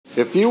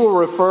If you will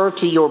refer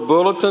to your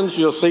bulletins,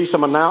 you'll see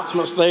some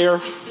announcements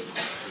there.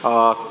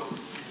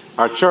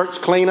 Our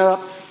church cleanup,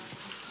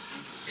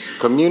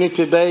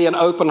 community day and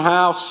open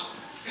house,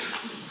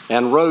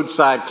 and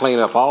roadside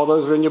cleanup. All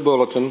those are in your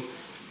bulletin.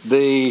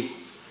 The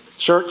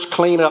church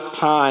cleanup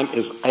time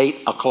is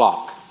 8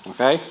 o'clock,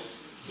 okay?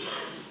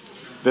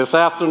 This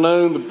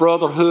afternoon, the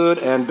Brotherhood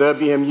and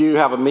WMU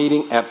have a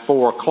meeting at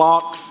 4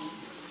 o'clock.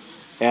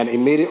 And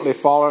immediately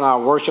following our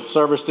worship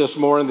service this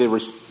morning,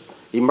 the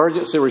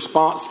emergency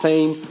response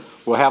team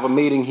will have a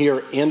meeting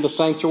here in the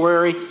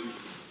sanctuary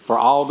for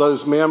all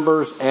those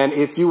members. And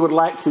if you would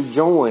like to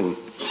join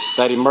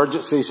that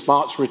emergency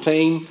response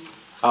routine,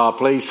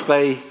 please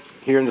stay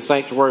here in the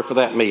sanctuary for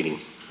that meeting.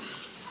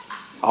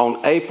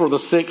 On April the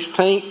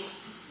 16th,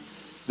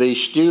 the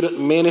student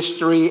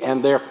ministry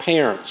and their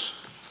parents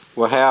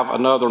will have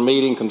another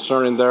meeting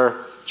concerning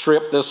their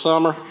trip this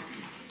summer.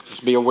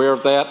 Just be aware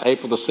of that,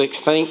 April the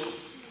 16th.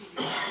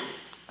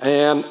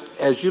 And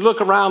as you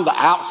look around the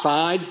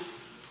outside,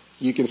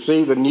 you can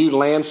see the new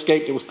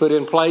landscape that was put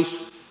in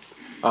place.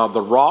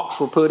 The rocks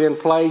were put in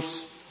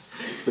place.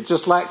 But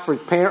just like for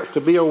parents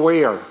to be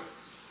aware,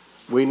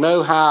 we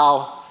know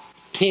how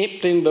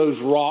tempting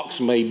those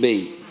rocks may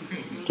be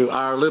to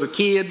our little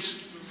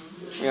kids.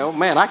 You know,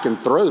 man, I can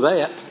throw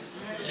that.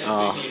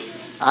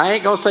 I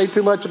ain't going to say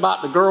too much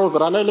about the girls,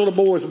 but I know little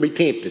boys will be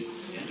tempted.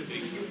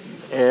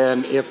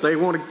 And if they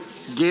want to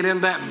get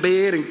in that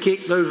bed and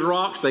kick those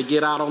rocks, they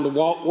get out on the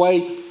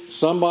walkway.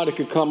 Somebody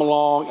could come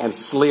along and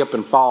slip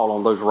and fall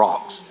on those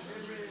rocks.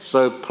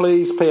 So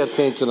please pay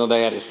attention to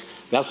that.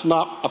 That's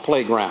not a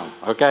playground,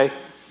 okay?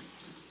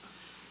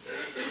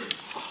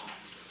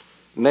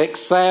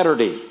 Next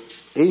Saturday,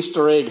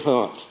 Easter egg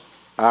hunt.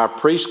 Our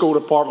preschool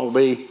department will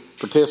be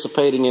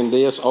participating in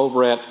this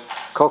over at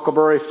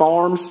Cockleberry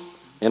Farms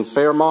in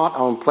Fairmont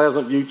on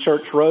Pleasant View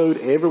Church Road.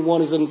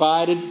 Everyone is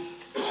invited.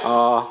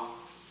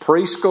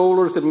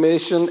 Preschoolers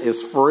admission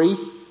is free.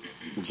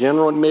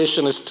 General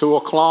admission is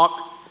 $2.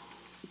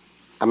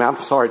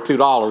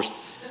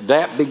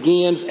 That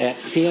begins at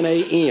 10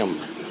 a.m.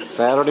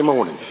 Saturday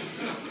morning.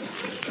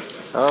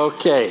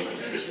 Okay.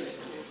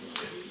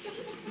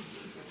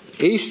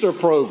 Easter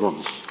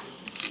programs.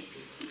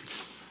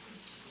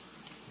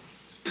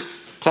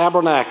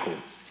 Tabernacle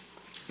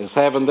is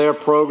having their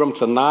program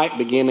tonight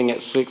beginning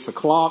at 6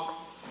 o'clock.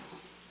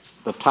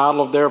 The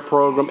title of their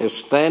program is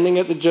Standing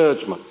at the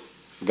Judgment,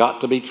 Got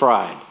to Be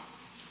Tried.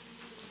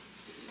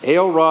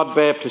 Elrod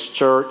Baptist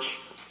Church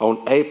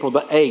on April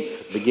the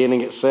 8th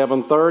beginning at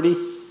 7:30.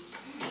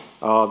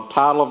 The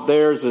title of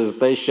theirs is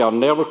They Shall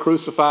Never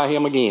Crucify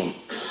Him Again.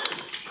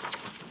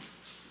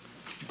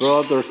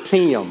 Brother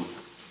Tim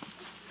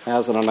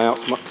has an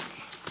announcement.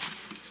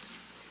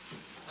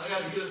 I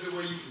got to get up there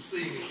where you can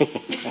see me.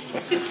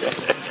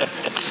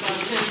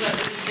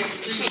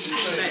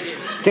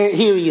 Can't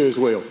hear you as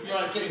well.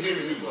 Right, can't hear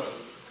you as well.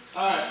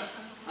 All right.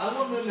 I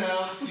want to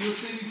announce, you'll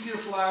see these here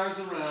flyers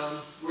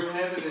around. We're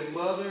having a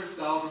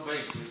mother-daughter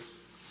banquet.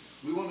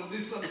 We want to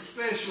do something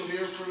special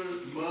here for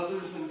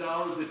mothers and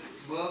daughters,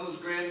 mother's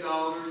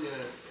granddaughter, you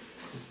know.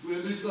 We're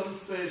going to do something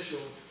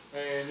special.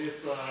 And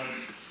it's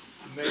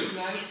May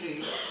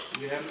 19th.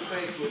 We have the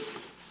banquet.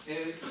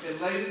 And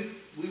ladies,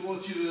 we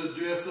want you to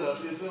dress up.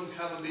 It's going to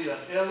kind of be an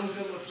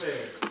elegant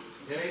affair.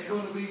 It ain't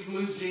going to be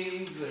blue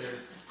jeans or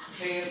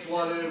pants,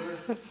 whatever.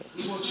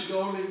 We want you to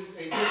go on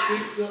and get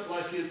fixed up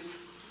like it's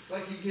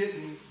like you're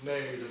getting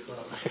married or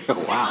something.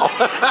 Wow.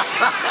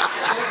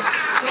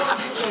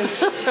 Something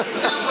special.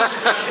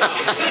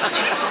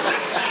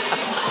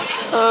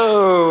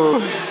 Oh.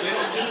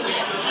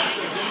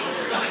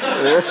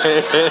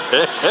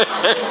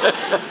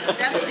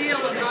 That's the deal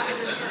with not in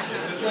the church.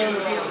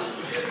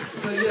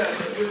 So yeah,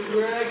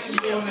 we're actually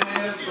going to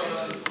have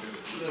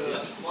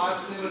the Life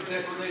Center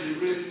decorated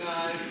really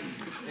nice.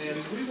 And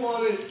we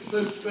want it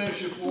so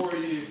special for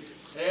you.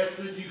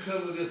 After you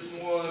come to this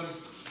one,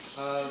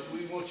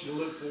 we want you to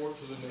look forward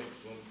to the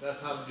next one.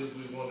 That's how good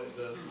we want it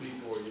to be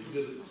for you.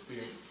 Good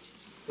experience.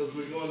 Because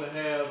we're going to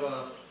have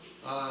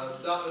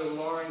Dr.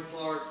 Lauren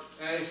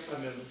Ashley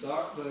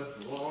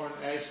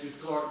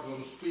Clark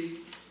going to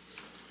speak,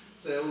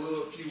 say a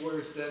few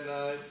words that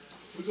night.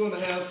 We're going to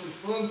have some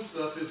fun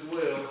stuff as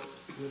well.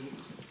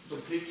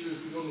 Some pictures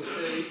we're going to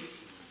take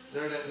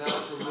there that night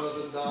for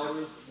mother and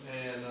daughters.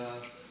 And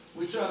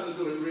we try to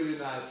do it really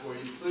nice for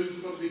you. Food's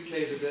going to be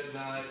catered that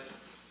night.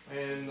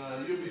 And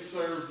you'll be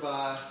served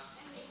by,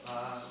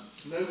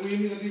 no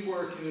women will be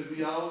working. It'll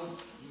be all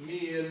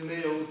men,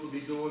 males will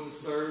be doing the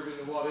serving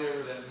and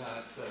whatever that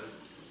night. So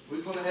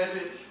we're going to have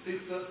it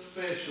fixed up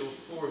special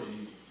for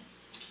you.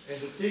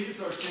 And the tickets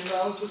are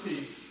 $10 a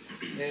piece.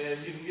 And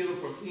you can get them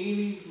from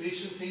any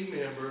mission team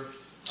member.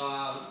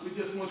 We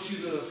just want you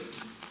to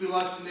fill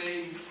out your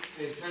name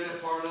and turn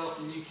that part off,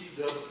 and you keep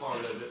the other part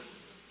of it.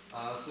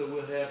 So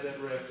we'll have that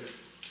record.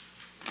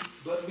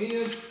 But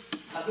men,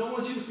 I don't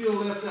want you to feel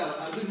left out.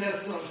 I do have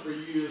something for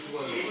you as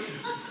well.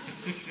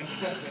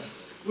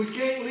 We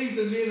can't leave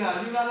the men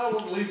out. You know, I don't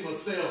want to leave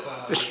myself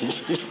out.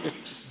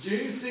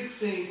 June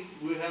 16th,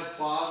 we'll have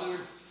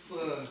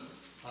father-son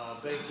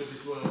banquet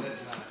as well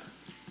that night.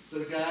 So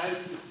guys,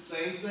 it's the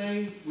same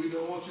thing. We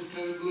don't want you to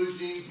come in blue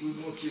jeans. We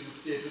want you to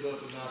step it up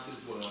a notch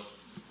as well.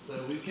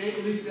 So we can't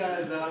leave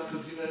guys out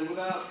because, you know,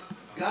 without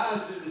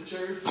guys in the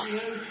church, you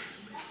know,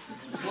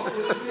 what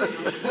would it be?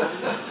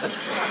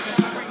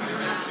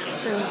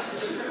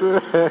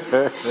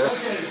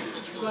 Okay,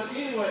 but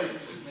anyway,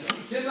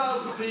 $10 a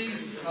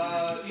piece.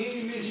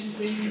 Any mission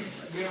team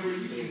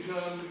members can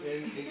come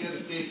and get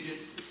a ticket.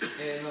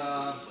 And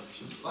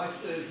like I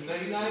said, it's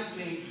May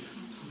 19th,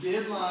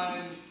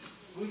 deadline.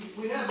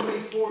 We have May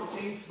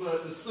 14th,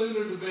 but the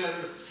sooner the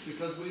better,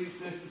 because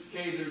since it's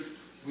catered,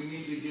 we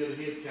need to get a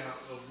head count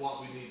of what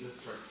we need to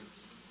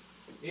purchase.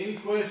 Any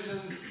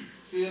questions?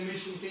 See a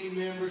mission team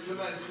member, come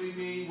out and see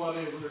me,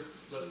 whatever.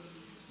 But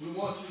we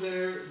want you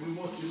there. We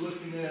want you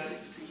looking at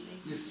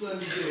your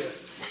Sunday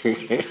best.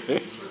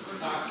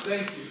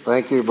 Thank you.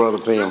 Thank you, Brother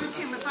Tim. Brother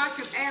Tim, if I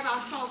could add, I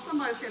saw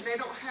somebody said they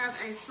don't have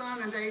a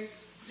son and they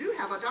do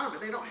have a daughter,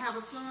 but they don't have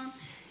a son.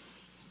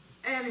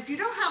 And if you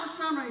don't have a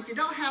son or if you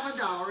don't have a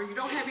daughter, you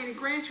don't have any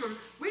grandchildren,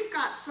 we've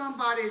got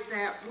somebody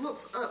that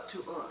looks up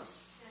to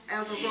us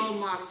as a role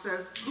model.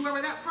 So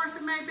whoever that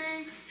person may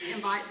be,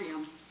 invite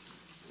them.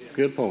 Yeah.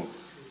 Good point.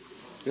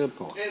 Good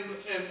point.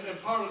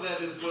 And part of that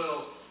as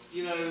well,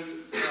 you know,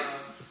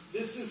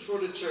 this is for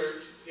the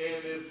church,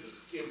 and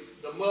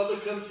if the mother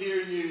comes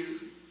here and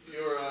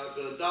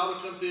the daughter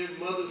comes here,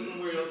 mother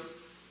somewhere else,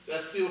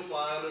 that's still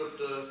fine, or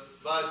the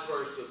vice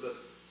versa. But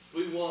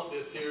we want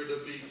this here to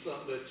be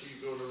something that you're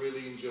going to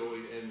really enjoy.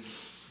 And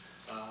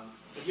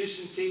the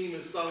mission team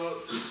is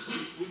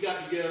we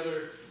got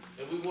together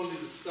and we wanted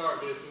to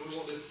start this, and we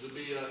want this to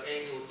be an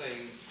annual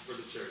thing for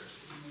the church.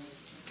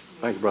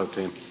 Thank you, Brother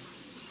Tim.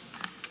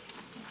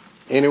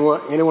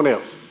 Anyone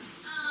else?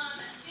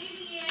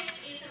 VBS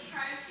is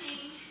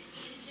approaching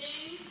in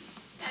June,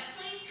 so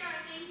please start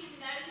thinking,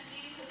 those of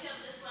you who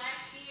helped us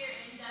last year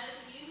and those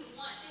of you who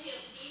want to help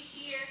this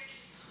year,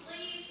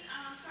 please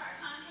start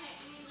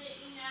contacting me, let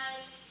me know.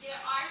 There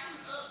are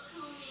some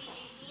upcoming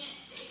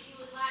events that if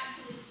you would like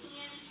to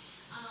attend.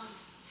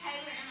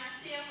 Taylor and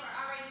myself are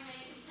already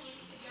making plans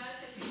to go,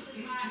 so if you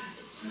would like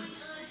to join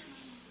us,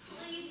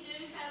 please do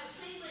so.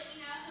 Please let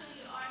me know who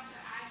you are so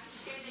I can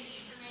share the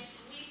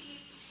information with you.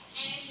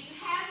 And if you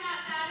have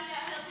not thought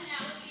about helping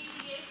out with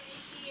VBS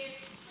this year,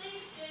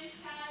 please do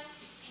so.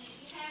 And if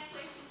you have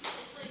questions,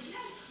 just let me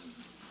know.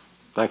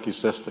 Thank you,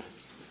 sister.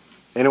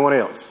 Anyone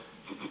else?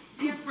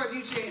 Yes, Brother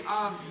Eugene.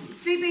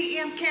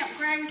 CBM Camp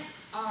Grace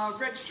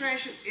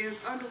registration is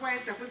underway.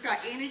 So if we've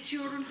got any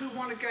children who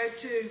want to go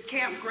to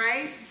Camp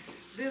Grace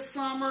this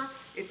summer,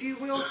 if you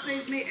will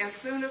see me as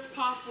soon as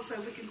possible so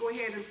we can go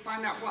ahead and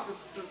find out what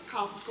the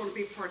cost is going to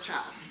be per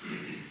child.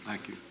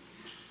 Thank you.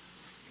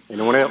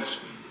 Anyone else?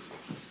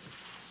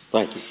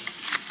 Thank you.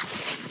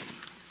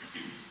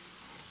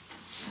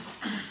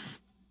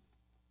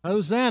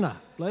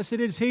 Hosanna, blessed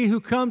is he who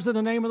comes in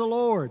the name of the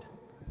Lord.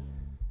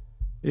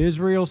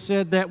 Israel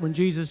said that when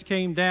Jesus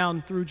came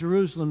down through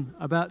Jerusalem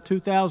about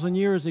 2,000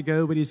 years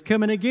ago, but he's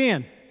coming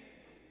again.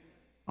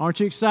 Aren't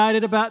you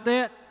excited about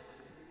that?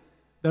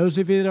 Those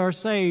of you that are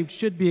saved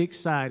should be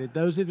excited.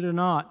 Those of you that are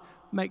not,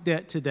 make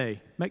that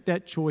today. Make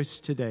that choice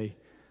today.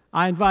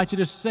 I invite you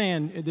to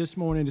sing this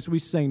morning as we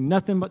sing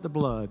Nothing But the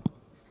Blood.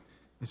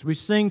 As we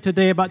sing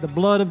today about the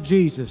blood of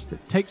Jesus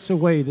that takes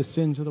away the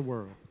sins of the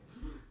world.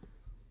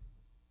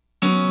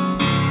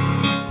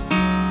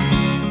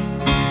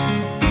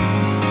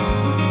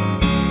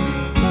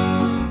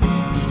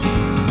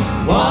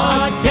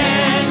 What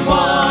can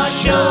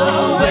wash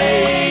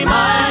away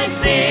my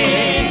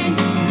sin?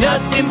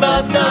 Nothing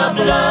but the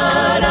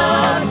blood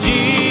of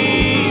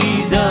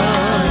Jesus.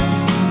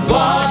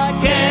 What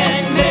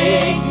can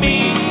make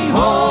me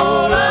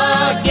whole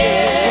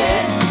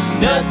again?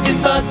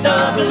 Nothing but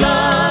the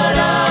blood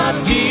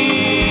of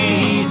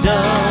Jesus.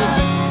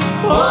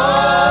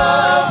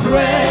 Oh,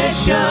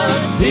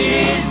 precious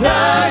is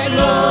thy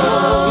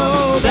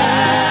glow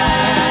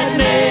that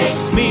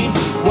makes me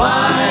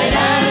white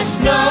as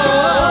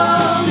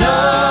snow.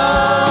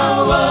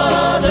 No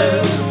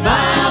other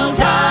fount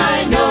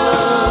I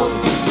know.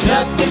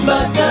 Nothing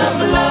but the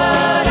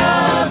blood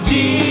of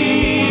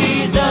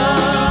Jesus.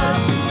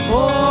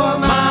 For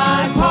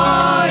my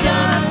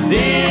pardon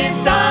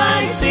this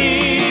I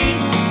seek.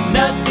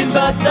 Nothing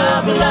but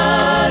the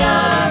blood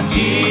of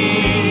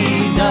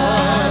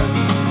Jesus.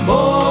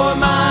 For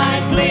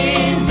my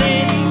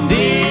cleansing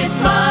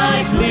this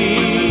I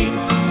plead.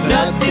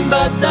 Nothing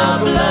but the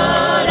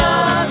blood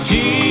of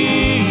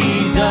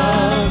Jesus.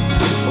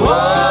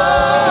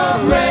 Oh,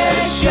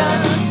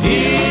 precious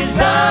is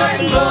thy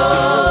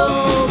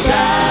glow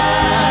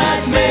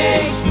that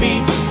makes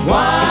me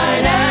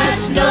white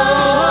as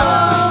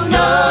snow.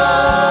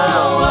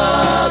 No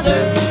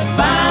other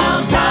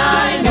fount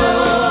I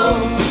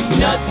know.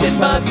 Nothing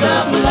but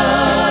the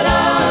blood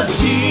of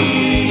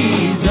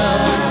Jesus.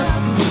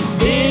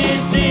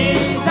 This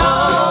is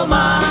all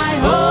my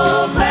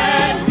hope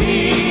and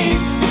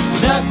peace.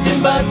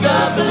 Nothing but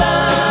the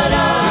blood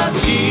of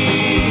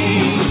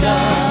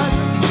Jesus.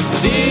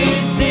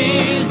 This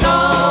is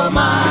all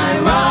my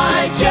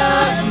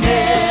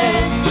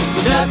righteousness.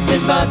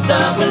 Nothing but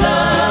the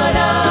blood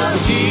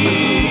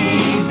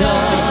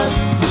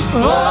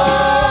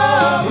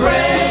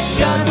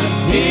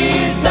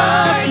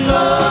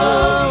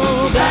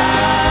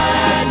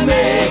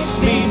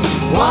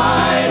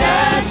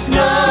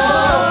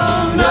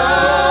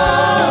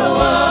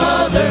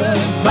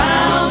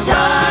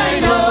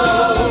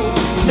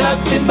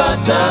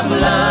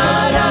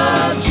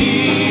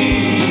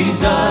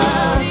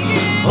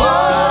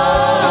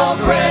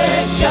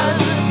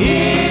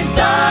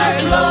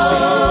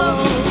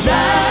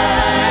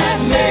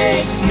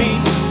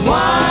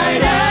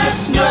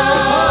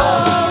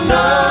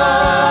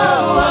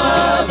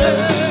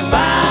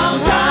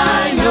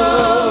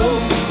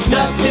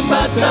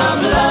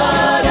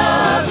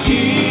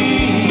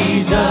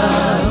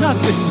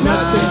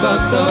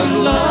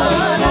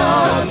blood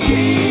of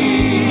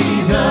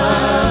Jesus.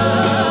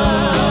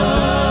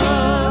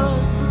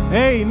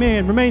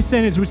 Amen. Remain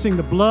standing as we sing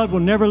The Blood Will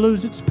Never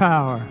Lose Its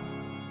Power.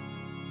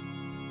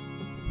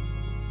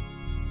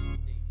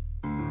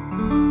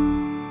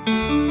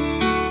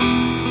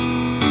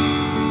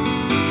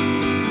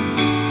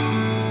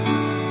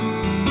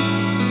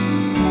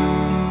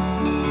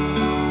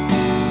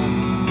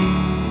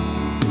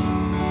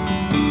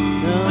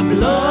 The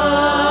blood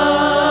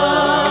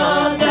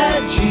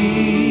that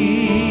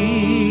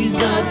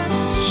Jesus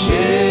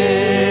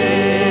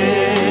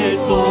shed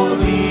for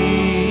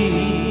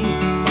me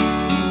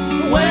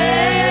way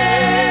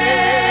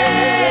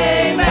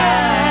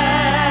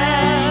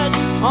back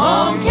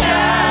on Calvary.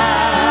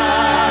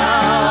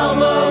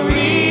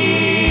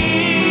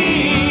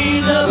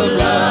 The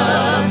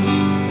blood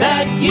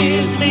that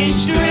gives me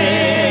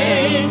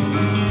strength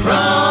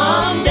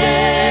from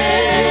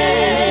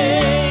day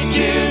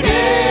to day.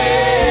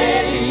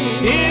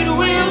 It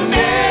will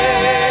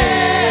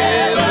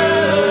never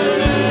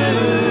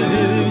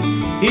lose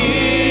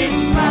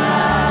its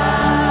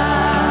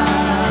power,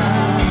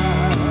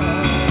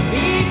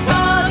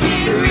 because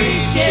it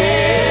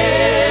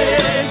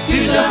reaches to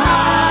the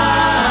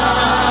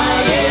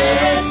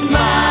highest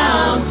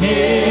mountain,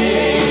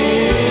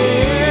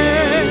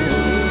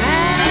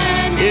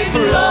 and it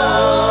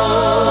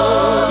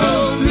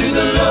flows to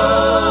the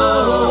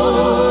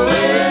lowest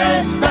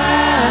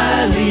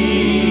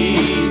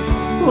valleys.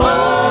 Oh,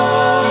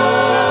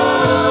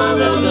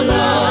 the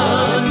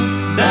blood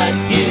that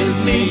gives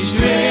me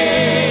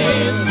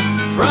strength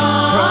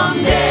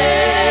from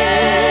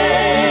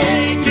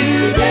day to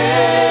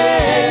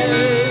day.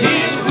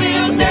 It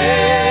will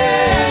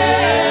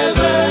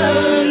never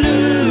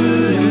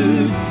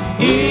lose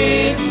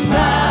its power.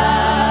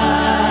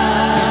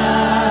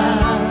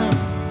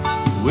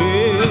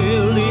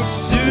 Well, it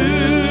soothes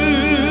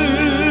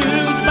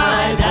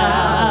my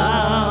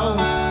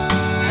doubts,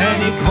 and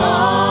it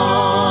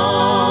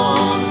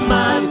calms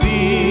my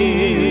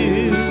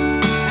fears,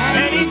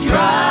 and it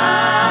drives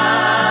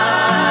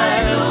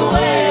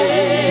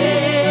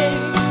away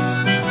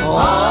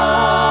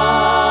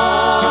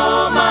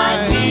all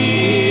my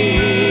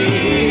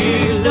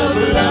tears. The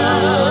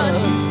blood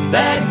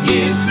that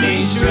gives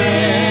me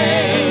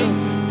strength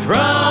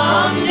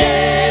from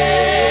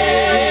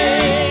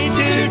day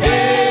to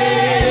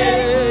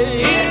day.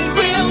 It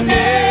will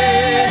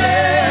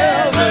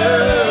never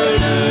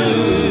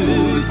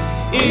lose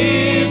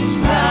its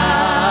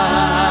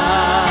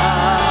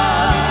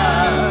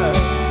power,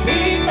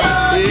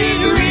 because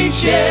it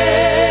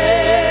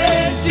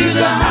reaches to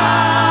the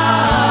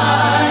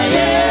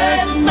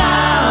highest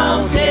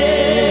mountain,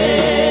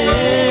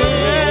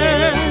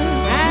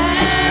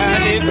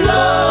 and it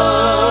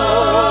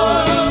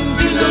flows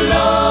to the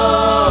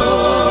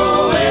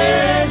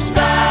lowest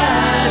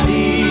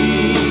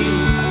valley.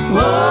 Oh,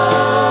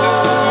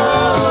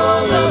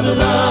 the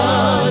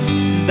blood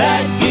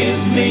that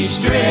gives me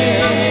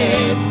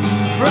strength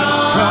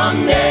from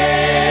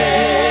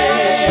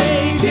day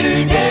to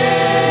day.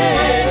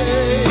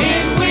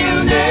 It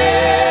will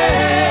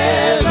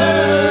never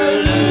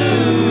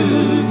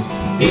lose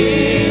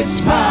its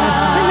power.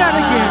 Sing that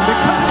again.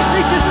 Because it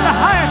reaches to the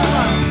highest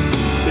mountain.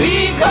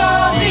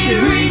 Because it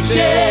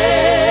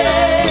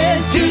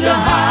reaches to the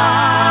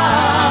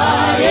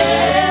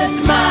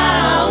highest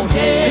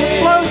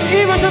mountain, Flows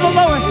even to the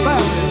lowest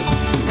valley.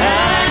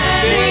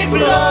 and it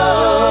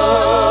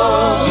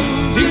flows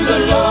to the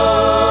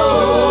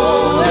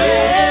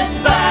lowest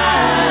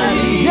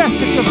valley. Yes,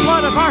 it's the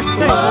blood of our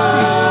Savior.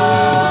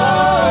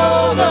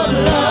 Oh, the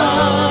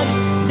blood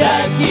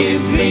that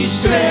gives me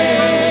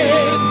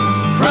strength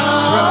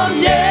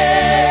from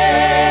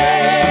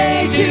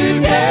day to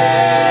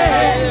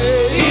day.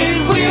 It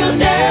will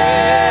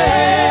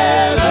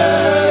never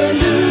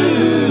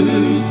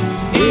lose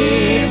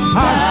its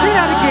power. Sing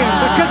that again.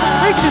 Because it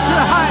reaches to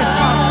the highest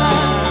mountain.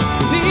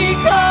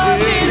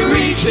 Because it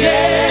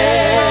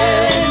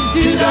reaches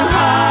to the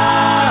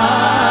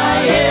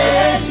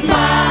highest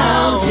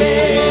mountain,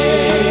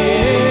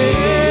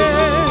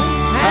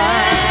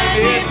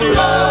 and it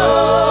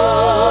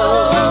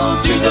flows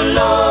to the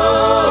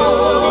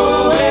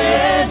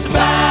lowest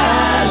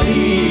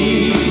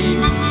valley.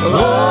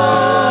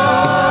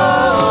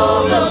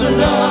 Oh, the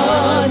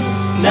blood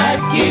that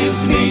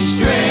gives me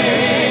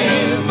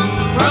strength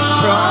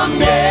from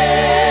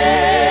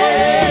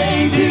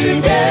day to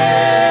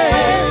day.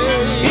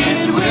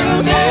 It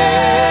will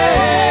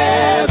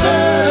never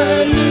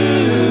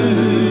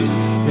lose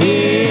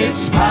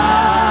its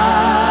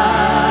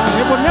power.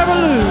 It will never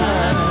lose.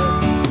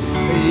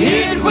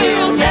 It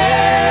will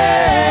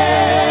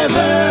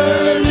never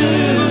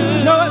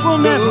lose. No, it will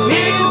never.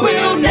 It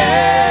will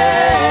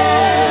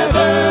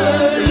never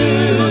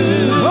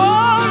lose.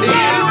 Oh,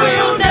 It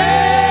will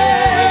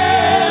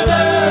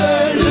never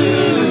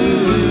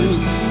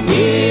lose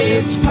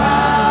its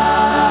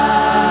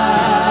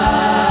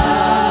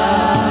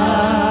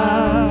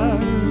power.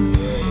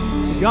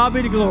 to God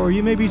be the glory.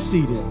 You may be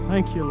seated.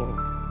 Thank you, Lord.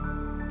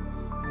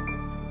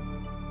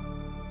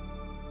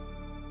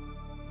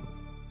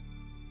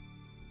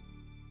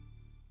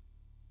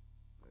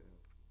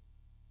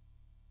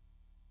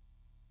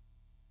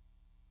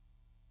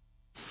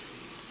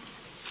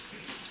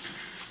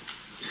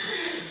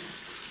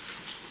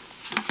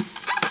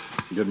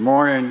 Good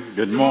morning.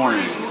 Good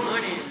morning.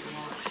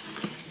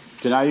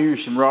 Can I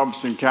use some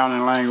Robeson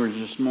County language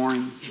this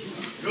morning?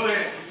 Go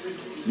ahead.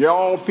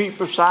 Y'all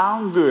people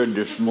sound good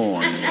this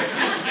morning.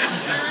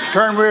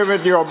 Turn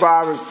with your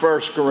Bibles to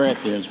 1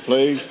 Corinthians,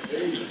 please.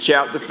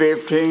 Chapter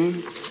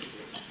 15.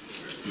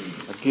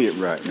 I'll get it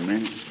right in a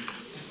minute.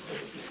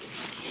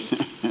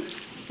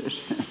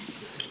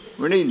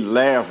 We need to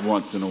laugh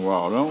once in a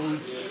while, don't we?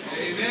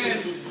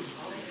 Amen.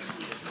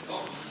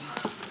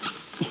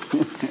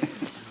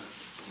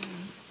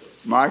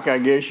 Mike, I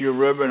guess you're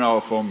rubbing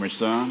off on me,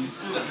 son.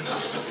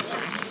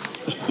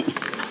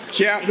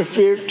 Chapter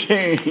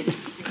 15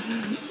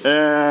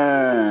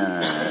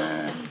 and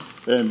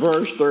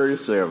verse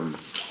 37.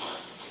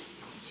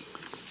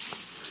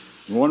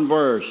 One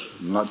verse.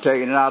 I'm not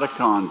taking it out of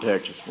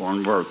context. It's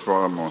one verse. What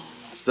I'm going to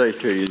say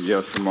to you in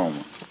just a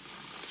moment.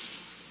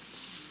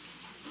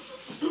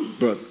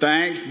 But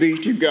thanks be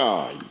to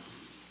God,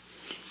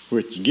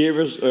 which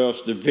giveth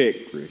us the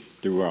victory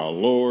through our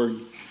Lord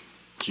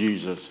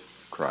Jesus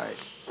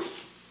Christ.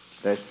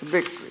 That's the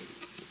victory.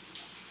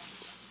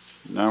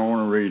 Now I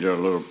want to read a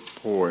little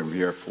poem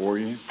here for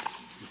you,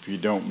 if you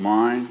don't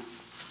mind.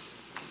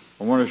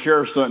 I want to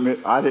share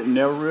something. I didn't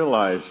never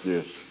realize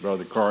this,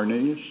 Brother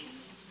Cornelius.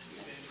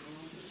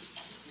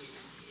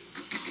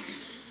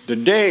 The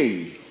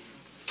day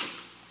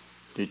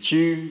that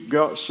you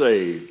got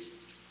saved,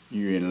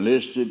 you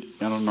enlisted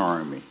in an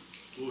army.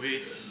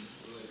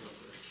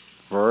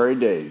 Very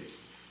day.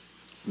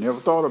 Never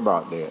thought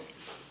about that.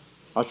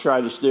 I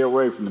tried to stay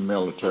away from the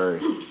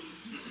military.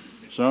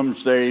 Some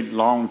stayed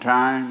long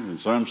time and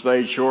some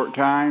stayed short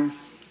time.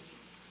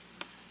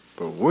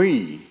 But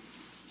we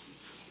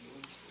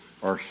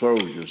are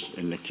soldiers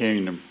in the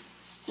kingdom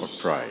of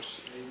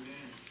Christ.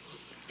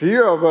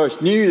 Few of us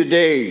knew the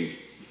day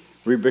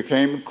we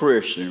became a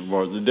Christian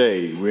was the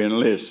day we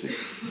enlisted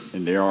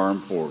in the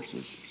armed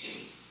forces.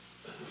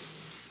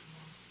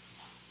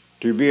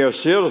 To be a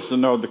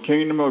citizen of the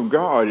kingdom of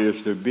God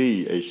is to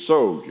be a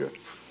soldier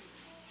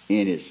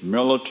in its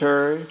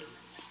military,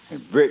 and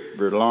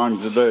victory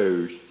belongs to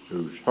those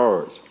whose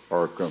hearts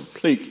are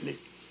completely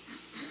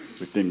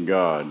within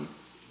God.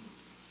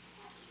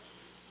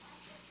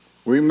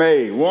 We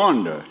may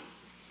wonder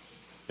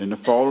in the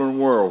fallen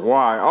world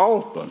why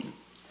often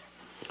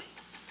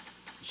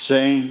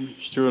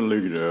seems to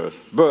elude us,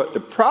 but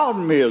the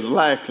problem is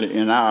likely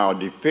in our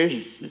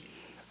deficiency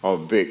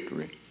of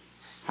victory.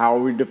 How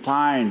we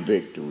define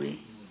victory.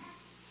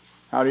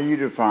 How do you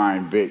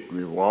define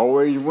victory? We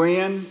always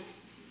win?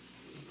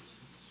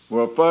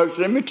 Well, folks,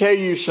 let me tell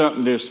you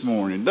something this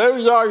morning.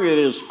 Those of you that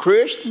is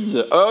Christians,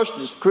 us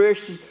as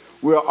Christians,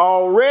 we're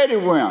already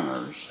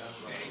winners.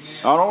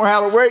 I don't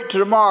have to wait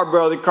till tomorrow,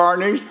 Brother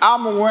Cornelius.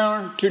 I'm a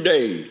winner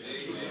today.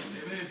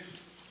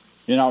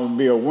 And I'm going to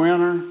be a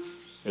winner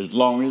as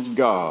long as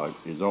God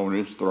is on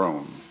his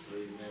throne.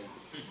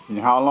 And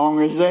how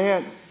long is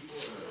that?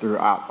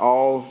 Throughout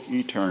all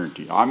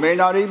eternity. I may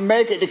not even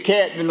make it to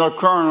captain or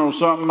colonel or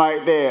something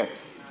like that,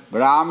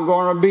 but I'm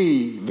going to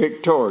be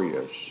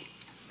victorious.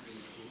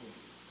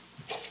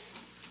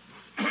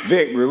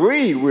 Victory.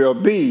 We will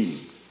be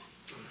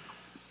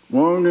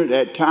wounded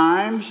at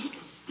times,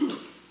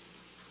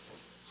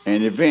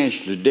 and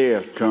eventually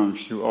death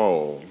comes to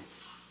all.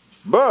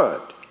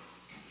 But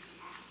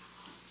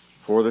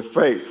for the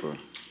faithful,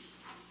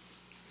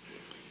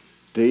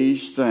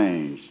 these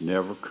things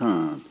never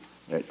come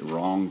at the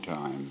wrong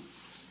time.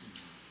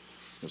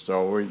 It's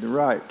always the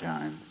right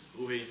time.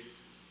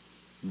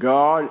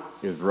 God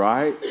is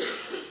right.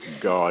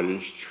 God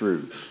is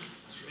true.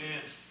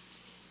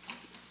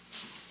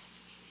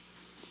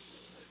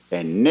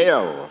 And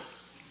never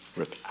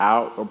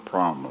without a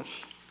promise.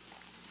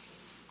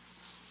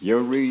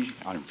 You'll read,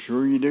 I'm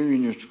sure you do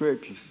in your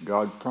scriptures,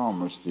 God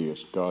promised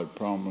this, God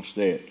promised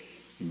that.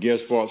 And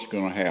guess what's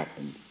going to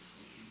happen?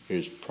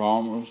 His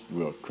promise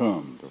will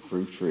come to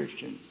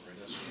fruition.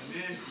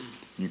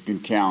 You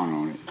can count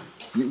on it.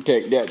 You can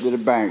take that to the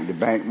bank. The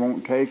bank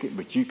won't take it,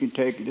 but you can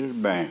take it to the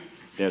bank.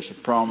 That's a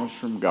promise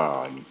from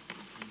God.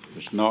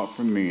 It's not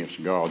from me, it's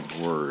God's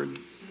word.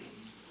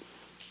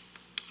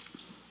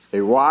 A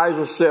wise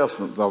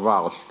assessment of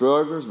our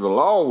struggles will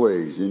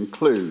always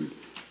include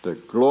the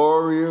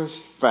glorious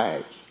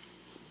facts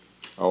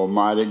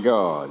Almighty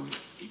God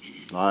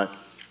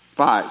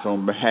fights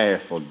on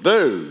behalf of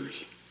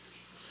those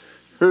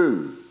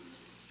whose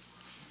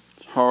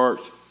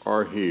hearts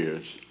are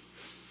his.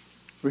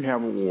 We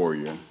have a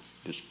warrior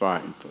that's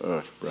fighting for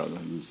us, brothers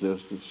and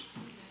sisters.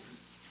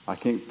 I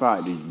can't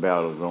fight these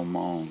battles on my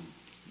own.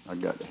 I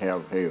got to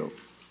have help.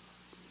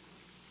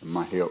 And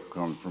my help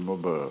comes from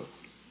above.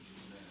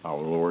 Our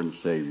Lord and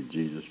Savior,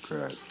 Jesus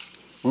Christ.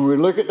 When we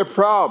look at the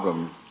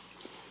problem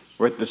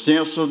with the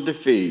sense of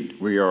defeat,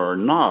 we are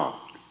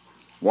not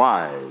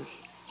wise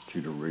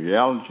to the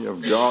reality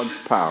of God's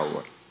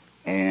power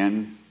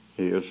and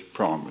his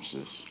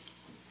promises.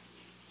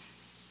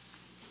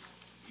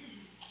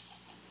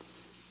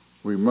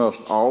 We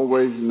must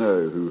always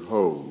know who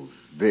holds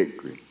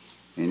victory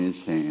in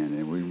his hand,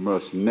 and we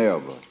must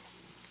never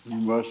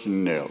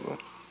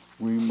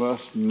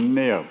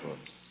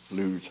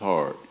lose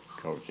heart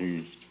because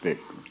he's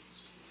victory.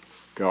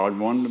 God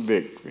won the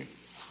victory.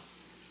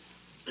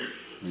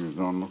 He was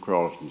on the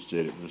cross and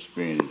said it was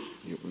finished.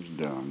 It was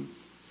done.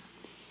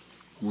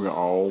 We're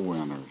all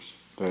winners,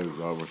 those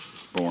of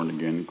us born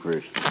again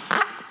Christians.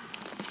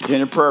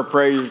 Any prayer,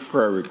 praise,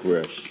 prayer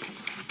requests?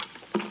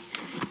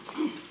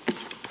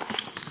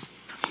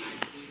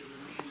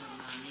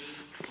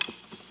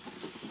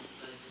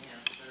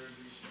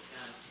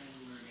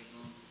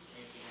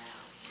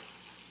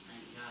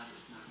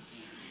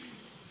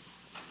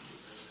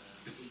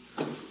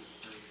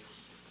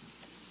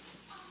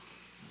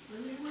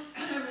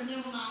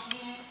 Remember my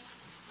aunt,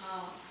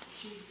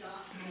 she's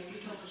got, we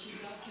told her she's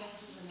got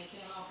cancer and they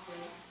can't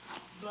operate.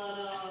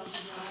 But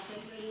she's going to have to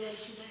take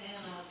radiation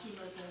and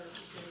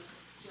chemotherapy. So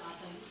I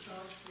think it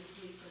starts this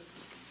week. So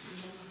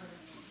remember her.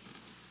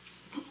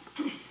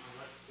 I'd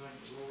like to thank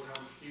the Lord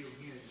I'm still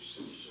here.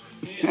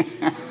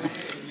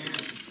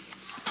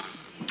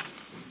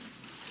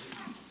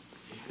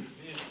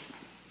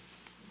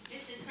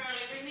 Mrs.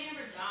 Curley,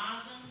 remember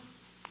Donovan?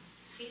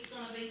 He's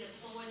going to be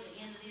deployed at the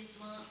end of this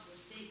month for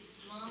 6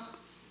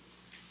 months.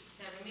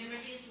 So remember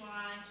his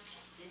wife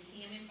and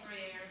him in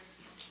prayer.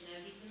 You know,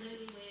 he's a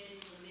newlywed.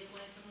 He's going to be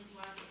away from his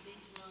wife for 6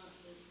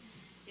 months. And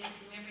just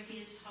remember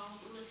his whole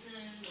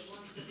platoon, the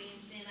ones that are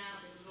being sent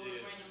out, and the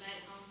Lord bring them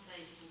back home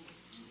safely.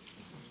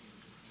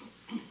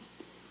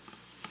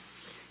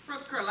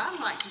 Brother Curl, I'd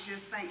like to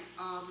just thank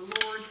the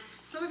Lord.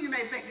 Some of you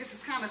may think this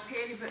is kind of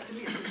petty, but to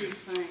me it's a big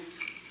thing.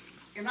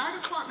 In our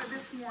department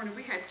this morning,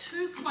 we had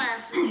 2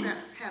 classes that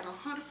had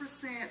 100%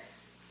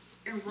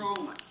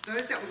 enrollment.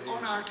 Those that was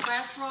on our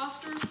class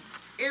rosters,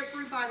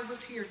 everybody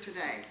was here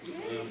today.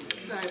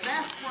 So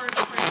that's where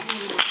the praise the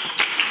Lord.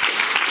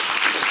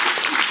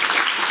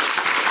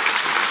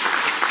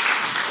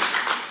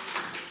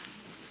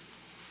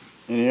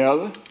 Any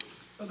other?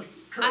 Brother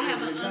Curry,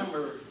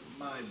 remember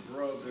my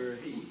brother,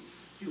 he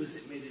was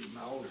admitted,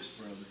 my oldest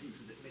brother, he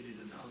was admitted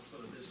in the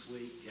hospital this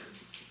week and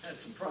had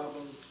some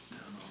problems,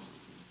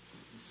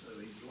 and so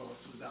he's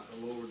lost without the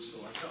Lord.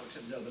 So I talked to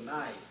him the other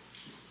night,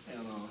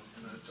 and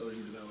I told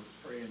him that I was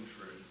praying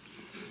for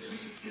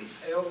his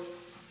health,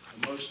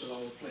 and most of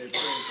all, praying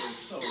for his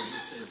soul. He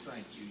said,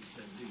 thank you. He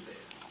said, do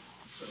that.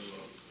 So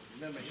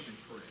remember him in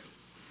prayer.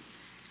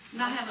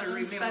 And I have an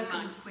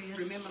unspoken request.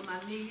 Remember my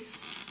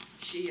niece?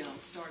 She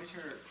started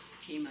her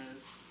chemo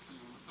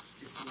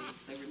this week,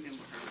 so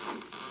remember her.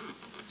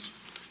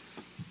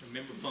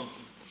 Remember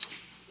Pumpkin.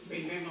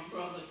 Remember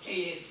Brother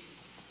Ted.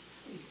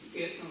 He's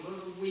getting a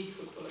little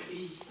weaker, but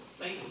he's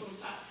thankful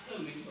about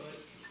coming, but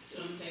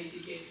some days he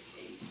just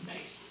can't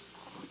take it.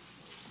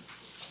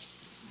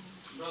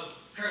 Brother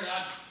Kurt,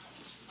 I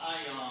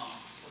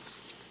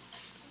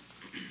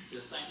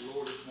just thank the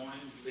Lord this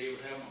morning to be able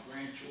to have my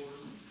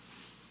grandchildren.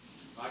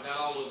 I got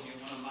all of them here,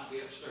 one of them might be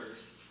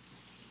upstairs.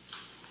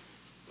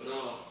 But we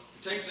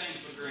take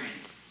things for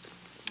granted.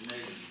 You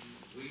know,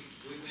 we've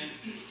been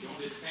during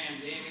this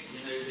pandemic, you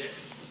know, that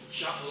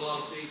shocked a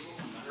lot of people,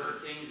 and the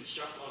hurricanes that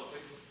shocked a lot of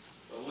people.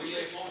 But when we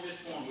left home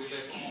this morning, we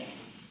left home.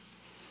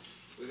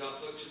 We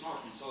got folks in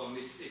Arkansas and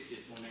Mississippi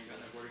this morning, ain't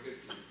got nowhere to go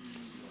to.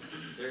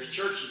 There's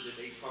churches that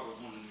they probably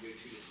wanted to go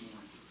to this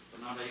morning, but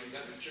now they ain't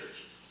got no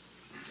churches.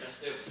 That's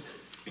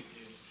devastating.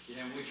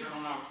 You know, when we turn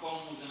on our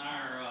phones and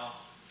our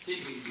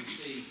TVs, we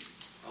see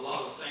a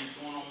lot of things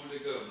going on with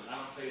the government. I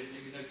don't pay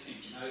no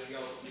attention. I hope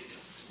y'all don't need to.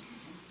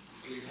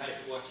 We've had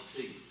to watch and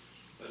see.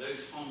 But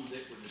those homes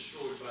that were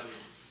destroyed by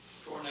these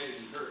tornadoes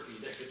and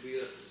hurricanes, that could be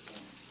us this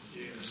morning.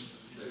 Yes.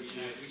 So,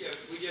 you know,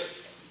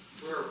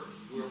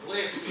 we're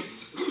blessed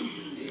people.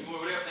 Even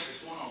with everything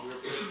that's going on, we're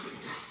blessed people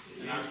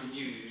in our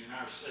community, in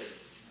our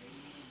state.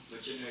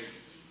 But you know,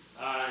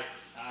 I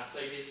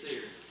say this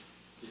here,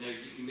 you know,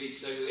 you can be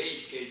so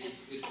educated,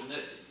 you good for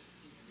nothing.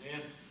 Yeah.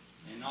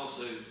 And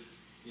also,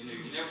 you know,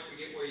 you never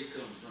forget where you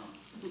come from.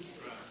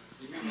 Right.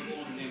 You remember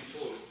going in them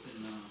toilets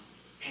and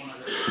going out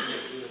there and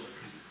get water.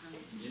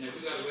 You know, we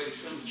got a way to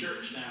come to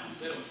church now and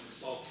sell them for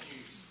soft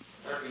juice,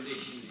 air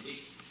conditioning, and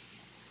heat.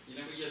 You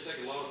know, we just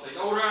take a lot of things.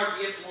 The older I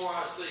get, the more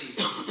I see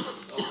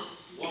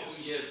what we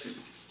just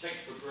take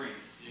for granted.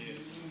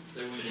 Yes.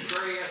 So when you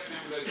pray, I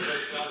remember those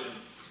folks out in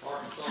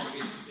Arkansas,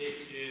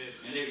 Mississippi,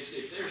 yes, and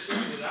there's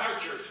something that our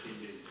church can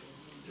do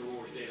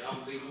towards that. I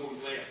would be more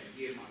than glad to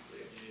give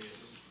myself.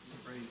 yes.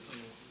 Praise the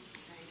Lord.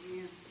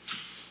 Amen.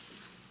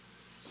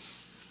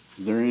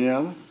 Is there any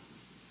other?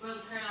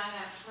 Brother Colonel, I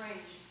got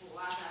praise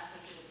report. I got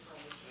considered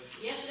praise.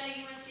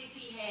 Yesterday,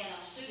 UNCP had a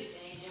student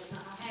day, and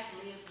I'm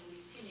happy to listen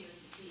with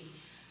UNCP.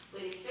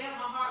 But it felt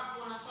my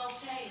heart when I saw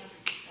Taylor.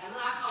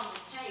 I called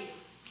her Taylor.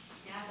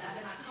 And I said,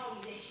 I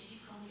told you that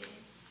she come get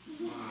it.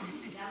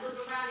 And I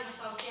looked around and I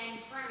saw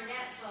Jamie Freeman.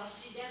 That's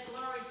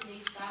Lori's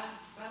niece. I'm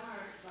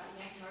her, like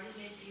back in her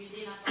nephew.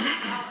 Then I saw my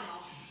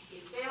daughter-in-law.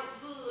 It felt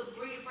good.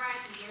 Breeder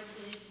Bryce was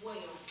everything as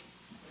well.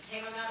 But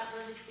Taylor got up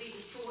there to speak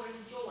with Jordan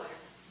and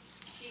Jordan.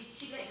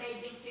 She made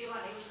them feel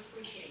like they was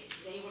appreciated.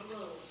 They were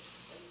loved.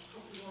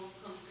 We want to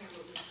come to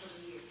Pembroke this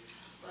coming year.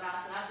 But I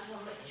said, I just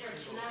want to let the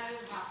church know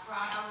how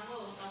proud I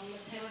was. I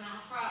was telling how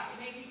proud it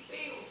made me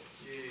feel.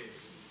 Yes.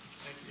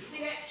 Thank you.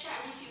 See that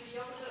chat when she was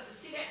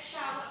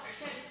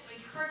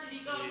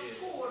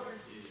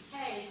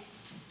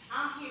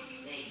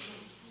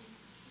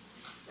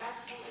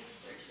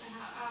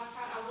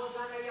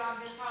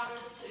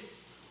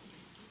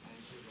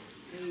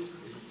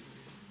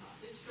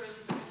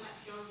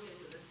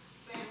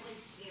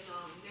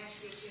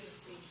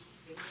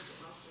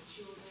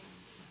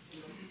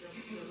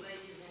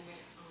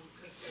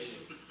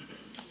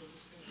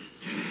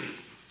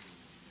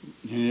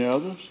Any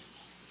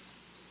others?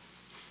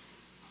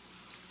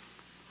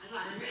 I'd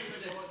like to remember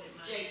that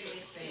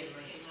Jacob's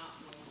family came out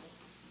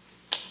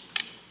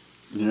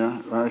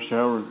normal. Yeah, I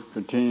shall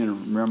continue to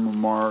remember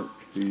Mark.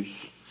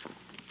 He's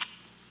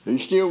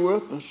still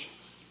with us.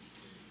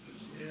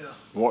 Yeah.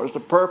 What the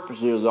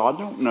purpose is, I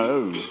don't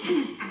know.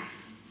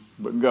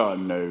 But God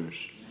knows.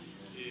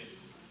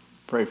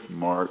 Pray for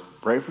Mark.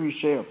 Pray for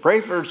yourself.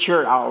 Pray for the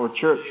church, our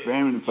church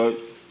family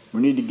folks.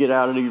 We need to get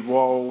out of these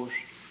walls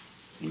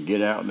and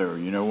get out there.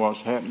 You know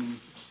what's happening?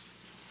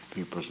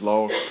 People's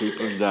lost,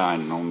 people's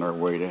dying on their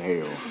way to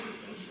hell.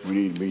 We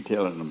need to be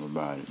telling them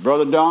about it.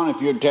 Brother Don,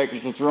 if you'd take us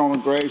to the throne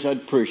of grace, I'd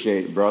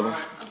appreciate it, brother.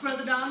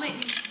 Brother Don, let me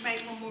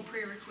make one more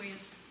prayer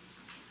request.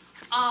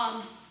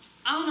 I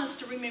want us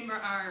to remember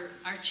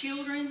our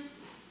children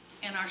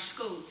and our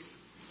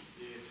schools.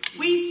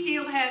 We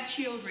still have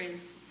children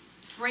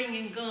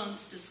bringing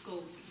guns to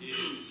school.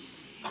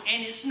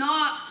 And it's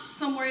not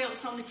somewhere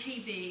else on the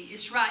TV.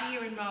 It's right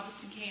here in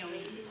Robinson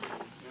County.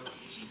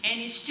 And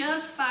it's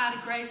just by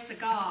the grace of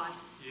God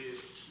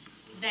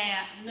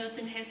that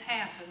nothing has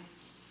happened.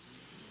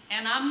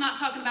 And I'm not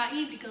talking about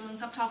empty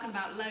guns. I'm talking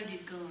about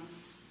loaded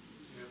guns.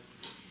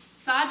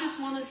 So I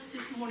just want us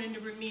this morning to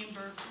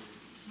remember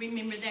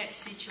that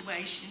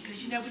situation.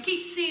 Because, we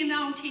keep seeing it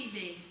on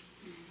TV.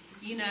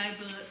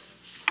 But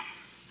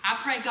I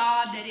pray,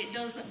 God, that it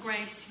doesn't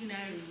grace,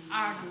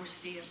 our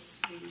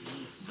doorsteps.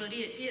 But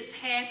it's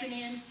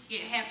happening.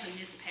 It happened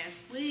this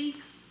past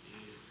week.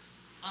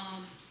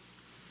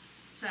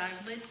 So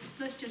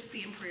let's just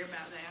be in prayer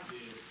about that.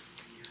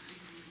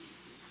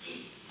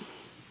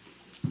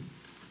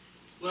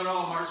 Let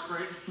all hearts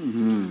pray.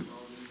 Mm-hmm.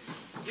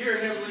 Dear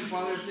Heavenly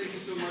Father, thank you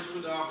so much for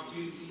the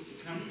opportunity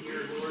to come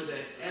here, Lord,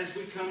 that as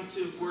we come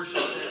to worship,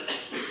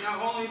 that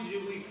not only do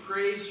we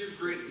praise your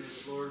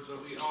greatness, Lord,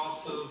 but we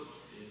also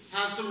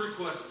have some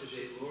requests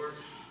today, Lord.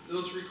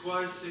 Those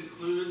requests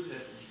include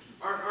that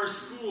our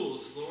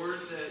schools,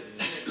 Lord, that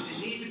they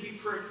need to be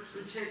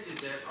protected,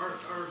 that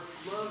our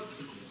love,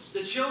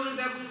 the children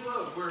that we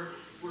love,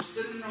 we're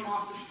sending them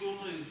off to school,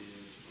 and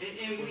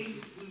we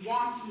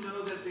want to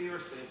know that they are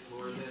safe,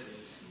 Lord,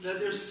 that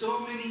there's so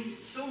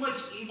much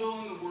evil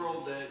in the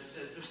world, that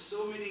there's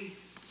so many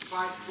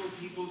spiteful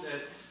people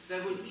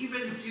that would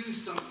even do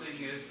something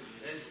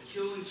as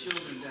killing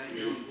children that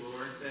young,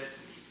 Lord,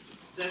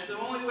 that the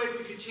only way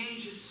we could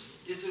change is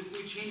if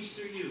we change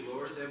through you,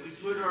 Lord, that we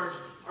put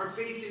our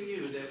faith in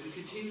you, that we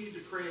continue to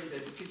pray,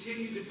 that we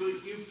continue to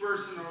put you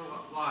first in our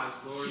lives,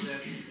 Lord,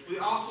 that we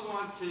also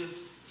want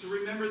to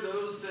remember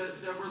those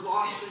that were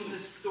lost in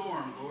this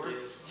storm, Lord.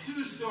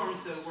 2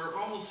 storms that were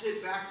almost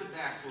hit back to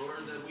back,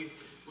 Lord, that we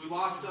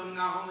lost some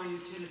not only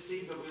in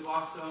Tennessee, but we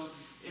lost some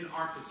in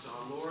Arkansas,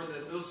 Lord,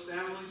 that those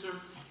families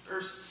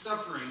are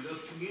suffering,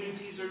 those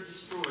communities are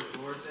destroyed,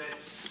 Lord, that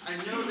I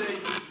know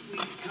that we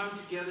come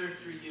together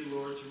through you,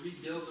 Lord, to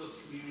rebuild those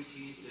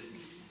communities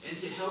and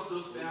to help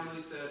those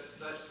families that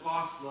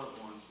lost loved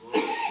ones, Lord.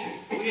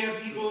 We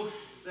have people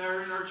that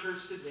are in our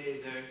church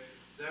today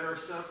that are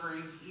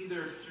suffering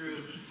either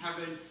through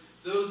having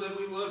those that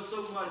we love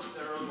so much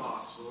that are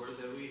lost, Lord,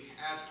 that we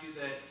ask you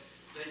that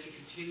you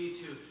continue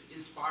to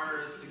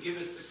inspire us, to give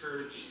us the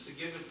courage, to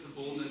give us the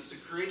boldness, to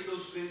create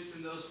those events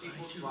in those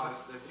people's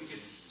lives, that we could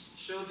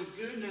show the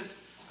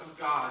goodness of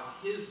God,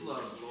 his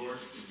love, Lord.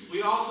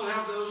 We also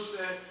have those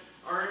that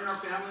are in our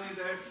family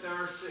that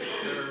are sick,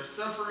 that are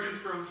suffering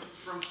from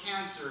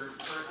cancer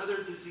or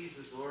other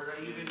diseases, Lord.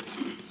 I even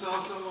saw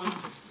someone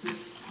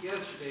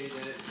yesterday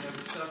that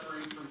was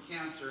suffering from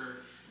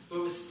cancer, but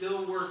was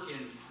still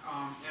working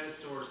at a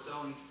store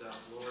selling stuff,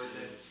 Lord.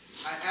 That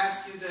I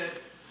ask you that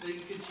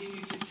you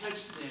continue to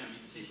touch them,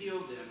 to heal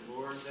them,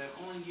 Lord, that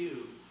only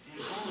you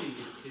and only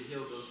you could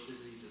heal those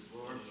diseases,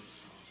 Lord.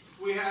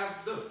 We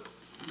have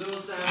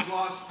those that have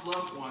lost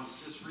loved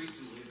ones just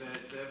recently,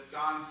 that have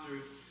gone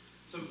through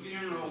some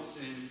funerals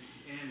and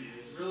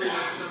really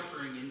are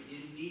suffering and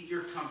need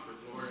your comfort,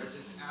 Lord. I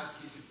just ask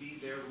you to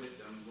be there with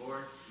them,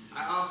 Lord.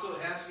 I also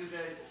ask you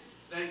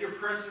that your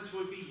presence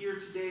would be here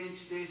today in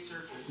today's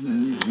service,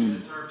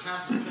 as our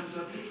pastor comes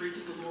up to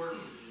preach the Lord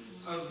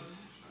of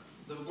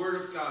the Word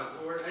of God,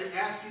 Lord. I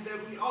ask you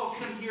that we all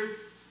come here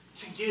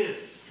to give,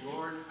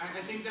 Lord. I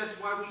think that's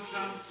why we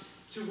come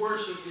to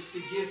worship, is to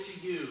give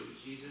to you,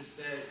 Jesus,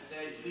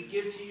 that we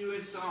give to you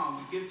in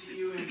song, we give to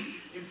you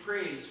in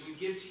praise, we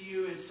give to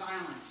you in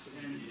silence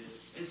and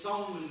in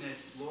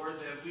solemnness, Lord,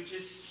 that we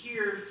just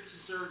here to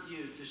serve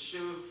you, to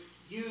show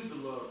you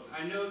the love.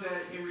 I know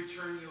that in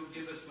return you will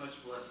give us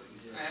much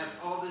blessings. I ask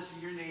all this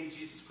in your name,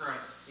 Jesus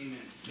Christ.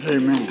 Amen.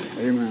 Amen.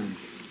 Amen.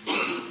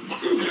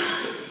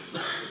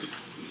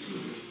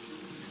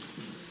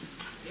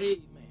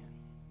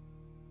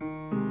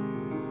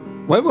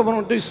 Well, we're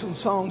going to do some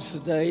songs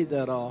today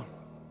that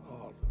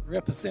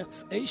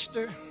represents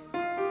Easter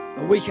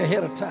a week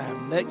ahead of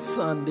time. Next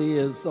Sunday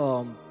is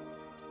the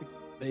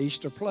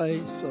Easter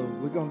play, so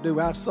we're going to do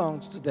our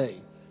songs today.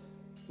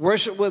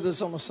 Worship with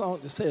us on a song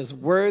that says,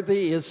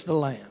 "Worthy is the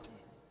Lamb."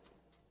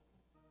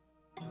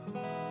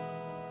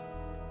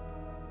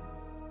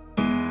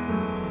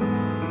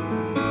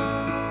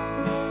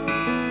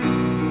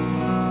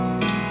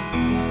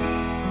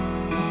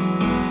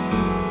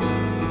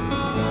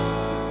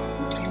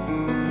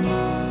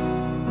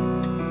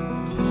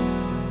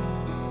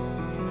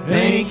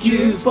 Thank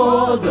you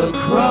for the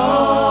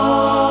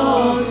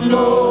cross,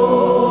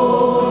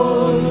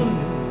 Lord.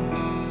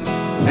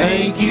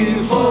 Thank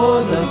you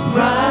for the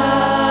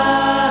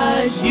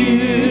price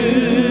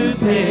you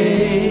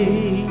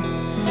paid,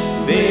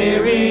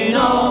 bearing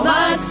all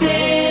my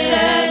sin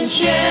and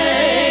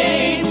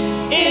shame.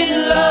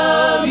 In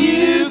love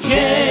you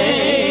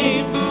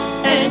came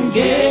and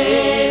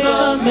gave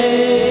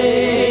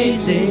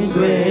amazing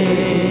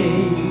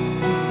grace.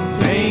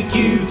 Thank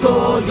you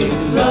for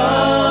this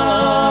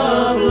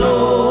love,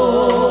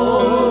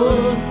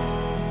 Lord.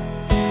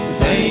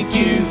 Thank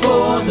you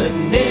for the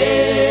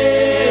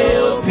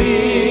nail-pierced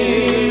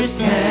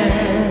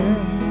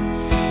hands.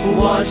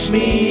 Wash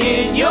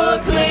me in your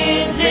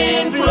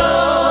cleansing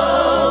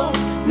flow.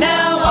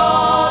 Now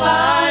all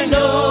I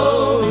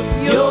know,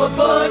 your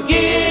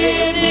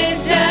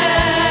forgiveness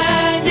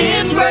and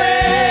embrace.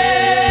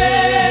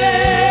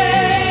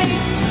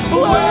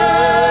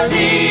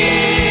 Worthy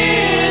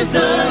is the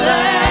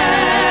Lamb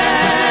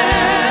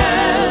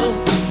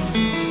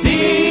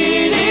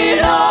seated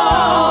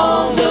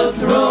on the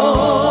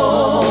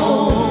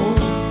throne.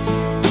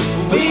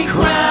 We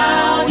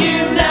crown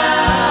you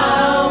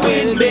now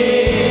with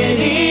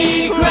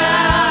many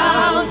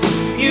crowns.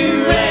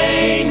 You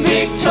reign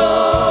victorious,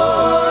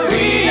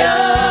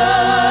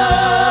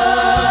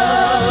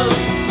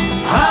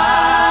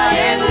 high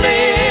and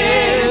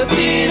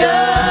lifted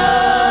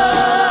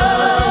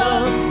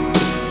up,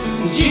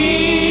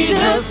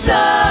 Jesus,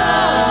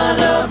 Son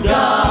of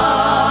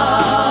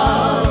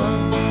God,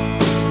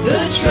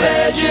 the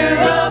treasure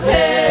of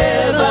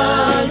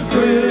heaven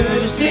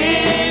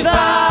crucified.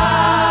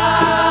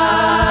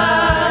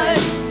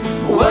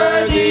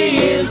 Worthy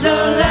is the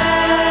Lamb.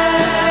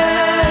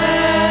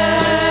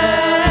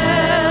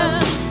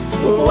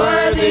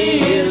 Worthy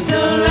is the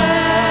Lamb.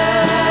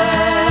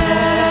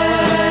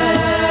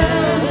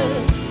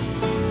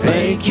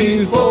 Thank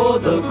you for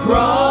the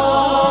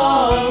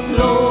cross,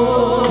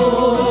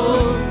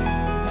 Lord.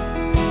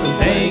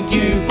 Thank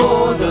you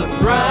for the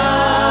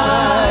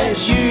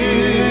price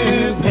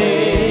you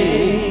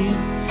paid,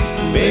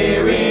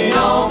 bearing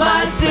all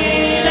my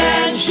sin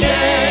and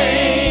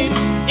shame.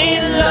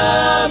 In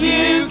love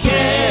you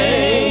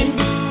came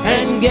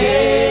and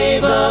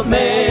gave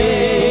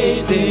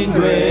amazing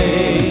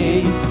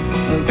grace.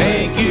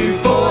 Thank you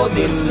for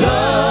this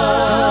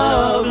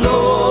love,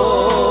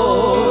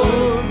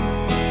 Lord.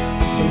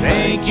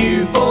 Thank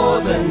you for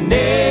the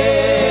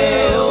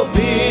nail-pierced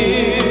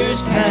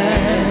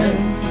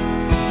hands.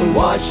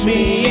 Wash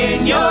me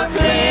in your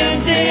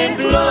cleansing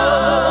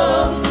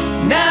flow.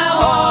 Now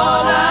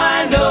all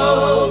I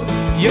know,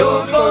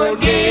 your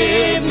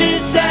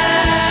forgiveness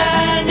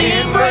and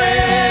embrace.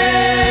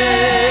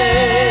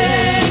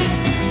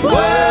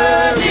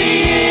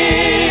 Worthy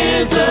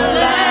is the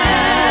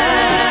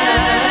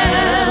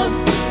Lamb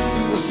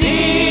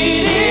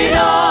seated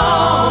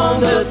on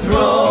the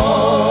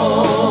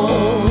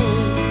throne.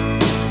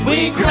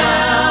 We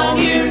crown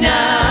you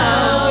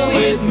now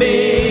with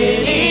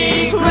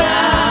many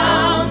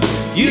crowns.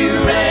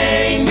 You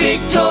reign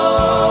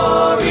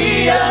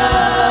victorious,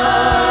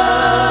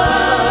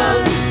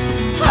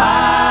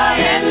 high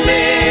and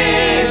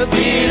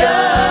lifted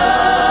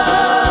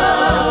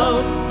up,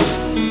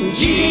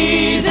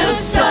 Jesus,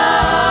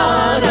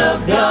 Son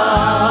of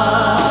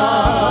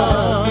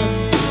God,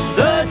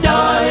 the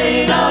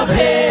darling of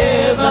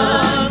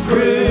heaven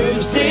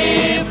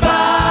crucified.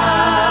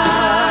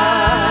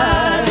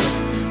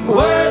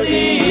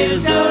 Worthy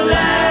is the Lamb.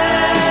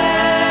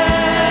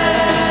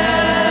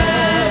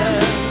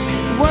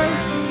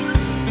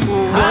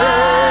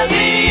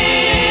 Worthy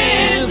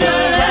is the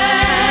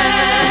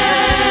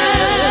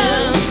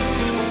Lamb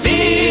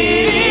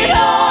seated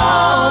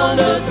on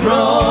the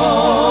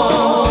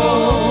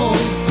throne.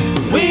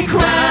 We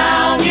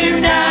crown you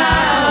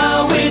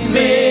now with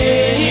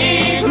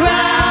many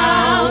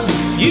crowns.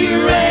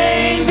 You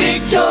reign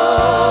victorious,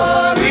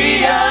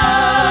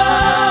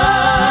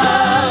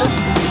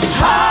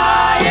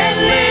 high and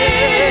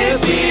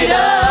lifted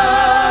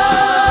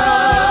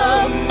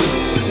up,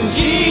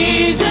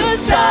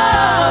 Jesus,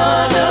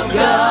 Son of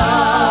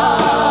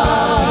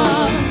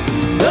God,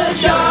 the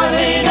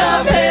darling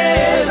of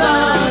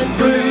heaven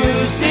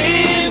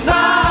crucified.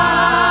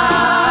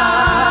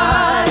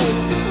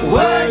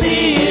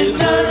 Worthy is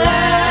the Lamb.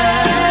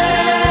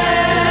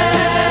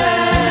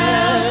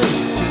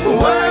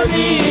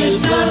 Worthy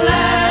is the Lamb.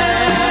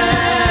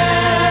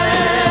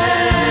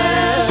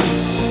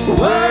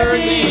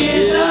 Worthy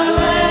is the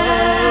Lamb.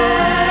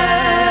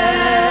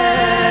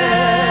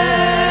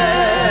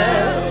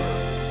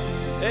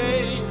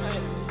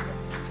 Amen.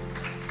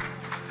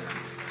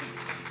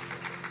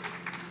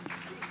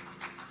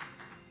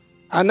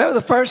 I know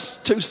the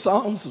first two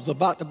Psalms was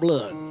about the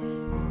blood.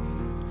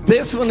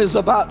 This one is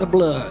about the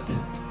blood.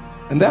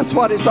 And that's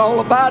what it's all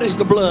about, is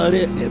the blood.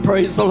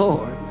 Praise the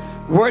Lord.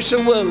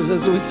 Worship with us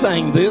as we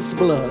sing this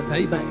blood.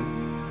 Amen.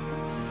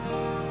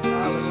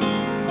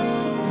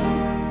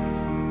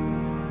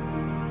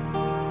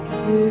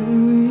 There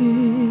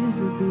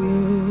is a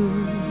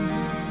blood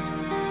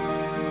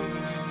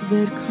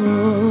that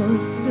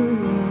cost a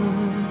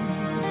life.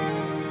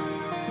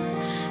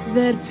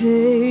 that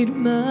paid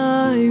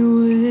my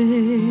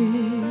way,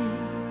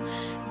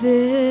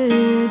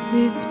 death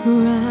its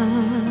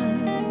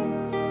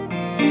price,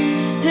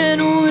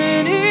 and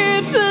when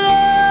it flowed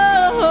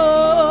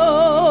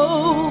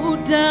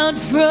down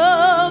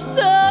from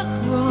the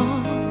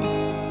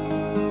cross,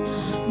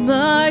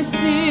 my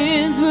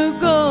sins were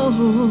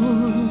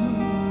gone,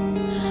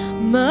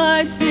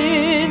 my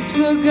sins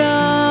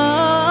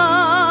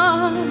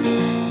forgot.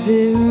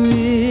 There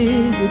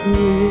is a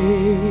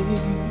grave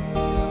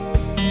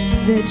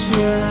that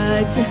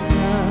tried to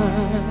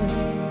hide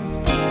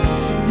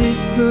this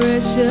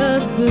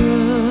precious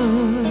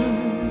blood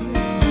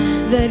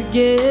that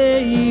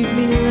gave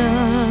me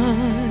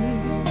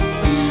life,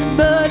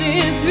 but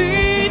in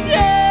 3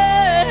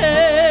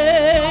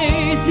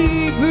 days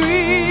he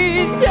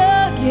breathed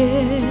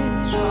again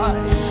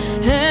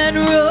and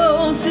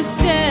rose to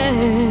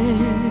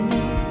stand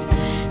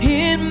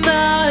in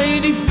my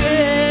defense.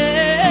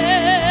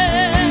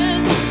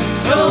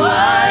 So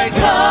I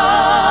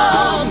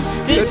come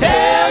to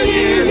tell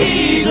you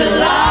he's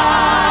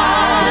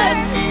alive,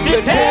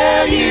 to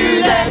tell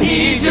you that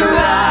he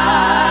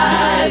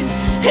dries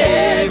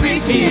every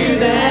tear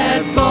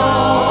that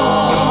falls.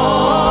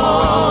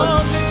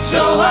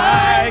 So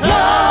I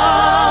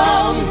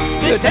come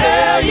to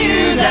tell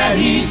you that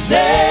he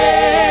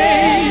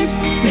saves,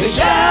 to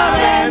shout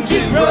and to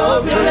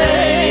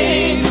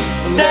proclaim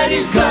that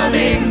he's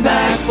coming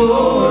back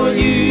for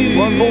you.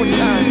 One more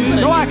time.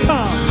 So I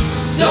come.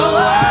 So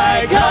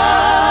I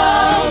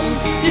come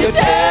to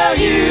tell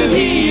you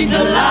he's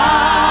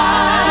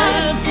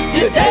alive,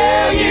 to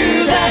tell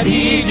you that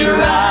he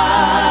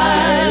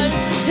dries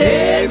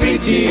every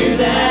tear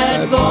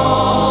that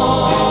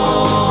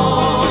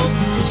falls.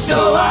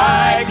 So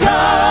I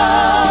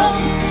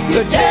come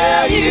to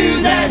tell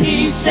you that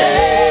he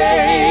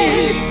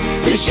saves,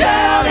 to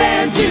shout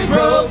and to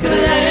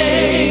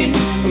proclaim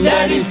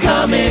that he's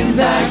coming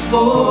back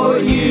for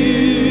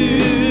you.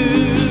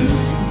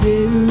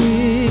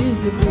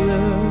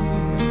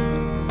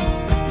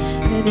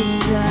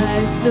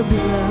 It's the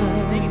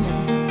blood,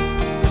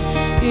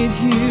 it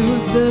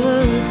heals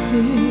the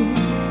sick,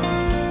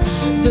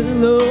 the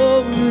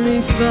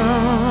lonely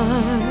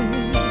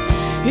find.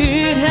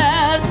 It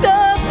has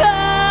the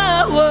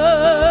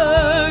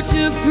power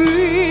to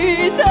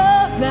free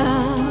the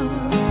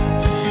bound,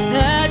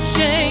 as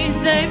chains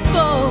they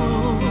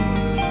fall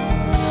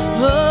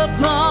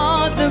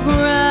upon the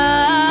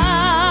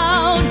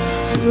ground.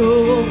 So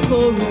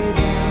pour it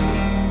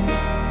out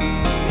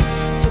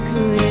to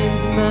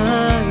cleanse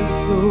my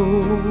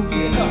soul,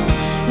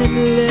 and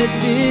let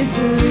this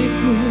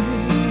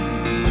liquid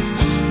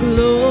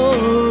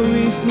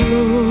glory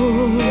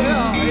flow,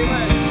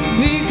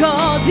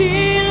 because he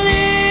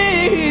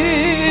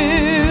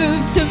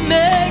lives to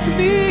make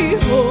me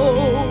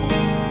whole.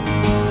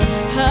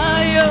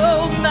 I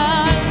owe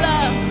my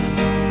life.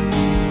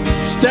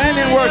 Stand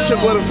and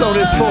worship with us on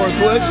this chorus,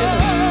 would you?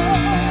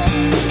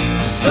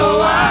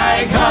 So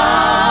I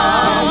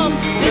come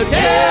to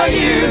tell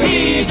you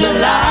he's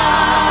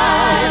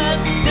alive,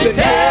 to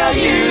tell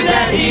you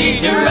that he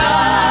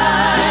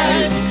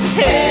dries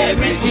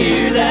every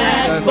tear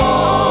that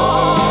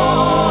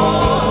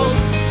falls.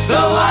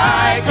 So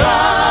I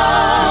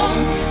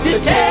come to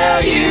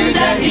tell you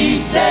that he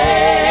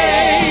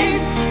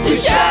saves, to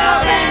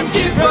shout and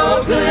to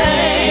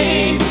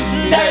proclaim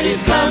that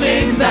he's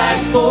coming back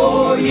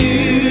for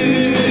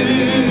you.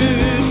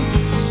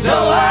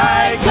 So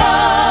I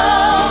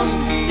come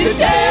to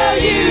tell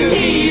you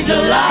he's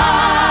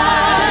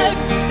alive,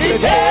 to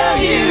tell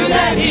you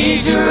that he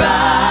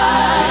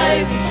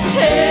dries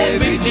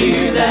every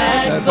tear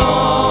that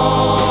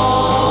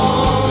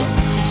falls.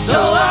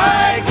 So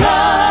I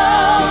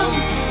come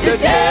to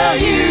tell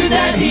you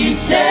that he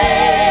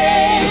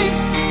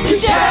saves, to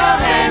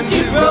shout and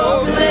to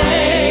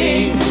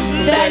proclaim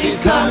that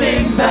he's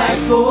coming back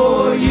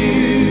for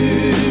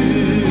you.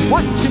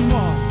 What can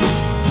wash?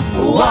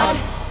 What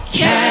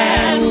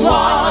can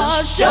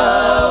wash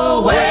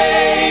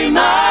away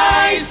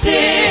my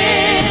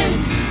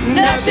sins?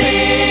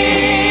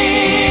 Nothing,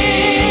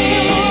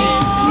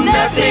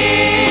 nothing.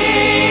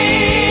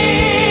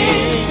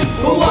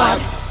 What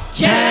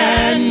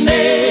can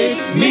make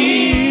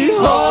me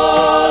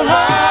whole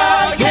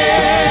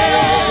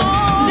again?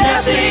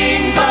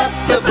 Nothing but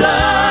the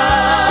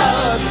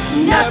blood,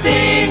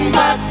 nothing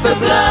but the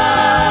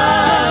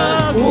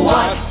blood.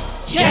 What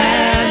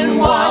can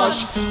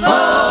wash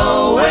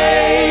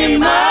away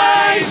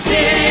my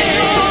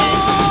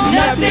sins?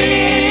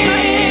 Nothing,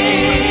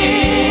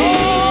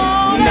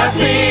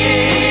 nothing.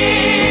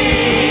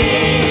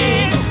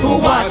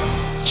 What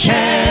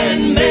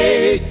can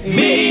make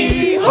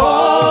me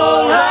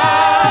whole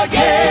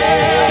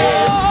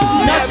again?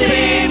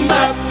 Nothing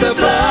but the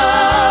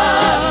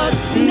blood,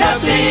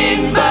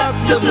 nothing but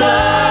the blood.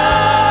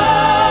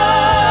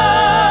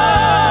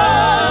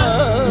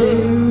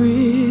 There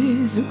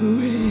is a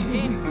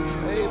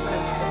grave,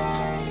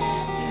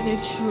 and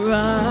it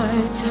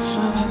tried to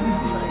hide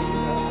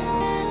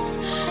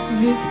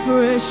this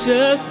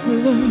precious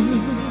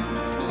blood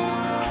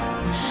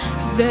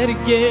that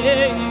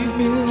gave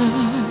me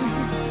life.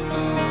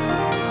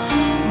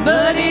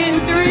 But in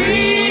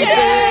 3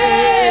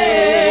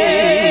 days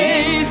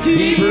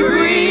he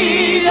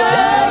breathed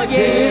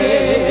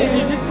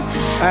again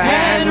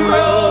and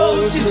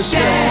rose to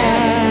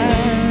stand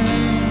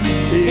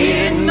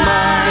in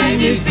my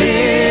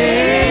defense.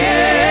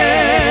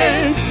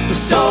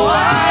 So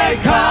I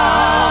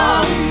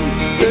come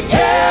to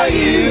tell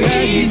you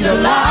he's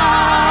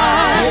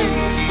alive,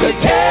 to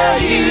tell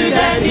you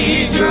that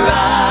he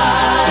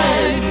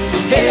dries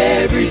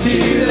every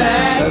tear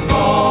that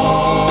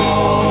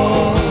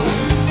falls.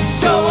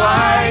 So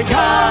I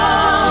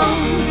come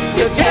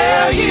to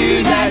tell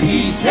you that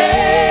he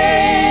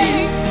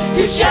saves,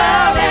 to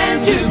shout and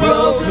to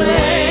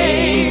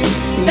proclaim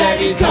that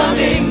he's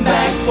coming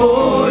back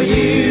for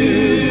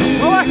you.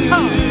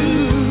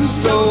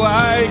 So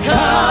I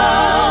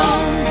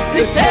come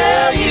to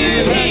tell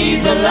you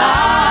he's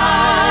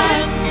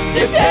alive,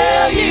 to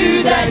tell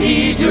you that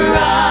he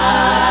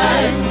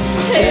dries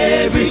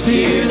every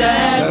tear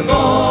that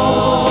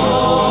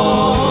falls.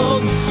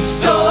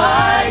 So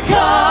I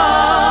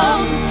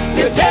come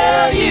to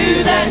tell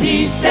you that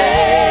he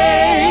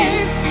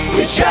saves,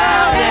 to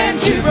shout and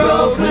to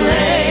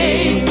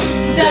proclaim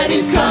that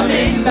he's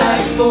coming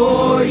back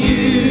for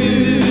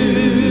you.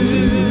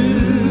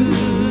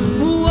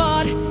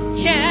 What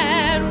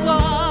can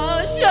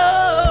wash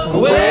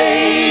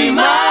away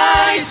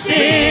my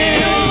sin?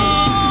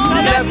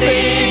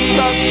 Nothing,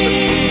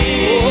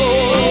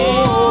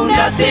 oh,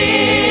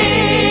 nothing.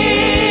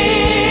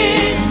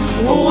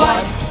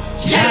 What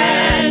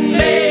can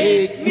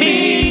make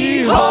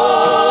me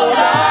whole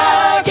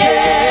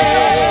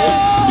again?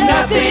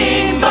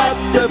 Nothing but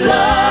the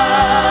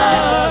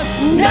blood,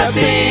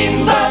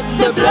 nothing but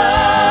the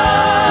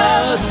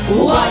blood.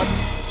 What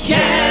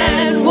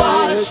can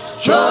wash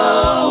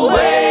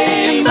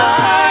away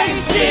my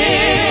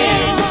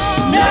sin?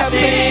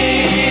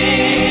 Nothing,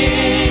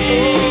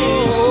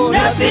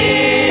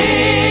 nothing.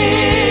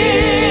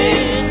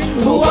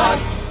 What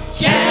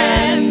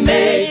can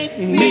make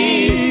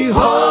me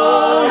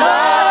whole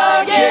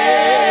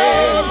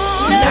again?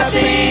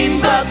 Nothing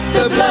but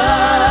the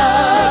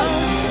blood,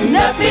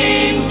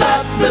 nothing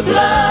but the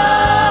blood.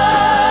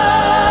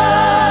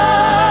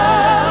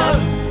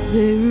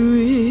 There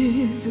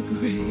is a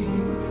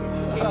grave,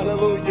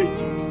 hallelujah,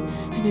 Jesus,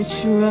 and it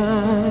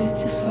tried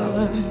to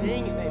hide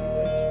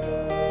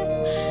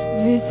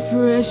this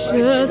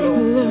precious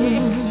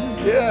blood,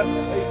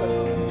 yes,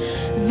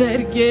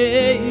 that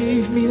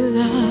gave me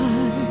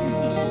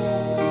life.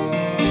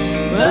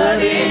 But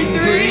in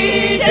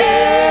 3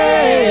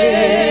 days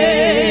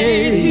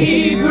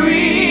he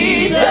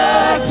breathed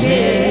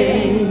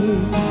again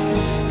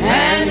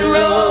and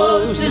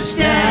rose to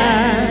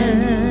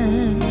stand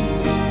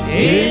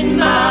in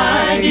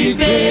my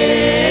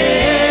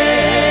defense.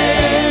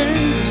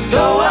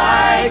 So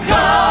I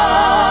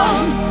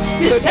come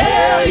to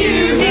tell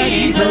you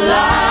he's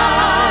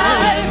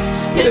alive,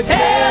 to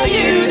tell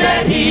you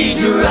that he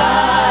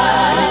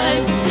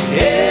dries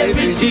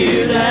every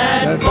tear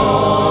that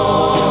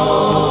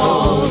falls.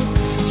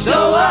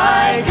 So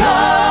I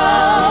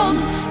come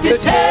to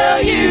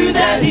tell you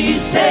that he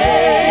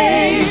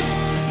saves,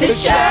 to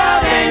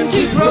shout and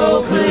to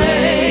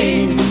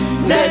proclaim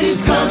that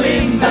he's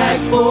coming back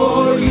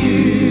for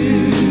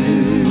you.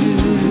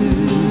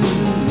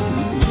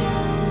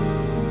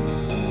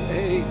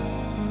 Hey,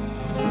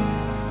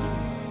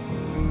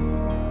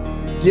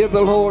 give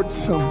the Lord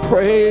some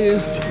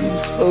praise.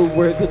 He's so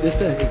worthy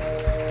today.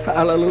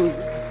 Hallelujah.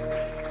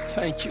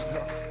 Thank you, God.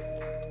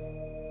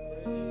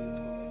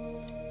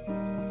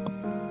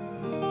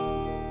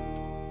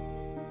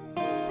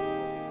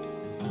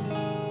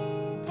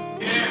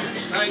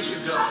 Thank you,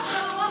 God.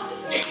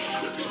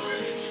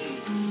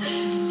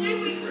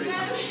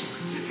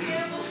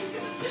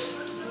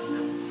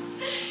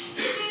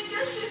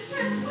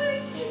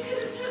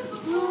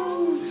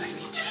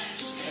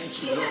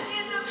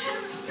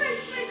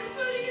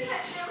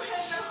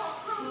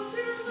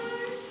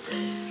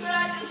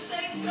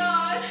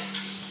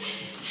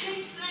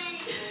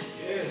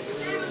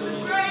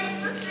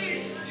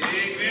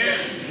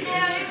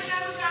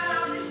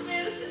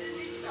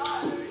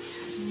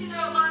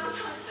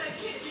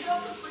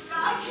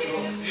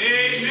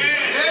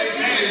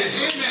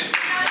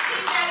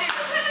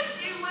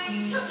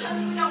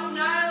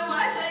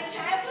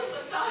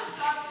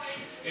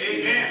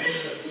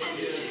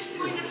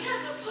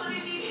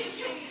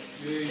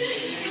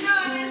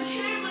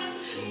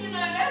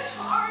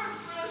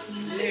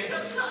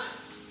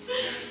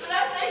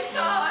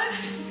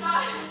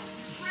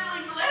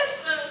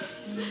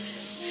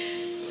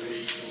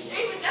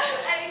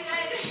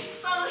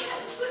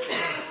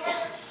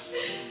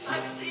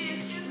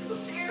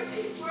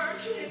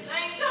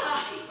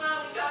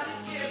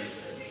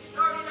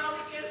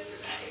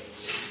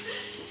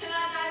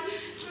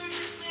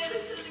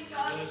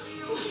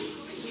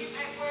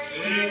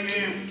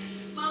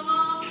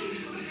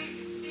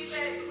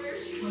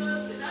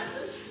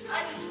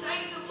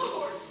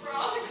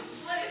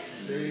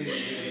 Amen.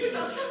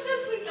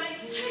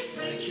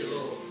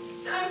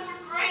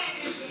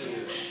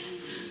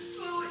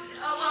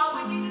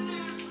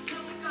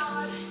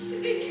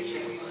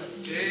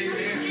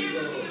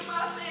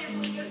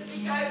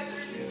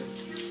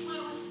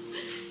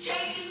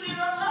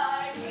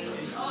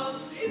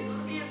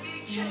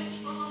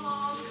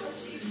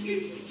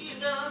 used to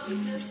get up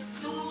and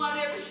just doing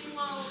whatever she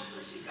wants,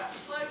 but she's got to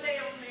slow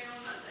down now,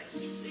 and I think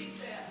she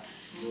sees that.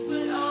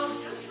 But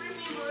just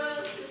remember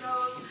us,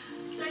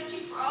 and thank you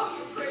for all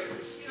your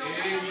prayers. How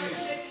much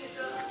that it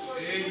does for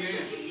you.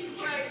 Just continue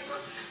to pray for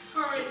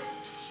her and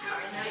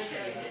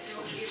AJ, that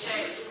they'll get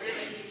back to where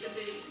they need to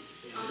be.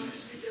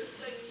 And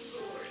just thank you,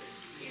 Lord.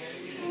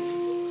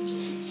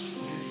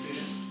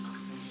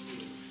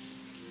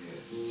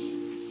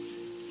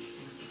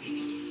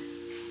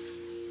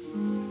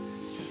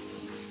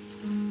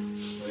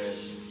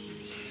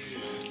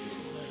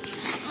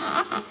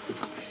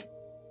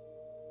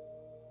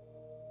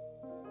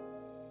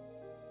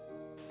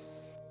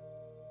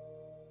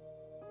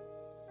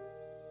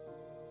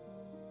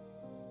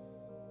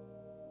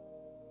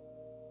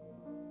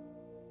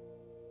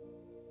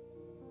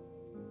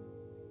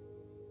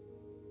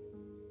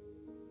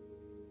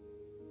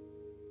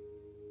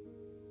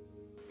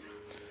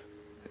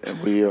 And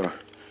we are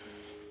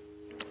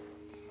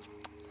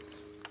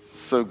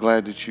so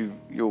glad that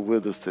you're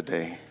with us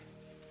today.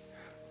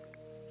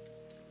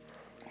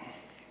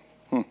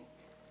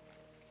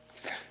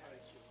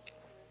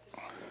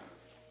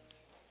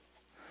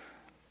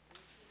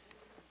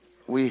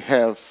 We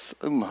have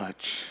so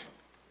much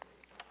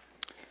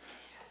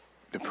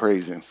to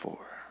praise Him for.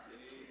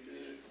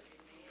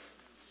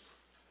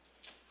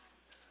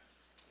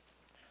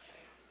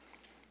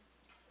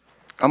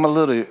 I'm a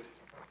little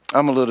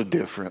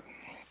different.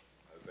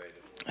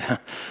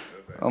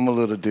 I'm a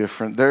little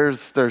different.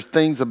 There's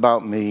things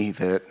about me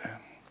that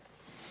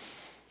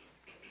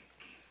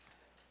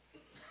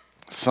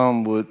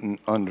some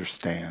wouldn't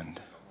understand.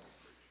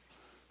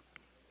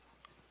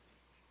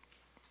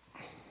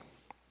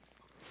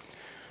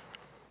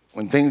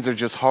 When things are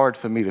just hard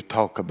for me to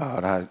talk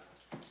about,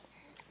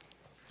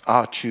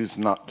 I'll choose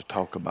not to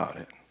talk about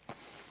it.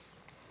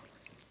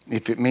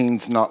 If it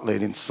means not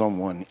letting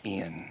someone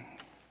in.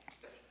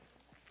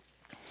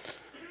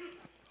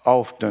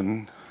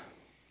 Often,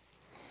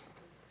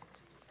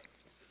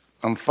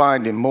 I'm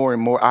finding more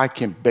and more I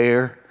can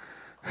bear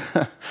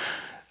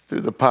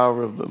through the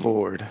power of the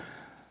Lord.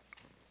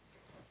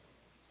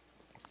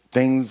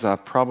 Things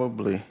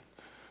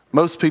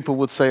most people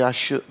would say I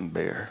shouldn't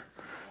bear.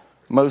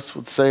 Most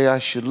would say I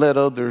should let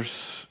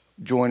others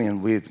join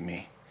in with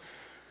me.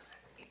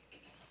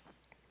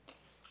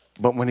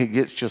 But when it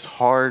gets just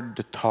hard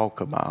to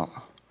talk about,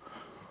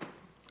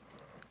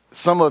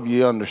 some of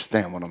you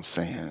understand what I'm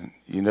saying.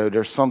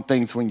 There's some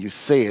things when you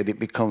say it, it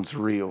becomes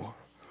real.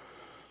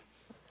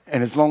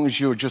 And as long as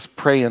you're just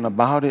praying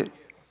about it,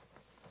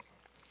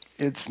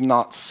 it's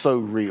not so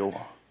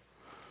real.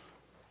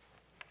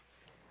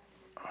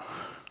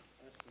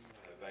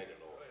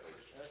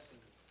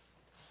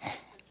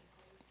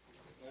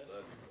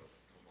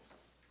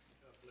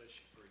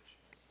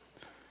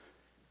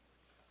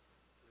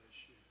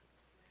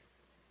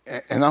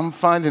 And I'm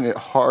finding it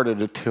harder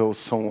to tell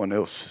someone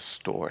else's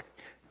story.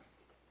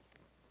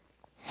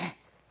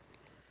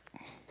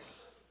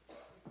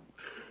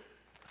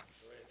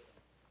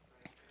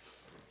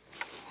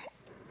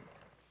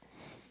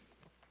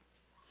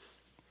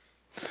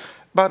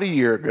 About a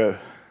year ago,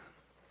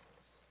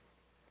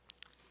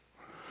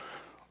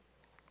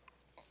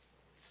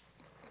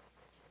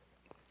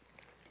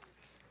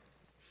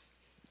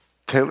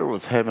 Taylor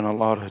was having a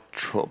lot of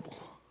trouble.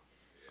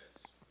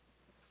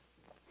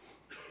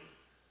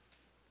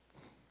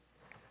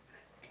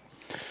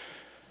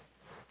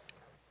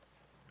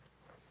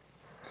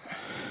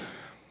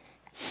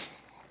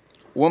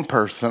 One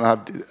person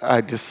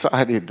I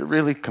decided to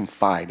really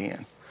confide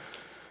in.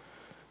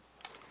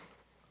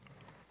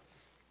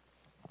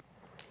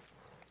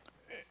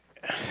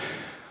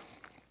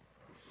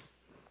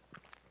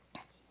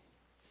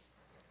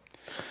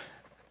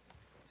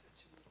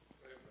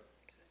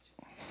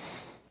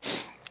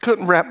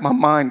 Couldn't wrap my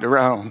mind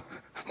around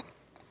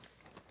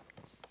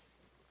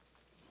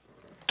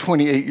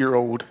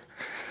 28-year-old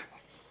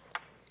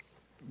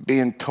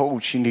being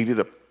told she needed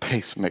a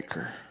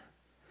pacemaker.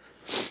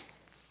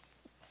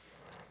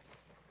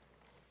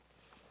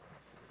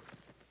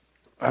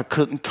 I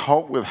couldn't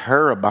talk with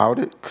her about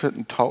it,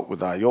 couldn't talk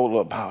with Iola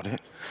about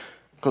it,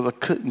 because I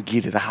couldn't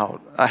get it out.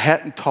 I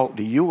hadn't talked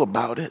to you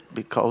about it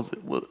because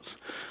it was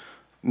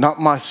not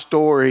my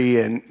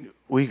story, and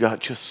we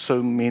got just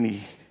so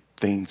many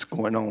things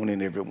going on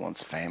in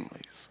everyone's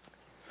families.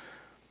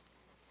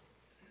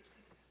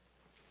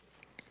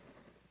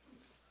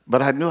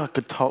 But I knew I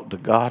could talk to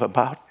God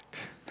about it.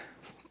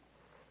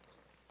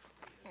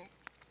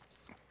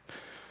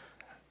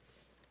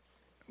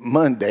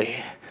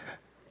 Monday,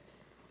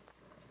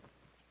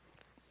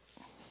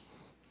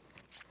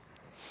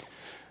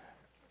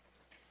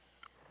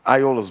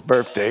 Iola's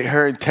birthday.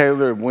 Her and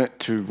Taylor went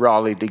to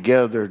Raleigh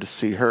together to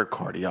see her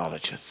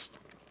cardiologist.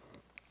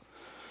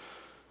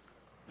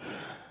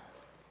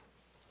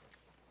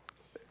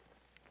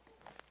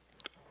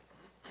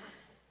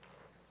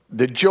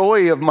 The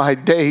joy of my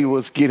day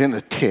was getting a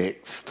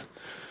text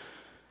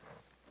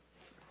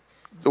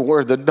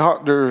where the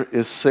doctor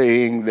is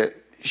saying that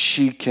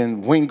she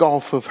can wing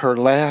off of her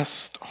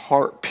last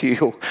heart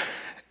pill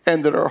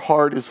and that our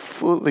heart is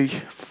fully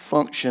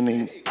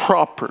functioning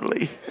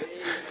properly.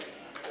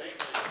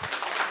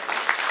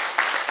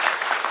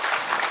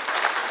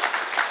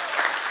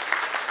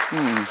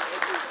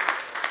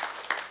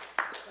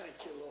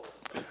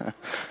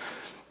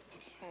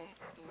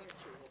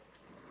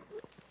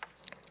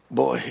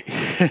 Boy,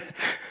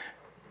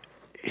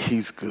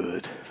 he's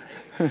good.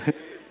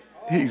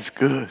 He's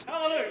good.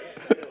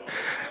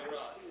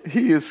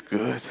 He is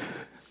good.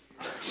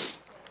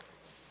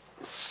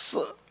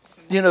 So,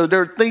 you know,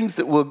 there are things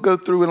that we'll go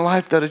through in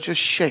life that'll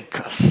just shake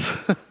us.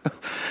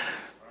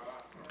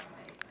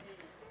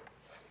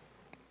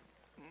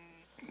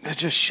 They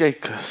just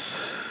shake us.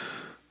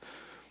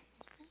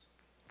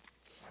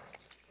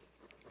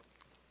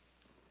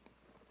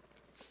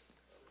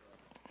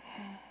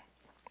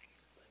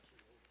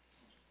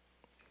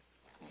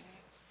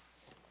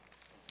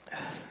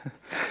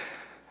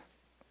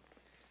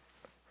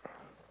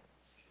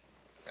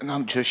 And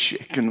I'm just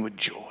shaken with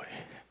joy.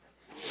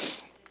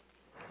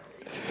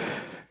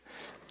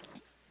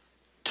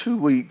 2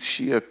 weeks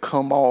she had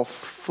come off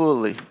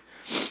fully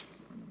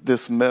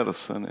this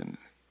medicine. And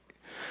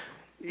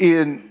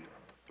in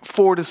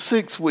 4 to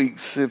 6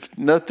 weeks, if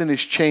nothing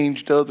has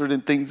changed other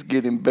than things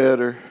getting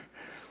better,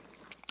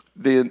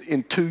 then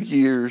in 2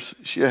 years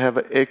she'll have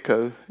an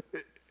echo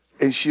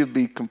and she'll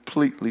be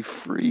completely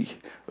free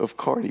of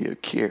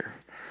cardiac care.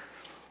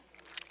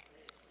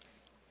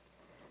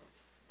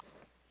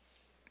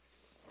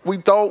 We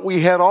thought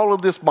we had all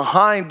of this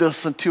behind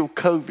us until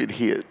COVID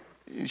hit.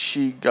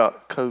 She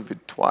got COVID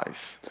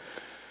twice.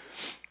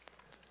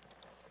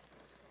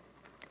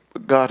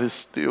 But God is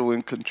still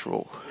in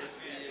control.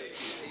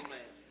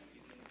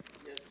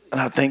 And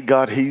I thank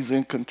God he's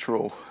in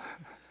control.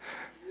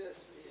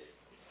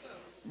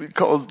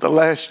 Because the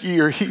last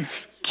year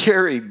he's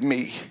carried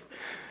me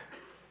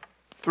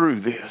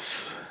through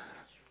this.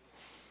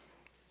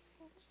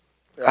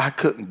 I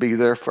couldn't be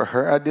there for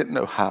her. I didn't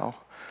know how.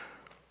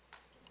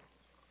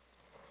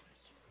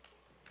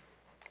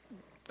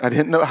 I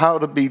didn't know how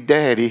to be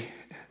daddy.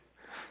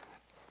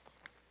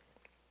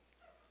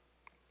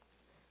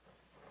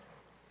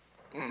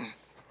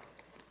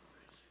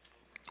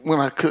 When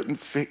I couldn't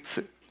fix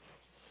it.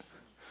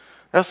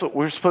 That's what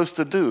we're supposed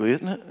to do,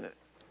 isn't it?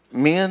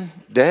 Men,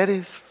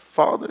 daddies,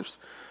 fathers,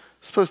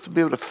 supposed to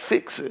be able to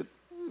fix it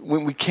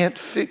when we can't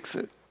fix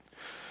it.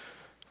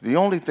 The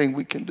only thing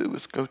we can do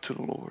is go to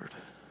the Lord.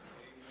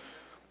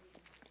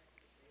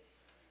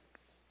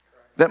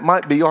 That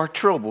might be our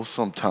trouble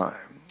sometime.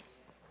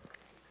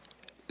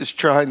 Is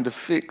trying to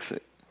fix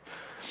it.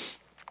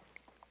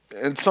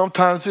 And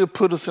sometimes he'll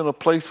put us in a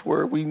place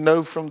where we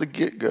know from the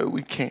get-go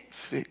we can't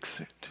fix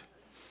it.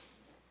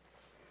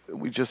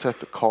 We just have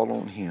to call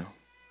on him.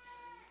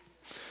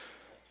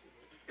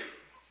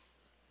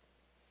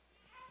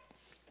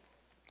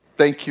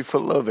 Thank you for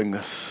loving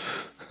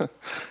us.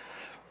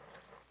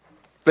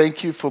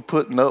 Thank you for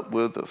putting up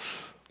with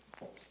us.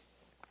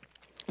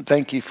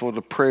 Thank you for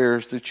the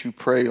prayers that you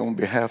pray on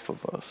behalf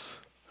of us.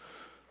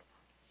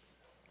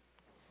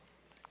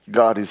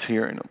 God is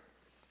hearing them.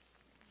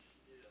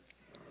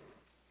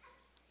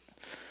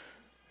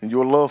 And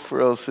your love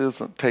for us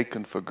isn't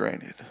taken for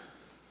granted.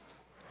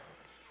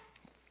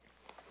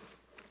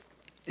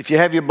 If you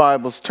have your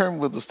Bibles, turn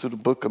with us to the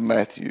book of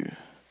Matthew.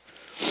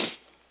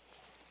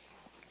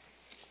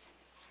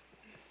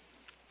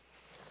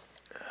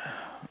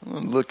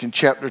 Look in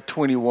chapter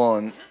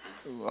 21.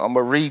 I'm going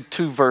to read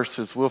 2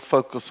 verses. We'll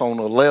focus on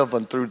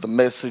 11 through the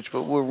message,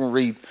 but we'll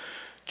read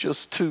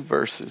just 2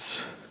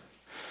 verses.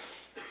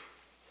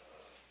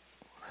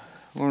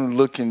 We're going to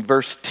look in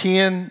verse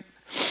 10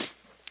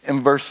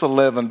 and verse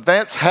 11.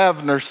 Vance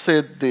Havner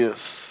said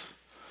this: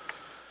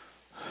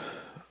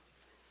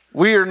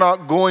 we are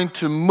not going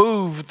to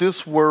move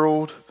this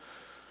world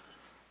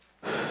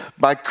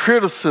by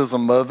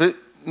criticism of it,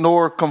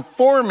 nor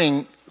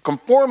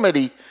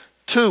conformity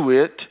to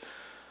it,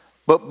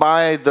 but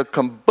by the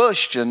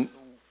combustion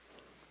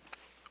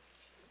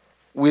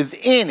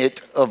within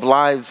it of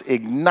lives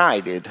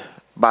ignited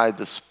by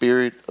the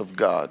Spirit of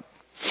God.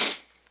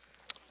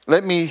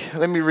 Let me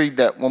read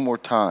that one more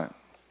time.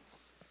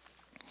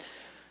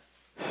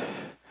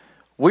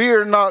 We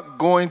are not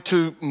going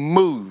to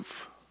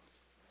move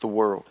the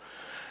world.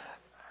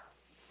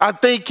 I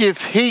think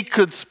if he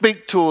could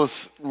speak to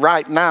us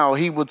right now,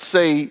 he would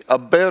say a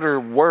better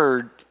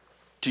word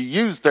to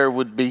use there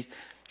would be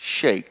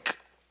shake.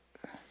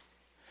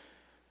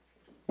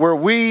 Where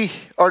we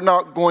are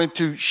not going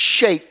to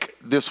shake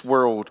this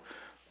world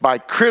by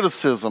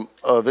criticism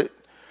of it,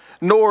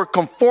 nor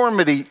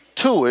conformity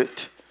to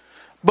it,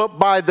 but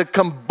by the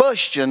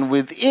combustion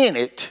within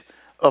it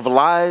of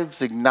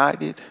lives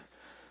ignited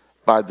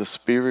by the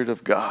Spirit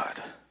of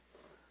God.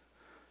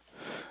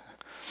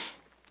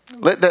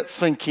 Let that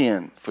sink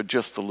in for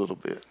just a little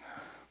bit.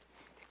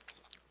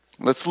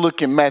 Let's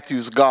look in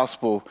Matthew's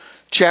Gospel,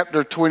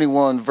 chapter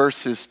 21,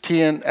 verses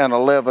 10 and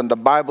 11. The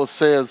Bible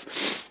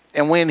says,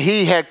 and when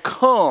he had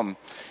come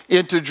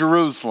into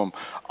Jerusalem,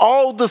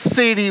 all the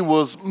city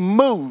was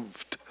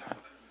moved,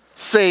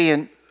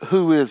 saying,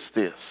 who is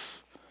this?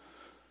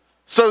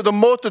 So the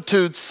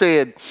multitude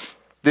said,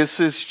 "This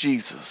is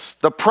Jesus,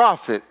 the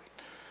prophet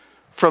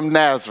from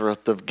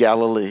Nazareth of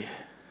Galilee."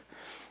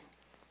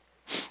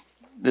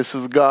 This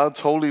is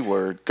God's holy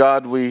word.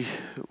 God, we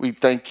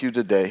thank you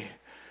today.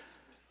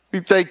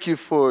 We thank you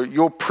for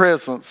your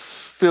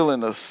presence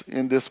filling us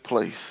in this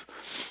place.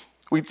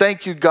 We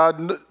thank you,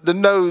 God, to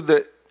know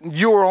that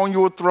you are on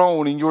your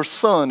throne and your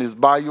Son is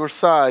by your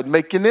side,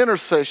 making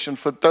intercession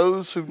for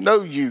those who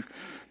know you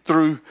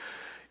through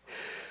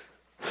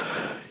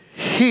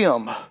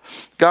him.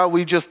 God,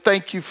 we just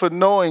thank you for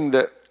knowing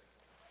that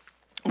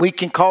we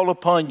can call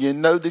upon you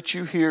and know that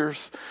you hear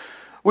us.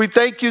 We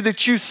thank you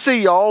that you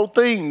see all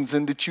things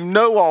and that you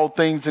know all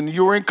things and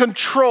you're in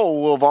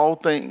control of all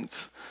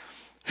things.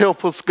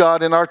 Help us,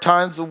 God, in our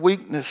times of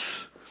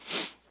weakness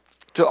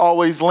to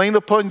always lean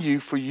upon you,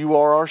 for you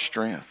are our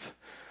strength.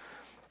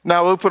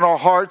 Now open our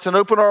hearts and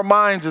open our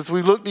minds as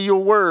we look to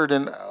your word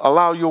and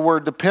allow your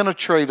word to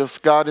penetrate us,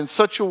 God, in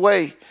such a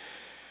way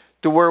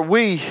to where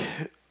we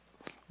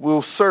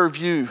will serve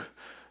you,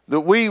 that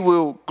we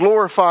will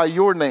glorify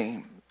your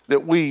name,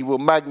 that we will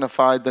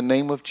magnify the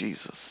name of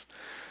Jesus.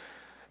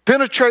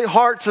 Penetrate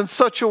hearts in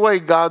such a way,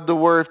 God, to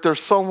where if there's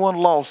someone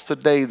lost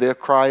today, they'll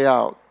cry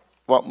out,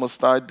 "What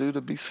must I do to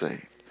be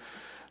saved?"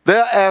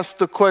 They'll ask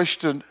the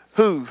question,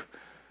 "Who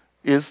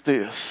is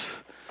this?"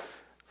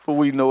 For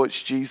we know it's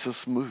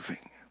Jesus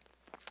moving.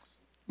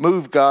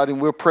 Move, God,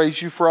 and we'll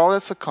praise you for all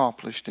that's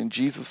accomplished. In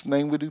Jesus'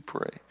 name we do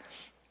pray.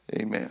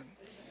 Amen.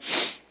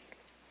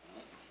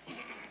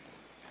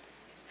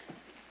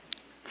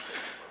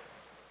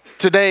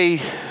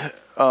 Today,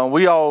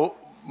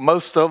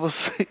 most of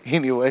us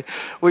anyway,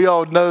 we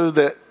all know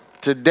that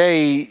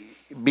today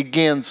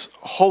begins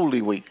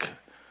Holy Week.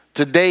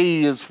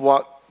 Today is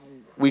what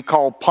we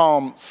call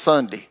Palm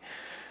Sunday.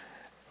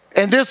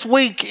 And this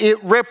week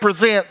it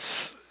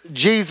represents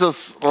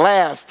Jesus'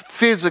 last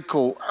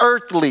physical,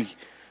 earthly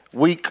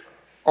week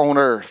on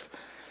earth.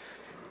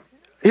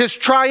 His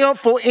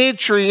triumphal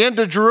entry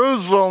into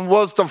Jerusalem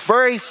was the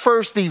very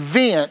first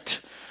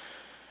event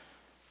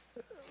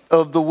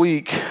of the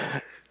week.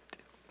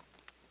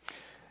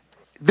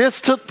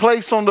 This took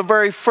place on the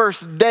very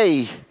first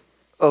day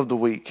of the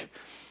week.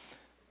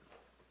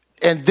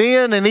 And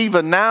then and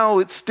even now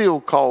it's still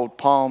called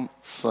Palm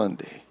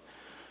Sunday.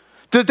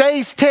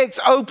 Today's text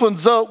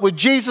opens up with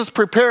Jesus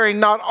preparing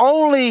not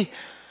only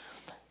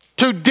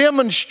to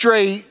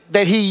demonstrate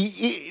that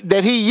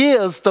he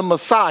is the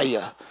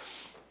Messiah,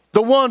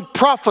 the one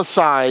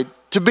prophesied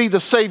to be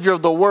the Savior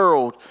of the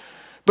world,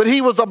 but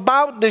he was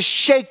about to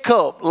shake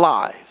up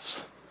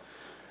lives.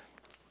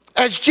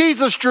 As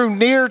Jesus drew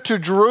near to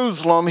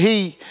Jerusalem,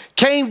 he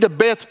came to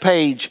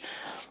Bethpage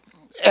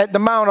at the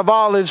Mount of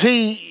Olives.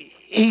 He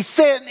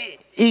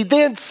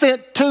then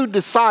sent 2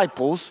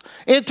 disciples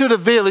into the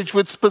village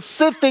with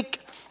specific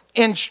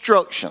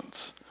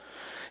instructions.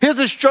 His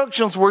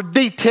instructions were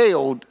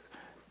detailed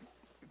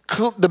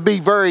to be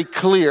very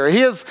clear.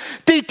 His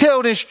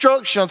detailed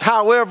instructions,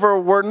 however,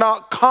 were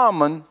not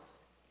common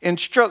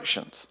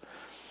instructions.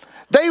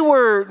 They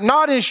were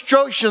not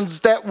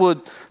instructions that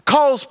would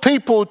cause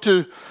people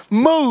to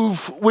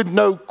move with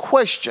no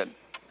question.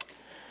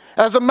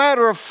 As a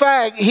matter of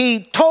fact, he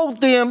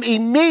told them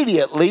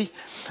immediately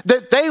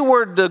that they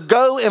were to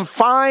go and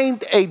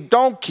find a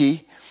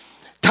donkey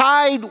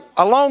tied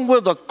along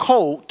with a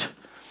colt,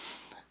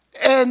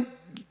 and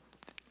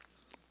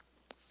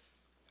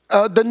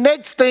the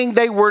next thing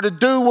they were to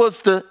do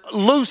was to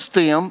loose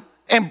them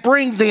and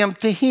bring them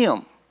to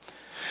him.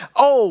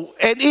 Oh,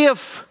 and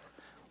if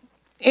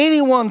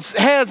anyone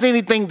has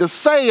anything to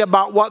say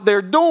about what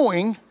they're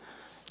doing,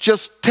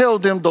 just tell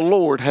them the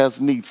Lord has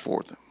need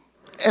for them,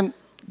 and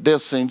they'll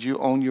send you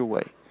on your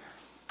way.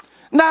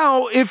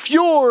 Now, if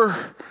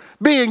you're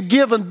being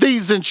given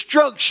these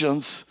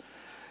instructions,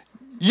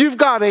 you've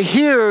got to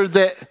hear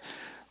that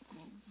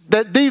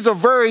these are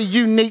very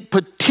unique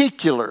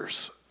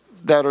particulars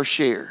that are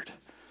shared.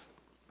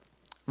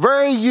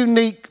 Very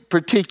unique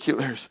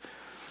particulars.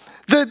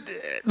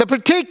 The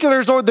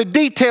particulars or the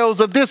details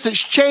of this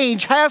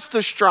exchange has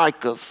to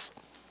strike us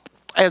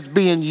as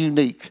being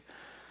unique.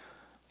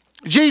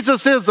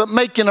 Jesus isn't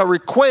making a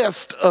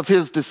request of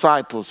his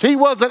disciples. He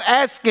wasn't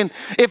asking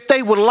if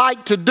they would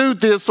like to do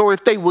this or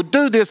if they would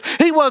do this.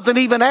 He wasn't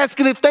even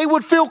asking if they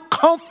would feel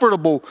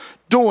comfortable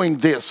doing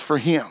this for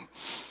him.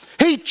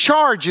 He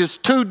charges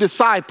 2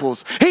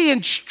 disciples. He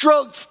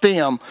instructs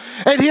them,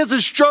 and his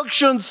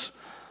instructions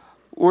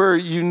were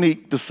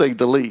unique to say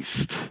the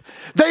least.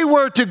 They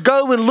were to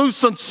go and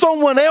loosen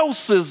someone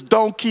else's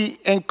donkey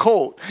and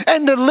colt,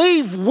 and to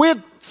leave with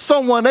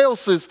someone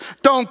else's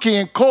donkey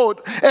and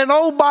colt. And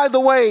oh, by the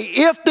way,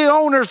 if the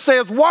owner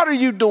says, "What are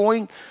you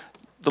doing?"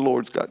 the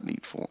Lord's got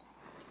need for them.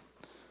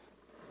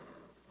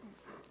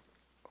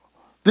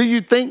 Do you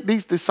think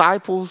these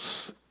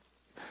disciples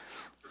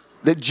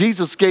that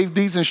Jesus gave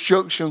these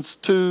instructions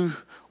to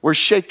were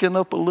shaken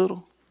up a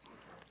little?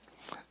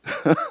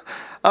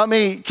 I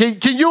mean,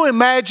 can you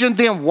imagine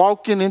them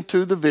walking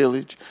into the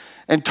village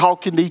and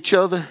talking to each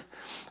other?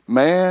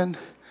 Man,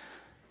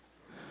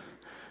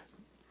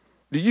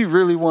 Do you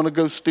really want to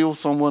go steal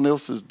someone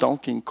else's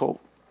donkey and colt?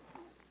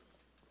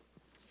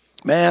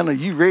 Man, are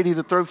you ready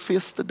to throw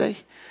fists today?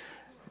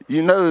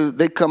 You know,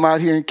 they come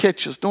out here and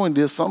catch us doing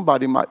this,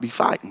 somebody might be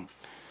fighting.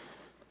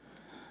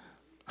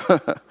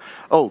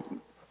 Oh,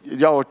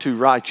 y'all are too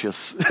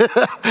righteous.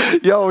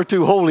 Y'all are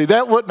too holy.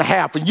 That wouldn't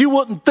happen. You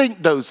wouldn't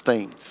think those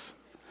things.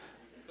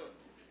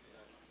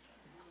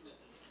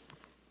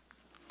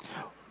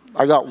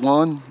 I got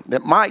one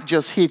that might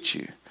just hit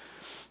you.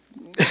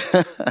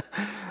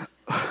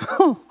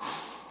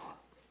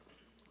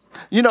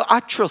 You know, I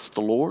trust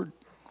the Lord,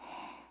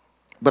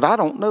 but I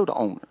don't know the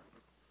owner.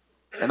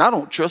 And I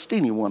don't trust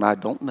anyone I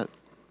don't know.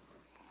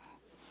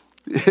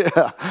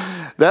 Yeah,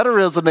 that'll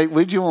resonate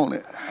with you, won't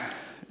it?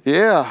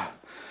 Yeah.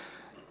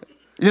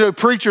 You know,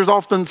 preachers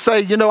often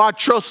say, you know, I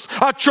trust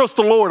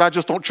the Lord, I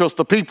just don't trust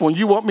the people. And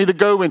you want me to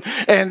go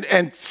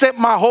and set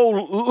my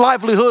whole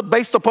livelihood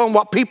based upon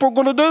what people are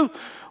going to do?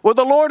 Well,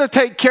 the Lord will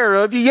take care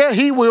of you. Yeah,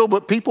 he will,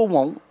 but people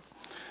won't.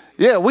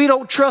 Yeah, we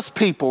don't trust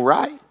people,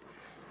 right?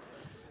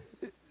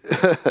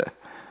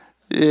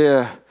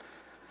 Yeah.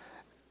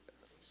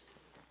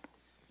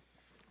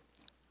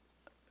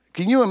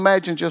 Can you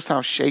imagine just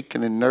how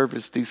shaken and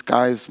nervous these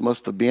guys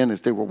must have been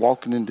as they were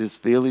walking in this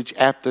village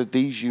after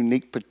these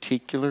unique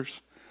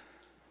particulars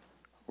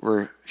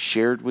were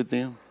shared with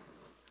them?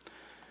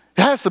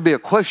 It has to be a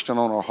question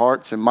on our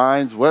hearts and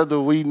minds whether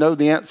we know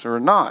the answer or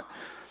not.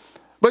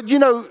 But you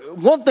know,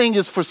 one thing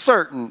is for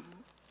certain,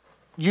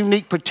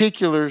 unique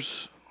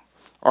particulars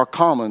are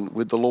common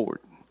with the Lord.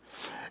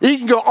 You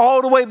can go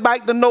all the way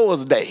back to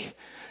Noah's day.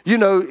 You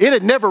know, it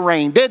had never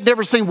rained. They'd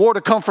never seen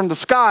water come from the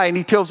sky, and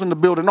he tells them to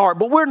build an ark.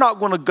 But we're not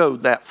going to go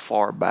that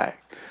far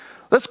back.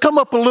 Let's come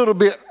up a little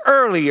bit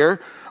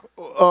earlier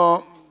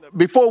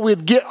before we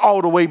get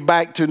all the way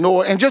back to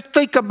Noah. And just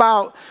think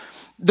about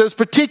those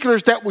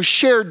particulars that were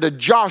shared to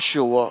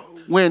Joshua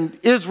when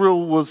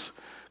Israel was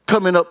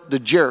coming up to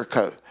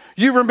Jericho.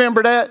 You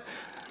remember that?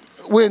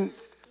 When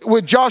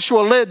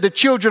Joshua led the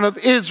children of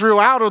Israel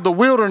out of the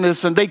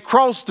wilderness and they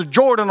crossed the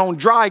Jordan on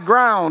dry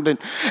ground.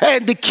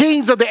 And the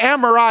kings of the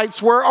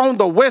Amorites were on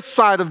the west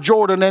side of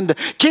Jordan and the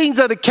kings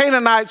of the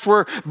Canaanites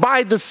were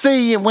by the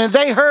sea. And when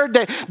they heard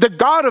that the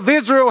God of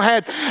Israel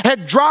had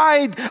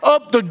dried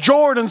up the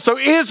Jordan so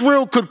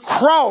Israel could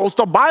cross,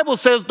 the Bible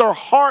says their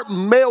heart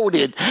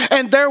melted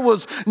and there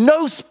was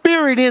no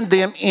spirit in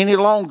them any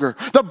longer.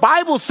 The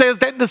Bible says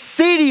that the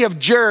city of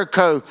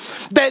Jericho,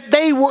 that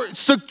they were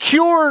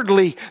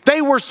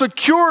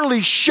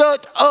securely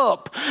shut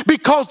up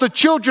because of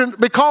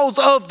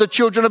the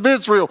children of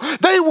Israel.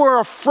 They were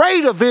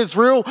afraid of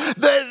Israel,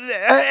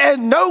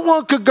 and no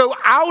one could go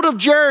out of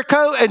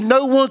Jericho and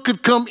no one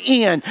could come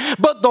in.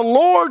 But the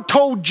Lord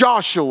told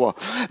Joshua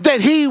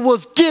that he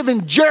was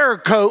giving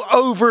Jericho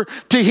over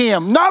to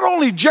him. Not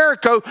only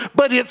Jericho,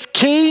 but its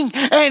king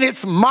and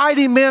its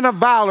mighty men of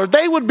valor.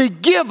 They would be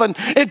given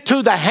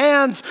into the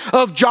hands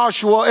of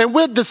Joshua. And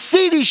with the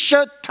city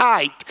shut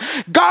tight,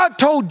 God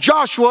told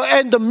Joshua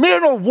and the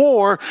men of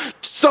war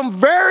some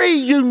very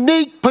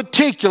unique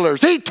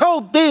particulars. He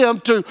told them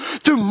to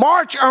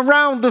march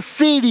around the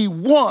city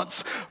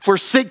once for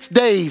 6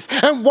 days.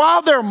 And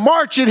while they're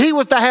marching, he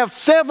was to have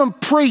 7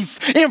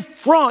 priests in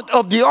front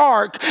of the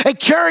ark and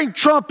carrying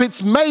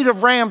trumpets made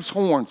of ram's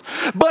horns.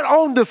 But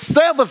on the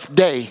seventh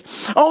day,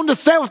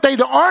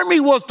 the army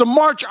was to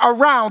march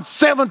around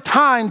 7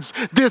 times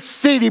this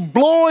city,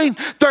 blowing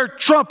their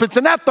trumpets.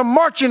 And after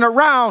marching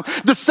around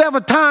the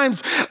 7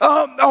 times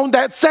on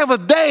that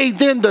 7th day,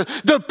 then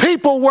the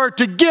people were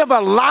to give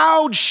a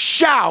loud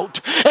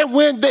shout. And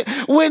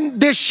when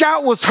this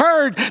shout was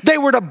heard, they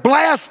were to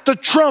blast the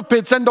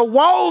trumpets and the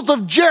walls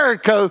of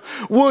Jericho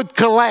would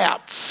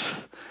collapse.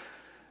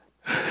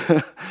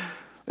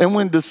 And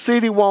when the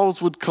city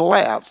walls would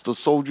collapse, the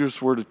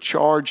soldiers were to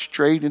charge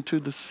straight into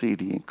the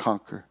city and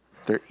conquer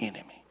their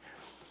enemy.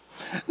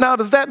 Now,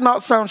 does that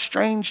not sound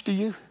strange to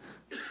you?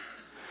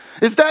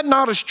 Is that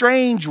not a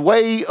strange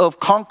way of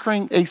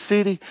conquering a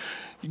city?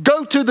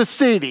 Go to the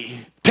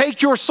city,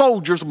 take your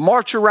soldiers,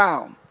 march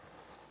around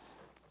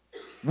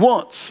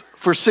once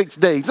for 6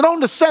 days. And on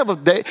the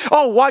 7th day,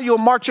 while you're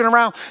marching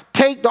around,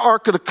 take the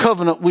Ark of the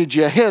Covenant with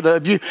you ahead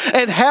of you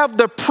and have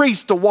the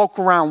priest to walk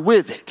around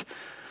with it.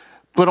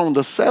 But on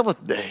the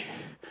 7th day,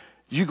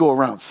 you go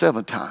around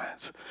 7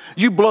 times.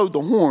 You blow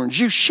the horns,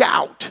 you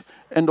shout,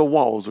 and the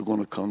walls are going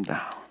to come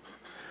down.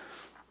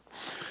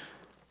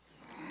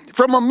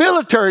 From a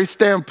military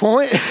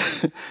standpoint,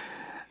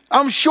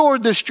 I'm sure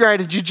this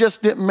strategy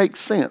just didn't make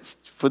sense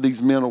for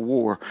these men of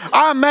war.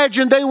 I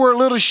imagine they were a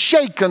little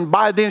shaken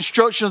by the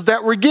instructions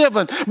that were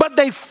given, but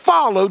they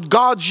followed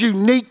God's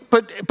unique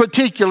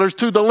particulars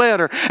to the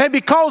letter. And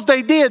because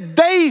they did,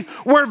 they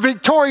were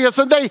victorious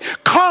and they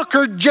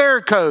conquered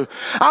Jericho.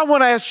 I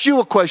want to ask you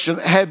a question.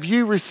 Have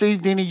you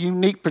received any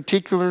unique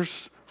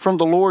particulars from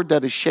the Lord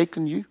that has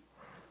shaken you?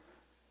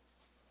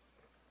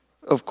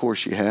 Of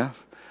course you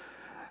have.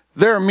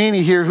 There are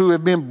many here who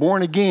have been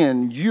born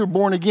again. You're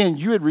born again.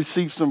 You had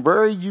received some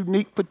very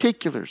unique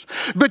particulars.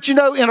 But you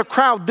know, in a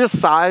crowd this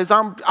size,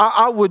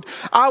 I would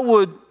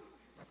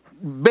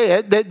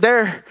bet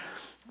that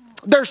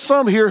There's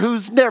some here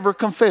who's never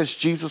confessed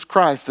Jesus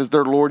Christ as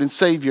their Lord and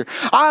Savior.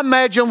 I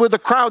imagine with a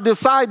crowd this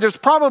size, there's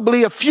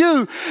probably a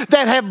few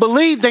that have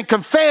believed and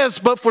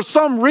confessed, but for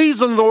some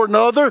reason or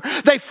another,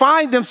 they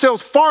find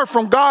themselves far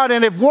from God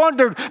and have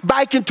wandered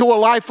back into a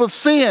life of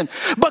sin.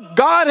 But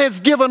God has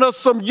given us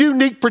some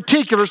unique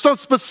particulars, some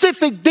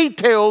specific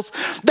details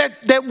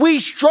that we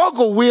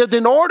struggle with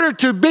in order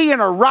to be in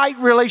a right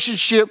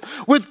relationship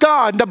with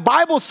God. The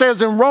Bible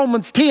says in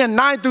Romans 10,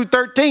 9 through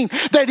 13,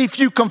 that if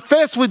you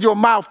confess with your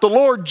mouth the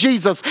Lord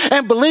Jesus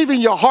and believe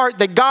in your heart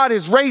that God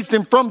has raised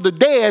him from the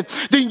dead,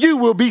 then you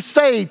will be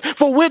saved.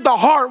 For with the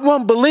heart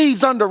one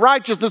believes unto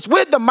righteousness,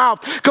 with the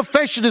mouth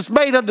confession is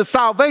made unto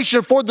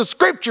salvation. For the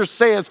scripture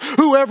says,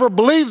 whoever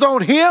believes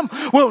on him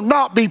will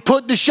not be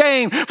put to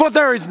shame. For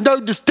there is no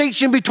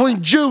distinction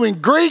between Jew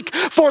and Greek,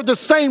 for the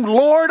same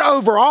Lord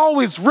over all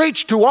is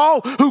rich to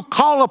all who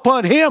call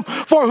upon him.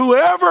 For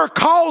whoever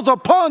calls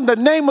upon the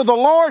name of the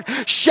Lord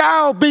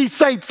shall be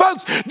saved.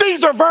 Folks,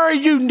 these are very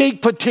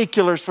unique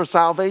particulars for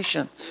salvation.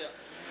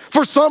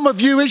 For some of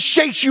you, it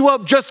shakes you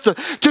up just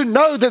to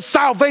know that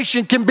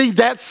salvation can be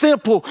that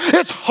simple.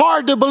 It's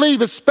hard to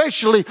believe,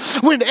 especially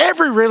when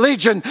every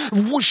religion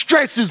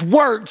stresses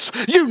works.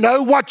 You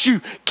know what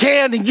you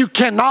can and you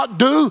cannot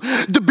do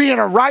to be in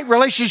a right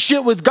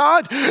relationship with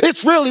God.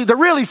 It's really, the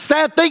really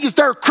sad thing is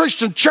there are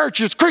Christian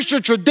churches,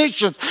 Christian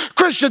traditions,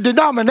 Christian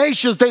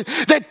denominations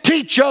that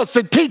teach us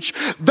and teach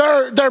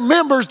their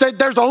members that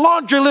there's a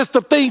laundry list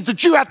of things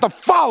that you have to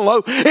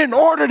follow in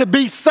order to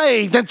be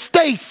saved and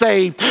stay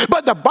saved.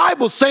 But the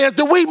Bible says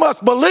that we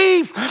must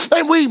believe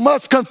and we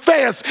must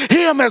confess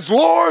him as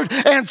Lord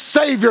and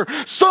Savior.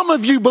 Some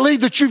of you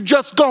believe that you've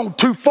just gone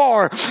too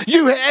far,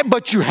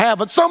 but you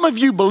haven't. Some of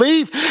you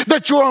believe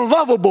that you're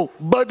unlovable,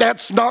 but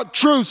that's not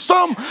true.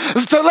 So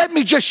let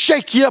me just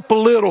shake you up a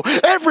little.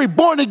 Every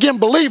born-again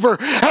believer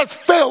has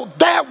felt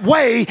that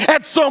way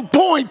at some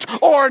point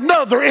or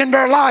another in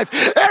their life.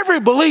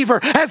 Every believer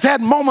has had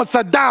moments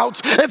of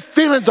doubts and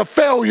feelings of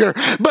failure.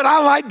 But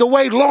I like the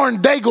way Lauren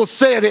Daigle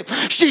said it.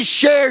 She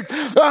shared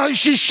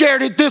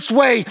it this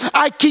way: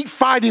 I keep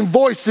fighting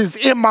voices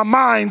in my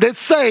mind that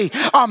say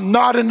I'm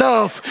not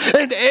enough,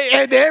 and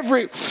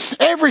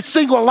every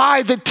single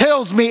lie that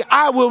tells me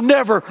I will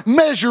never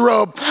measure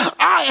up.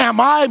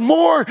 Am I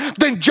more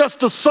than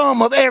just the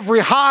sum of every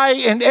high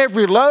and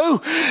every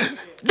low?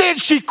 Then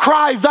she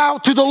cries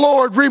out to the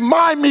Lord,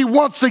 remind me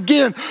once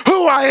again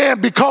who I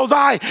am, because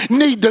I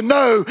need to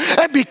know.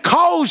 And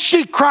because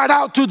she cried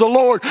out to the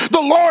Lord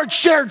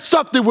shared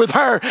something with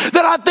her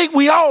that I think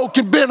we all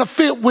can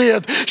benefit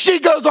with. She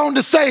goes on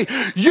to say,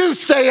 you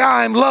say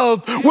I'm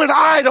loved when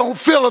I don't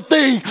feel a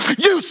thing.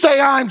 You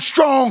say I'm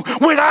strong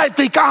when I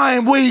think I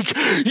am weak.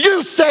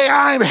 You say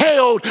I'm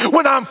held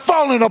when I'm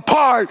falling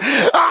apart.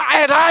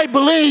 And I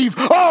believe,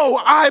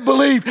 I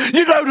believe.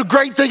 You know the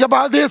great thing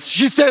about this?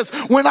 She says,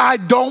 when I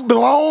don't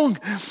belong,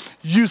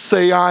 you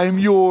say I am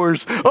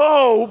yours.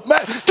 Oh,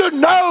 man, to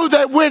know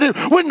that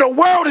when the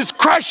world is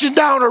crashing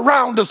down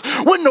around us,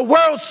 when the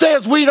world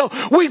says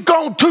we've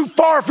gone too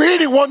far for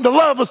anyone to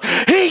love us,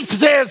 he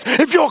says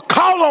if you'll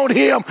call on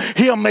him,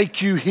 he'll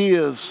make you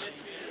his.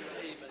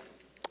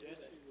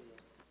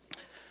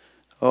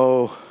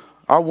 Oh,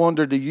 I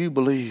wonder, do you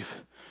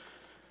believe?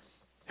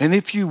 And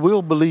if you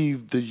will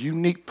believe the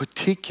unique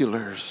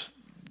particulars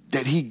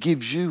that he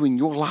gives you in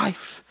your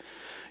life,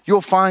 you'll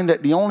find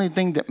that the only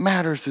thing that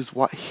matters is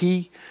what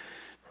he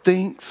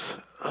thinks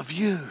of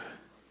you.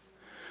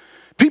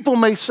 People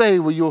may say,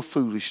 well, you're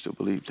foolish to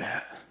believe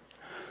that.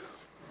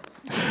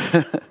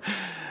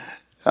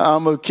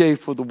 I'm okay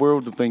for the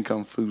world to think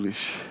I'm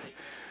foolish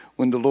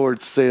when the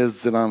Lord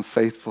says that I'm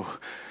faithful.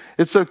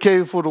 It's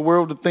okay for the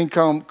world to think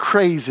I'm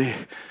crazy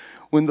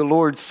when the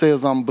Lord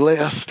says I'm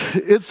blessed.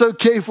 It's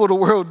okay for the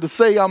world to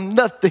say I'm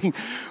nothing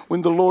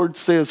when the Lord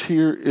says,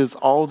 here is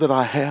all that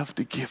I have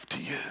to give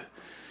to you.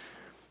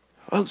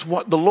 That's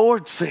what the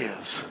Lord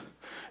says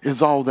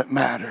is all that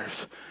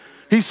matters.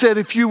 He said,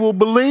 if you will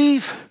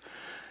believe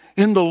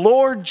in the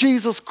Lord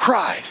Jesus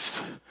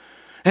Christ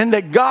and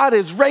that God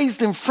has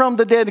raised him from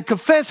the dead and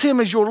confess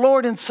him as your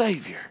Lord and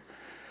Savior,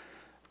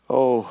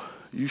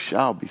 you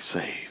shall be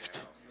saved.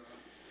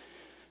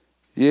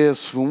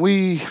 Yes, when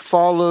we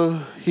follow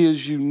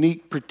his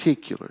unique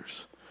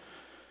particulars,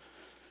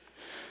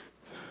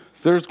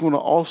 there's going to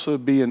also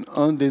be an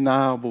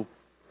undeniable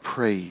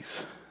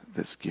praise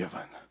that's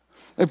given.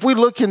 If we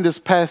look in this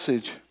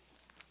passage,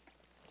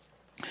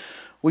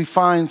 we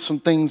find some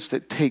things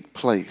that take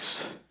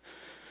place.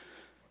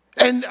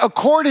 And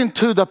according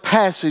to the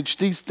passage,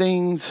 these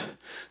things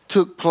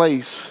took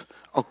place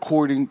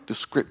according to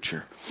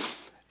Scripture.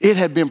 It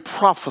had been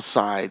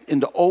prophesied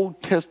in the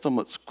Old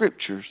Testament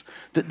Scriptures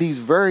that these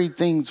very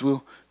things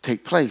will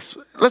take place.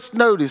 Let's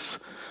notice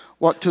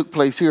what took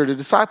place here. The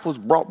disciples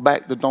brought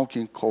back the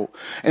donkey and colt,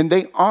 and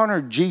they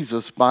honored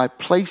Jesus by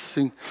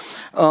placing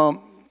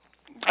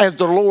as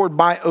the Lord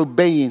by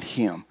obeying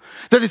him.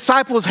 The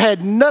disciples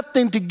had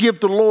nothing to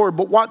give the Lord,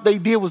 but what they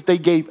did was they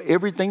gave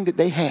everything that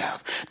they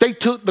have. They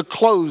took the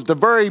clothes, the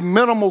very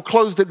minimal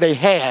clothes that they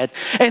had,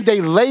 and they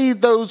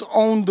laid those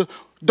on the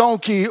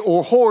donkey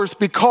or horse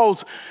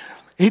because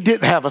he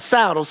didn't have a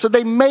saddle. So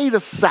they made a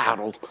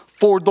saddle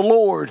for the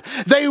Lord.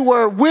 They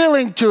were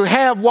willing to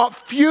have what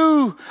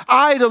few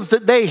items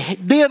that they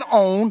did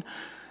own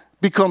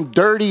become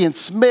dirty and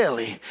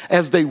smelly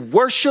as they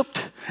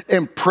worshiped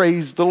and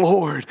praised the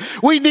Lord.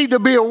 We need to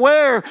be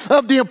aware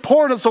of the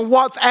importance of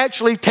what's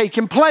actually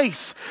taking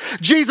place.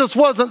 Jesus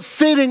wasn't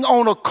sitting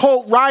on a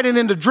colt riding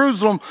into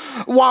Jerusalem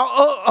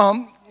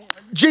while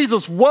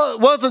Jesus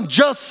wasn't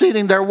just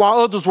sitting there while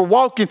others were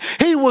walking.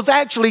 He was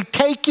actually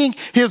taking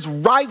his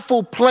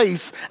rightful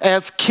place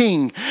as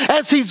king.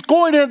 As he's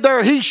going in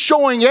there, he's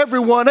showing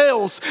everyone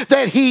else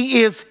that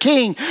he is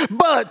king.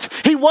 But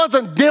he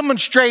wasn't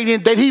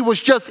demonstrating that he was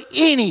just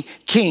any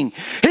king.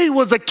 He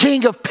was a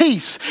king of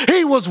peace.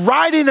 He was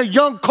riding a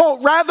young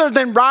colt rather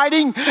than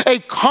riding a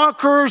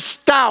conqueror's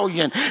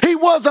stallion. He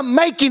wasn't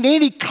making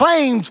any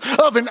claims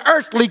of an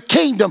earthly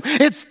kingdom.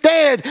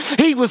 Instead,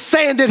 he was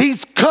saying that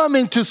he's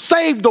coming to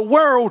save the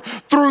world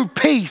through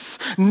peace,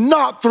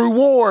 not through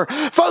war.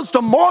 Folks,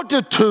 the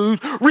multitude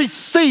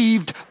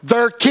received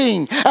their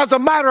king. As a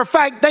matter of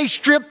fact, they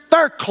stripped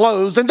their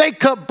clothes and they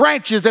cut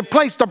branches and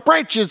placed the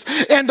branches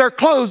and their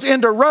clothes in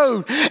the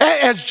road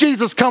as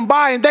Jesus come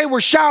by, and they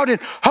were shouting,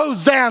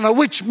 Hosanna,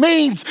 which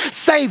means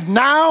save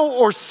now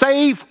or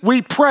save,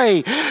 we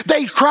pray.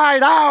 They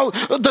cried out,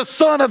 the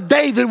Son of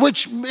David,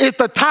 which is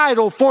the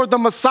title for the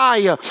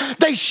Messiah.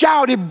 They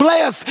shouted,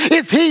 blessed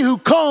is he who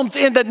comes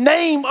in the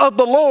name of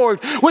the Lord,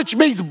 which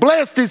means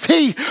blessed is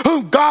he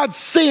whom God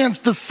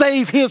sends to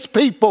save his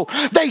people.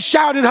 They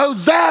shouted,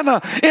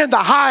 Hosanna in the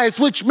highest,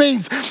 which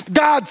means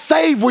God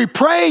save, we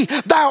pray.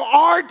 Thou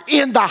art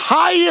in the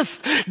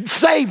highest,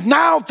 save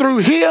now through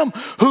him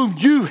whom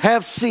you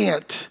have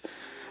sent.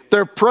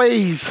 Their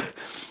praise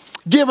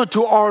given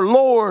to our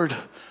Lord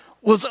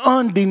was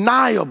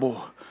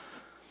undeniable.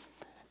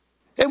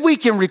 And we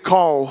can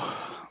recall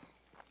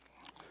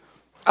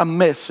a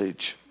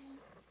message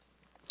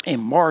in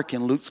Mark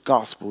and Luke's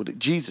gospel that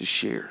Jesus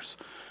shares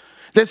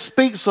that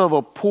speaks of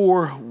a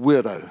poor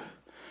widow.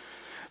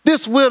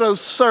 This widow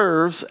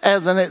serves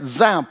as an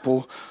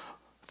example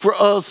for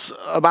us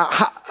about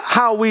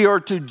how we are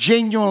to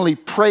genuinely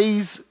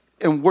praise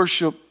and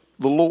worship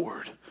the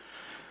Lord.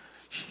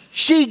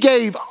 She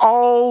gave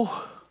all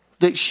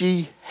that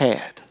she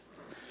had.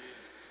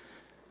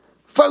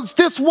 Folks,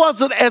 this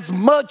wasn't as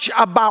much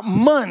about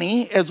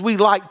money as we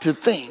like to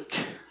think.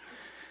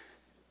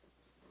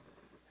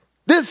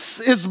 This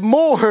is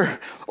more,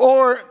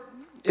 or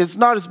it's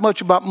not as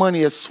much about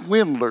money as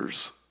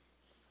swindlers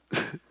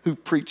who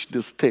preach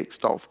this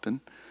text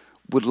often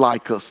would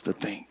like us to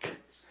think.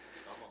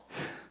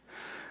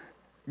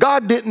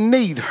 God didn't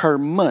need her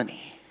money.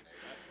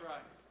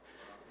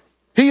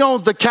 He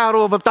owns the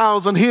cattle of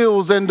 1,000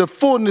 hills and the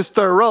fullness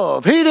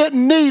thereof. He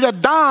didn't need a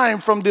dime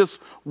from this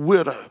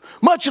widow,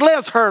 much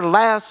less her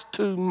last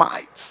 2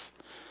 mites.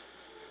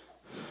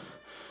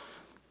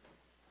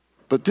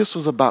 But this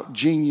was about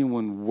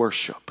genuine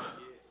worship.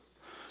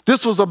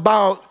 This was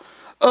about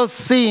us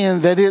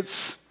seeing that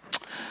it's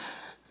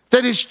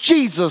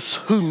Jesus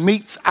who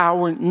meets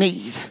our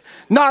need.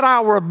 Not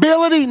our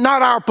ability,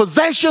 not our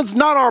possessions,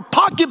 not our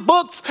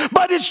pocketbooks,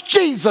 but it's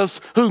Jesus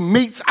who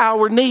meets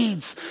our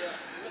needs.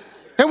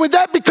 And when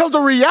that becomes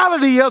a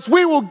reality to us,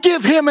 we will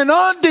give him an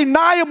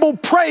undeniable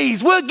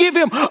praise. We'll give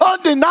him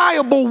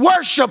undeniable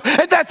worship.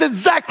 And that's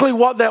exactly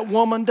what that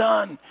woman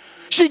done.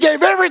 She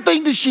gave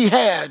everything that she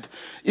had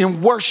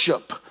in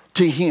worship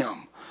to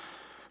him.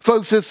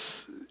 Folks,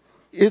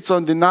 it's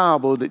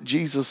undeniable that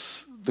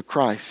Jesus the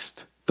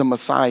Christ, the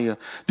Messiah,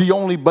 the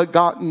only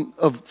begotten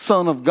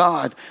Son of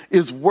God,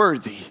 is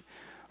worthy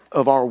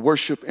of our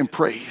worship and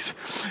praise.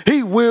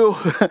 We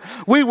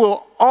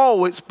will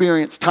all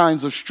experience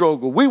times of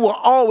struggle. We will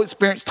all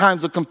experience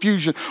times of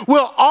confusion.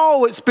 We'll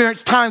all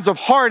experience times of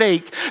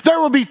heartache. There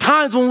will be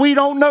times when we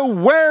don't know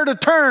where to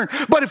turn.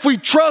 But if we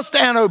trust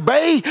and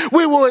obey,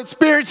 we will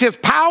experience his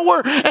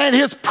power and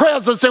his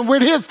presence. And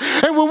when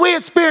we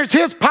experience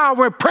his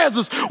power and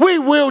presence, we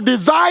will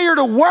desire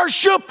to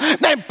worship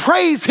and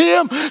praise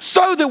him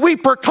so that we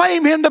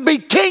proclaim him to be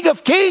King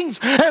of Kings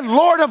and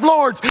Lord of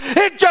Lords.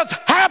 It just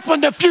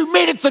happened a few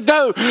minutes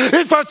ago.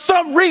 If for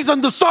some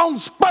reason the song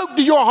spoke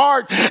to your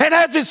heart, and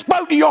as it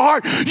spoke to your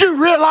heart,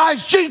 you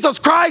realize Jesus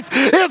Christ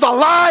is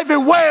alive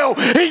and well.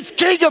 He's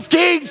King of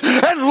Kings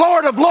and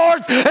Lord of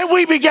Lords, and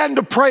we began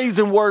to praise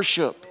and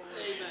worship.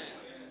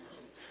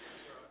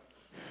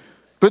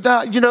 But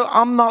now,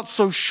 I'm not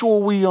so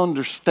sure we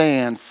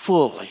understand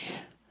fully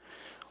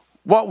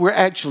what we're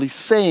actually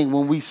saying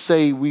when we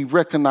say we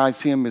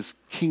recognize him as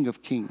King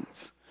of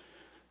Kings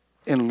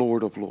and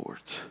Lord of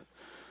Lords.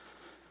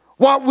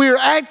 What we're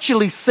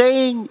actually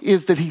saying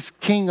is that he's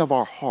king of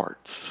our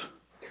hearts.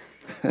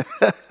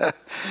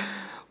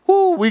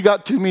 Ooh, we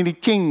got too many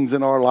kings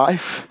in our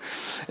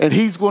life, and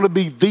he's going to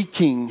be the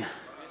king.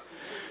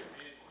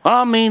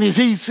 I mean,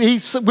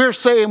 we're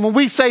saying, when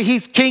we say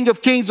he's King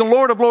of Kings and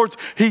Lord of Lords,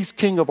 he's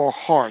king of our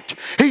heart.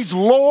 He's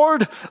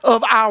Lord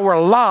of our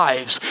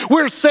lives.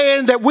 We're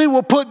saying that we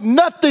will put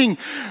nothing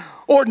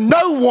or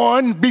no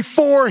one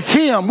before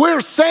him.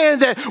 We're saying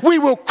that we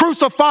will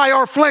crucify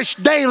our flesh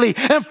daily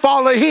and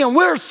follow him.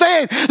 We're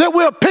saying that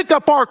we'll pick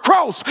up our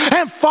cross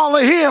and follow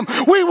him.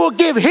 We will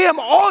give him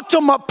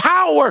ultimate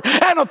power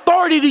and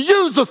authority to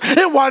use us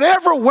in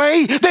whatever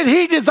way that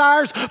he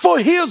desires for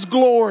his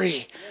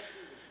glory.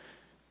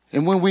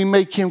 And when we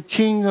make him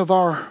king of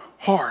our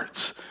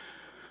hearts,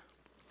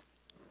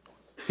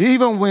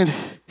 even when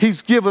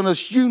he's given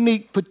us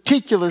unique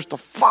particulars to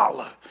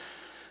follow,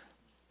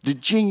 the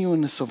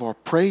genuineness of our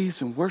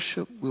praise and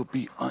worship will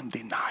be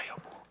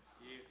undeniable.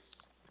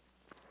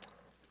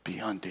 Be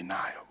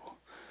undeniable.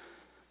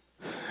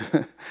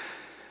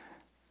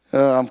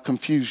 I'm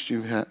confused,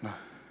 you hadn't.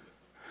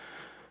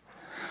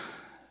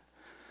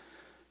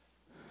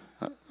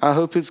 I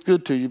hope it's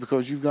good to you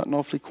because you've gotten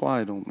awfully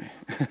quiet on me.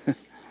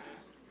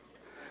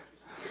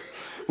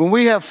 When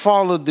we have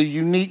followed the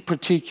unique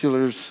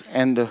particulars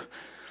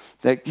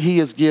that he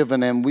has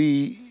given, and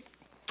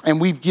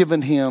we've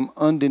given him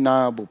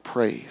undeniable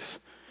praise,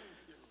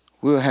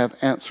 we'll have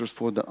answers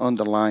for the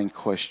underlying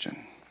question.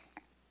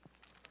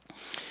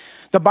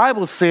 The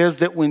Bible says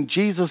that when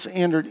Jesus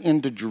entered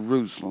into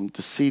Jerusalem,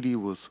 the city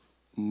was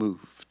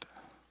moved.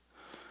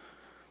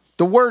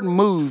 The word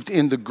moved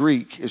in the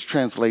Greek is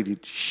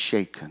translated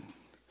shaken.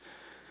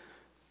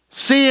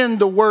 Seeing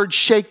the word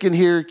shaken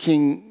here,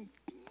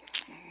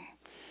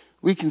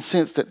 we can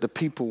sense that the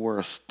people were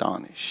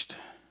astonished.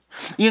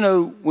 You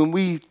know, when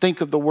we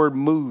think of the word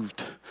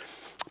moved,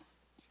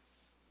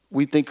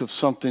 we think of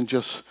something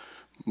just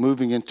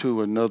moving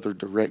into another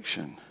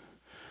direction.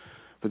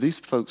 But these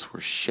folks were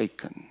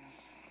shaken.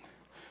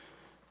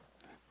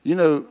 You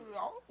know,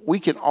 we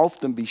can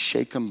often be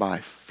shaken by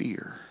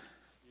fear.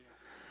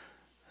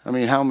 I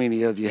mean, how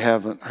many of you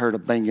haven't heard a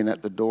banging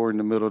at the door in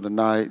the middle of the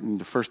night and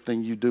the first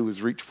thing you do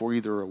is reach for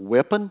either a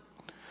weapon,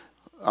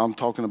 I'm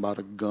talking about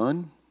a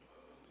gun,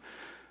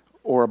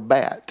 or a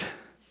bat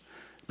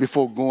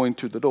before going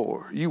to the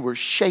door? You were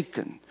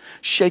shaken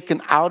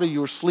out of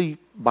your sleep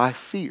by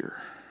fear.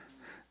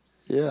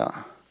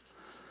 Yeah.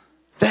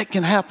 That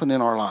can happen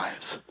in our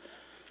lives.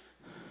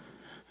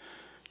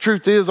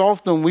 Truth is,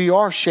 often we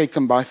are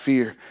shaken by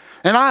fear.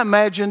 And I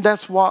imagine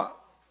that's what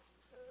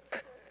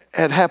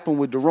had happened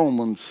with the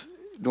Romans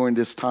during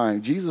this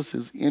time. Jesus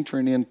is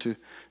entering into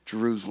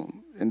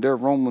Jerusalem, and there are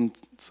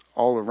Romans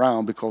all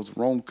around because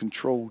Rome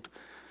controlled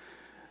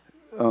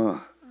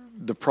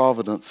the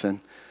providence.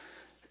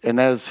 And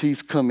as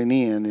he's coming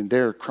in, and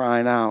they're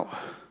crying out,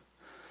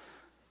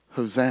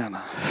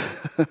 Hosanna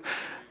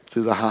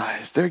to the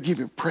highest. They're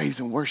giving praise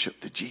and worship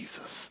to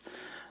Jesus.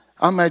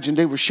 I imagine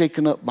they were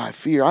shaken up by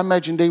fear. I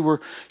imagine they were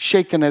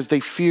shaken as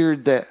they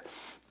feared that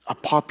a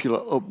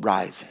popular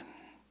uprising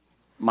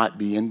might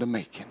be in the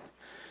making.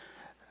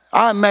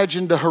 I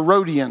imagine the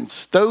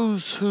Herodians,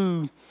 those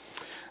who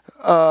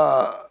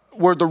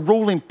were the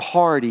ruling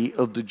party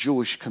of the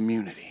Jewish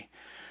community.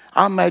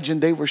 I imagine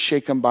they were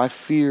shaken by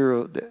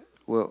fear that,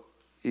 well,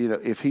 you know,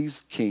 if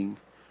he's king,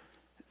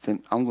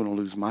 then I'm going to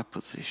lose my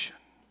position.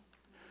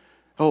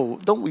 Oh,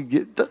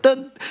 doesn't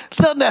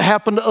that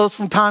happen to us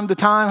from time to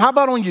time? How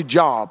about on your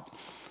job?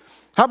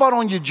 How about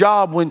on your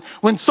job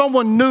when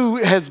someone new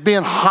has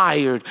been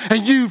hired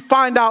and you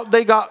find out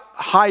they got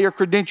higher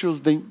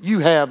credentials than you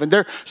have and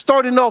they're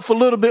starting off a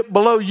little bit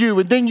below you,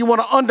 and then you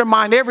want to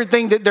undermine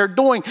everything that they're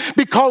doing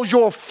because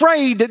you're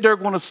afraid that they're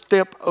going to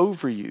step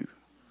over you?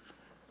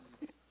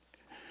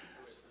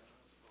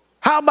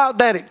 How about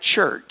that at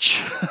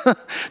church?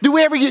 Do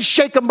we ever get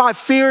shaken by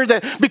fear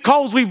that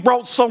because we've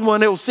brought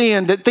someone else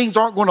in that things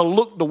aren't going to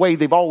look the way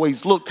they've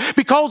always looked?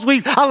 Because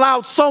we've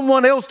allowed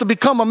someone else to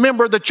become a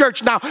member of the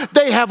church, now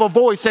they have a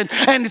voice and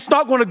it's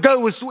not going to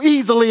go as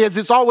easily as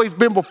it's always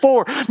been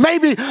before.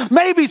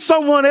 Maybe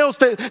someone else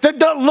that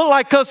doesn't look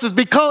like us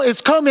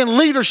is come in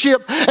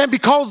leadership, and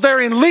because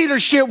they're in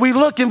leadership, we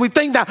look and we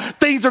think that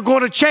things are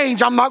going to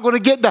change. I'm not going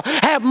to get to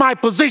have my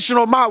position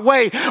or my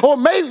way. Or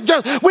maybe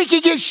just we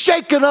can get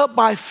shaken up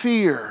by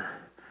fear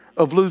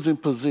of losing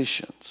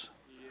positions.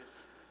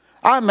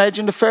 I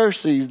imagine the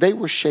Pharisees, they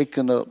were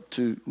shaken up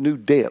to new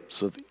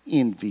depths of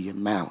envy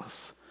and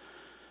malice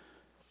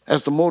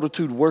as the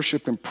multitude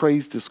worshiped and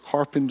praised this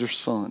carpenter's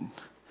son.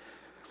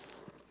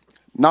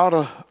 Not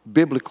a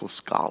biblical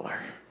scholar,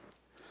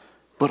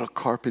 but a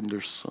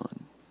carpenter's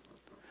son.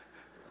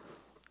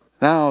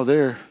 Now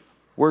they're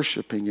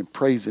worshiping and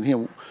praising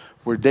him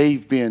where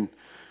they've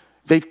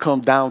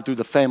come down through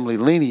the family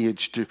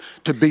lineage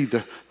to be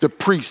the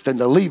priests and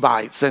the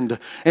Levites and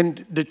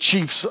the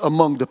chiefs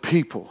among the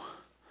people.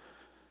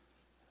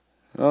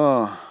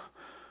 How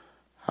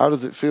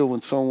does it feel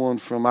when someone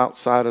from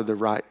outside of the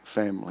right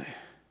family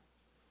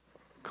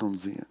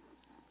comes in?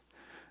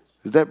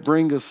 Does that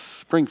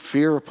bring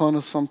fear upon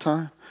us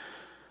sometime?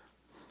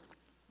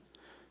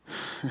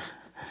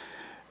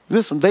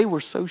 Listen, they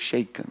were so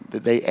shaken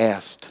that they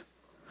asked,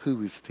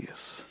 "Who is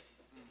this?"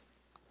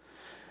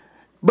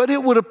 But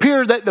it would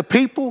appear that the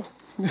people,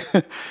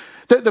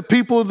 that the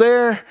people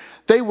there,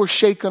 they were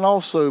shaken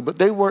also, but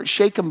they weren't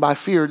shaken by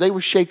fear. They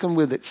were shaken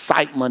with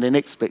excitement and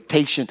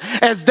expectation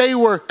as they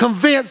were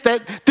convinced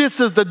that this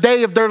is the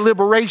day of their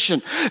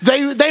liberation.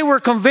 They were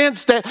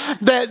convinced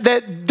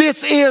that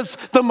this is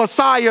the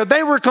Messiah.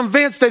 They were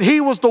convinced that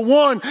he was the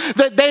one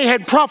that they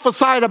had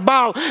prophesied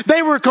about.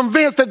 They were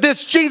convinced that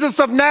this Jesus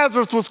of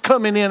Nazareth was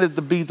coming in as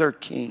to be their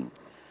king.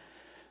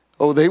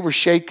 Oh, they were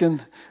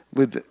shaken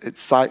with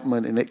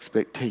excitement and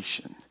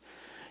expectation.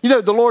 You know,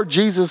 the Lord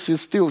Jesus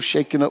is still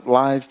shaking up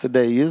lives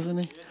today, isn't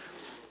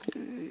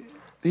he?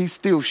 He's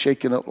still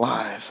shaking up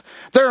lives.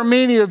 There are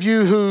many of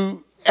you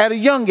who, at a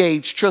young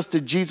age,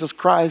 trusted Jesus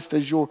Christ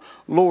as your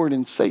Lord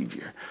and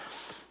Savior.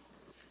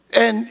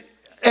 And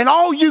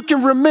all you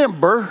can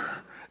remember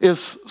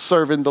is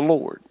serving the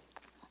Lord.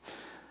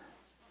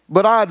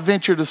 But I'd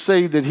venture to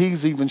say that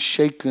he's even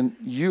shaken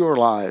your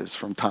lives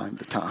from time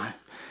to time.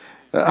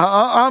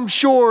 I'm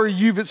sure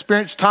you've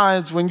experienced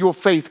times when your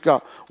faith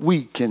got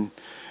weak and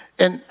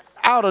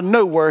out of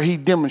nowhere, he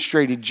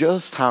demonstrated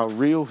just how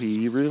real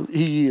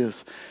he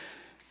is.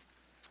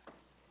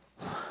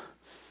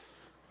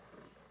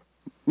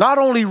 Not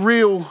only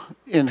real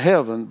in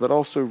heaven, but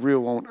also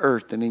real on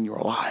earth and in your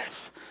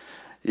life.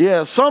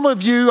 Yeah, some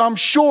of you, I'm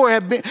sure,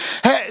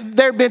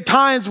 there have been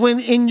times when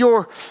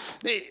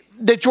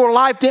that your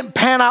life didn't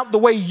pan out the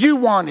way you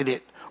wanted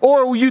it.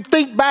 Or you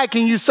think back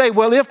and you say,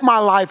 well, if my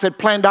life had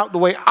planned out the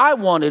way I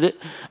wanted it,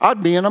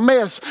 I'd be in a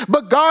mess.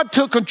 But God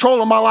took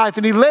control of my life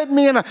and he led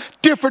me in a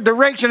different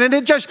direction. And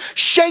it just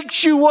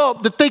shakes you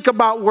up to think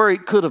about where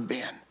it could have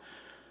been.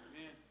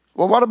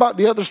 Well, what about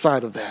the other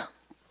side of that?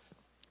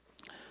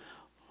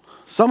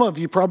 Some of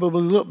you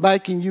probably look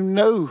back and you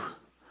know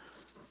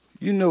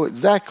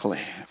exactly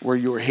where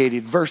you're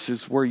headed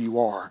versus where you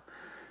are.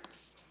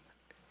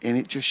 And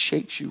it just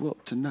shakes you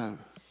up to know.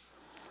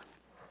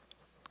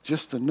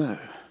 Just to know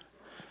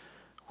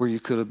where you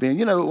could have been.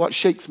 You know, what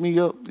shakes me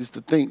up is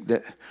to think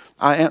that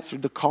I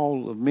answered the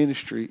call of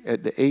ministry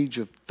at the age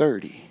of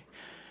 30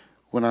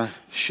 when I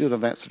should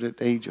have answered at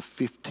the age of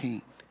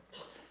 15.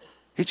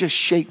 It just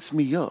shakes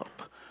me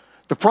up.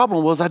 The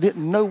problem was I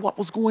didn't know what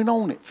was going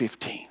on at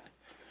 15.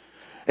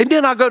 And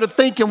then I go to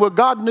thinking, well,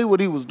 God knew what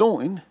he was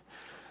doing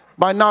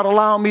by not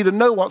allowing me to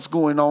know what's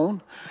going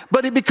on.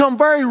 But it became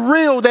very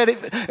real that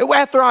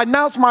after I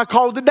announced my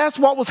call, that's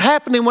what was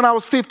happening when I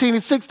was 15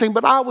 and 16.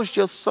 But I was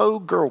just so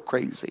girl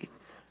crazy.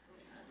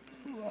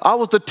 I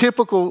was the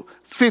typical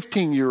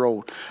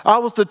 15-year-old. I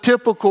was the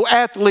typical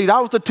athlete. I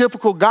was the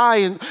typical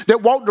guy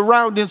that walked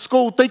around in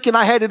school thinking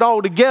I had it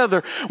all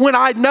together, when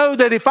I know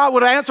that if I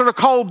would have answered a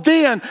call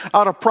then,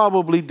 I'd have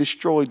probably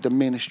destroyed the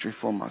ministry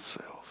for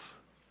myself.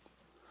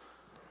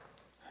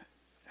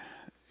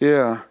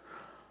 Yeah.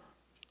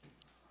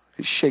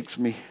 It shakes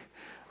me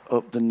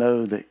up to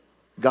know that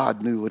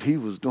God knew what he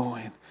was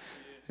doing.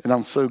 And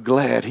I'm so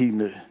glad he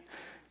knew,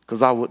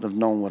 because I wouldn't have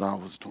known what I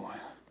was doing.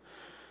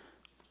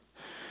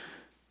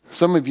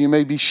 Some of you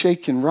may be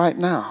shaken right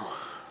now.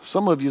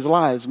 Some of your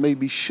lives may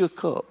be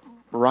shook up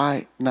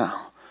right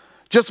now.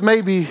 Just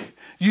maybe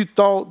you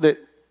thought that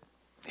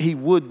he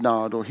would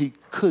not or he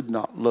could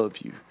not love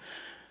you.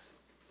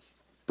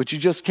 But you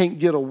just can't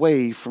get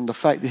away from the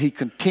fact that he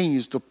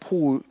continues to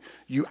pull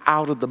you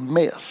out of the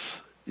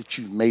mess that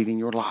you've made in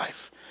your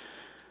life.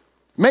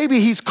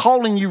 Maybe he's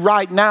calling you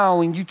right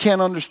now and you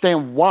can't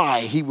understand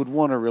why he would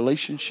want a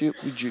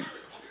relationship with you.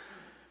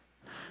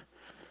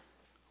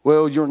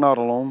 Well, you're not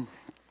alone.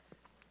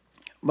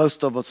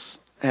 Most of us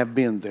have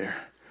been there.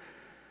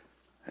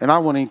 And I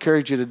want to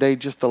encourage you today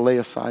just to lay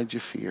aside your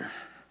fear.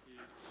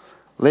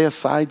 Lay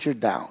aside your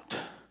doubt.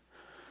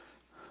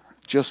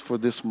 Just for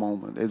this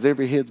moment, as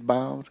every head's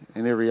bowed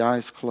and every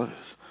eye's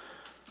closed.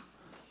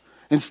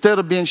 Instead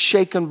of being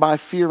shaken by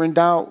fear and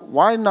doubt,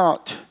 why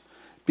not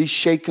be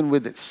shaken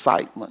with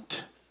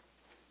excitement?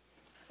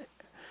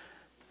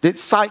 The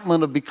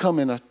excitement of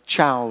becoming a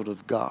child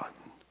of God.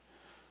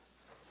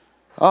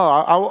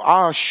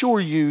 I assure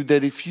you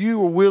that if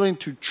you are willing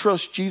to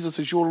trust Jesus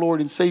as your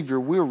Lord and Savior,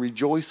 we'll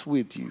rejoice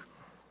with you.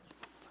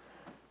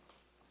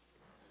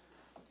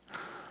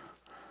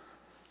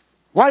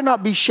 Why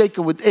not be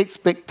shaken with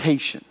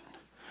expectation?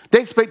 The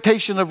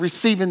expectation of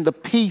receiving the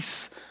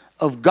peace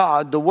of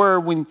God, to where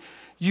when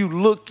you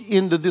look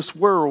into this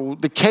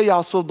world, the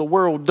chaos of the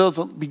world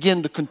doesn't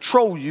begin to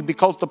control you,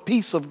 because the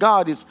peace of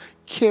God is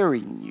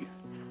carrying you.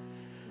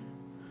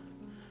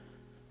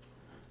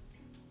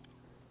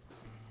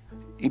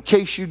 In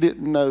case you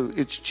didn't know,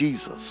 it's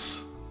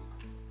Jesus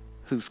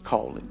who's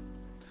calling.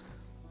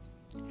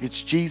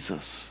 It's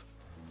Jesus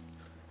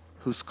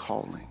who's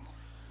calling.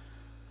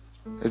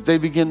 As they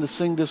begin to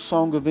sing this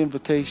song of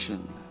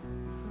invitation,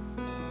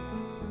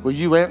 will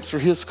you answer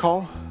his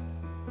call?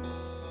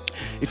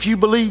 If you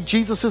believe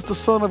Jesus is the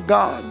Son of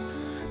God,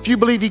 if you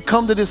believe he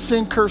come to this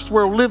sin-cursed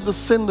world, lived a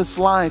sinless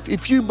life,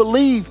 if you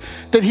believe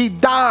that he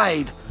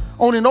died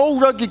on an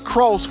old rugged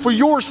cross for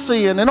your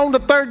sin, and on the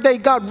third day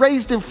God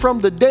raised him from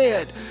the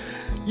dead,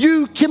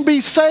 you can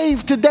be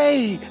saved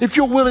today if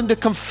you're willing to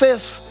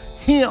confess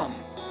him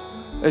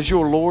as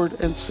your Lord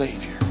and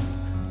Savior.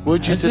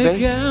 Would you as today? they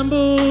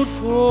gambled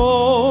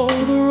for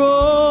the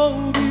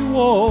road he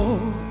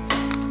walked,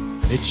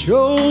 they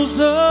chose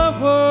a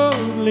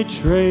worldly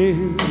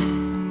trail,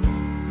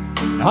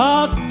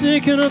 not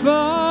thinking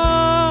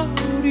about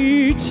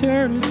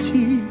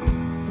eternity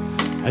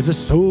as the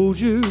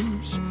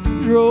soldiers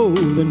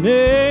drove the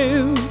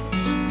nails.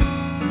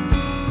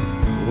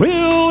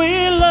 Will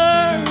we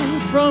learn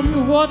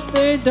from what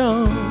they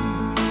done,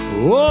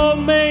 or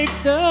make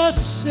the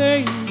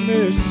same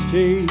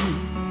mistake?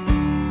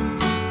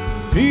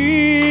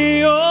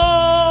 Be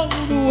all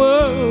the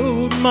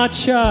world, my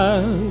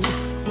child,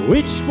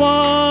 which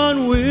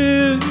one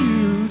will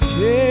you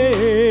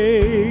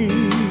take?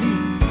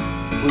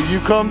 Will you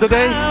come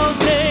today? I'll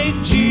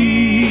take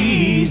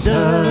Jesus.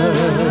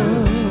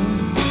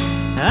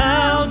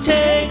 I'll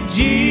take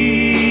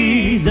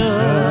Jesus.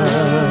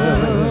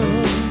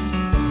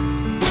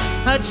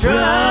 I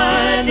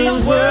tried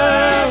these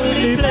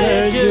worldly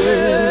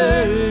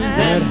pleasures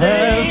and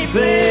have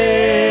failed.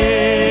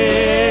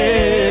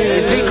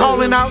 Is he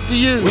calling out to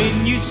you?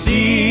 When you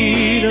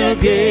see the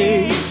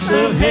gates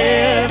of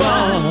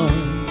heaven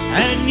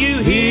and you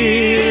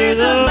hear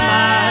the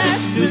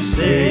Master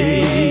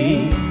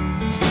say,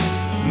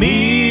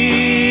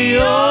 me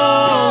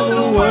or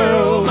the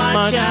world,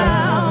 my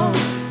child,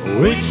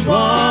 which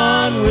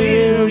one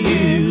will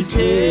you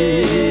take?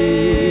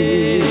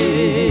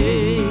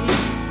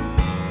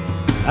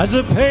 As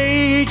the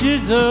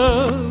pages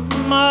of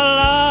my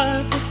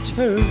life have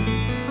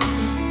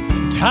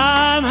turned,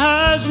 time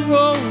has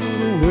rolled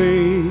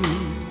away.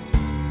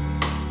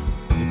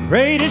 The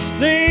greatest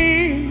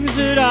things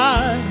that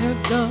I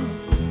have done,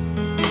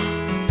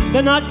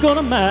 they're not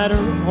gonna matter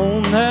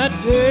on that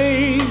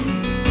day.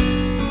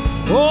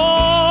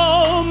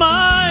 All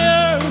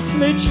my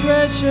earthly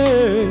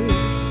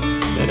treasures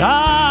that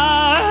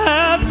I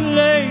have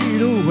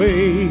laid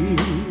away,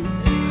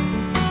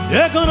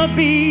 they're gonna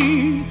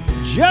be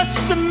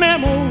just a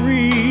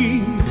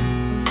memory.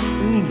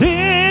 And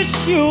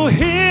this you'll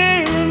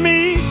hear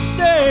me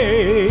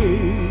say,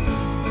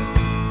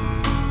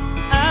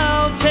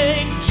 I'll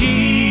take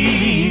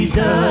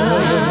Jesus.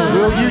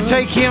 Will you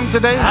take him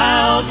today?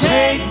 I'll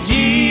take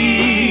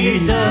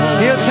Jesus.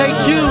 He'll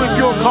take you if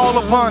you'll call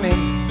upon him.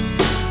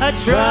 I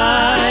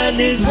tried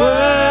these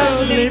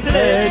worldly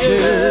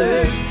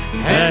pleasures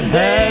and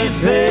had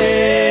failed.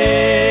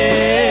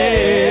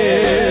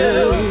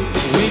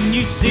 When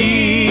you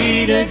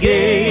see the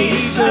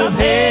gates of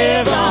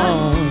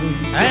heaven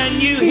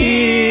and you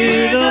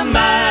hear the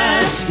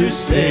Master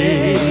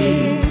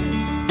say,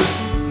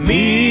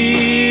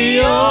 me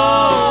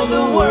or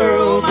the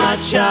world, my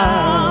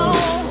child,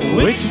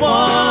 which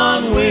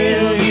one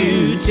will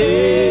you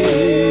take?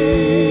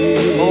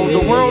 Oh, the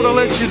world will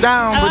let you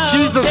down, but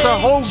Jesus will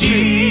hold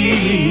you.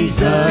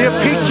 He'll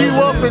pick you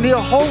up and he'll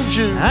hold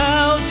you.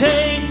 I'll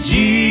take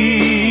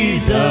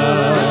Jesus.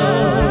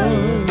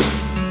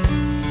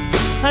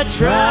 I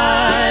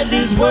tried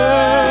these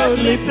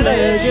worldly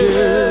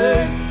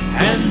pleasures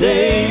and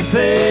they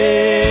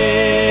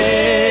fail.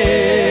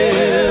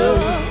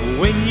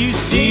 When you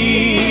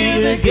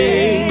see the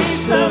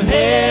gates of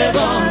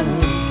heaven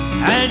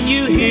and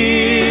you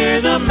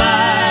hear the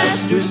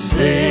Master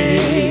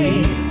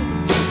say,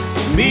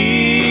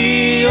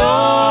 me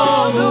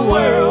or the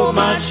world,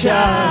 my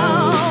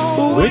child,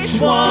 which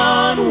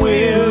one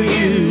will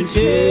you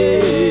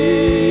take?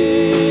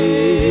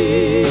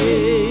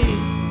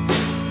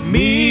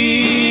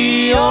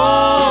 Me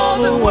or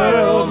the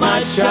world,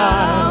 my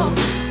child,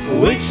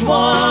 which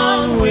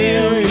one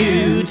will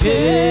you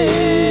take?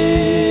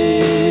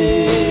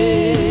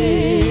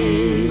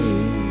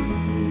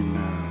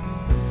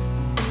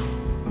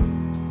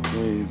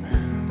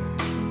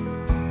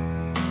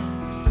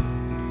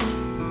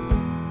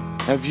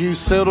 Have you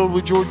settled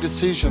with your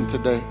decision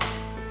today?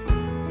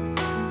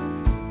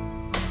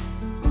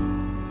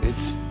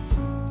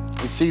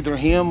 It's either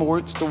him or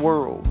it's the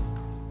world.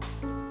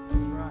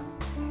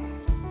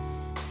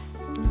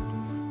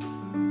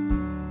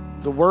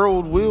 The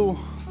world will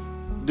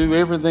do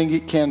everything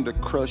it can to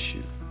crush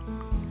you,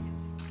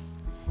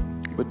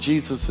 but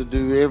Jesus will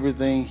do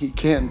everything he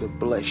can to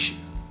bless you.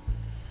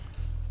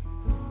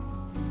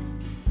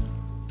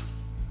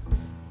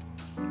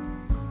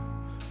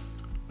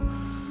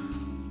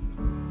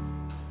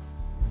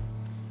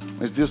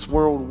 Is this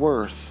world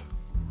worth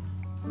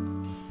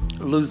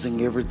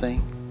losing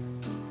everything?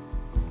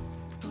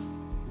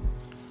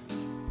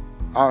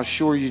 I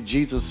assure you,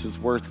 Jesus is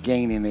worth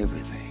gaining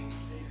everything.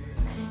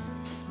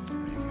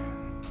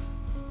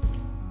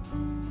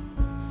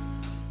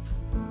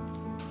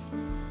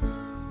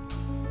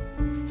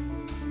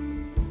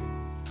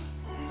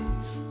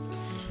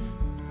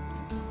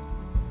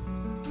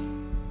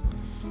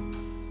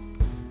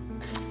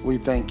 We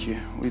thank you.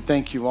 We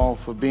thank you all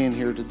for being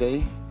here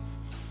today.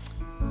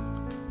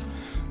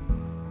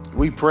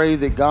 We pray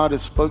that God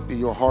has spoke to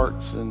your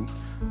hearts in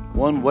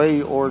one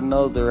way or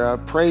another. I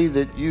pray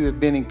that you have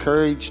been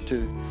encouraged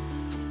to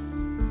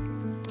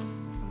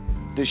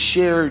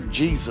share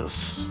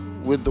Jesus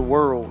with the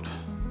world.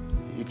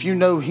 If you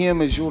know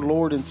him as your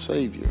Lord and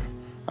Savior,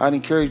 I'd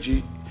encourage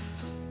you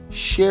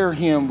share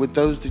him with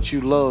those that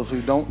you love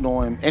who don't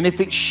know him. And if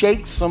it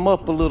shakes them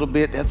up a little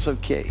bit, that's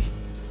okay.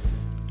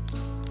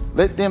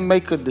 Let them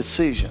make a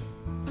decision,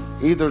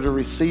 either to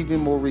receive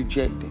him or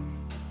reject him.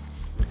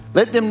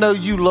 Let them know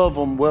you love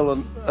them well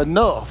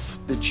enough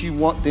that you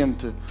want them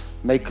to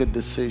make a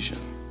decision.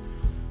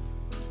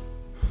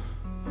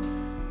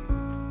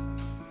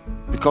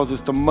 Because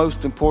it's the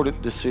most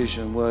important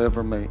decision we'll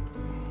ever make.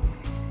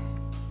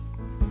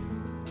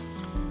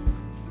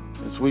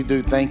 As we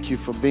do, thank you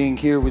for being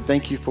here. We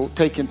thank you for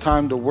taking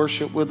time to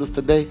worship with us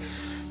today.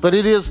 But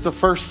it is the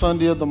first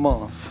Sunday of the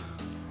month.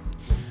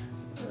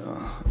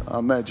 I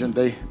imagine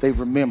they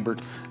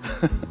remembered.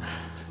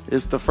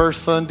 It's the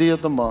first Sunday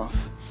of the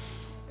month.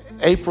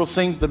 April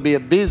seems to be a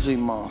busy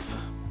month.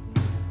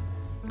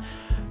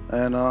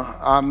 And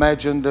I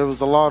imagine there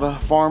was a lot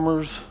of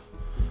farmers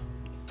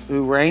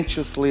who were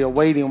anxiously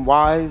awaiting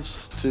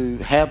wives to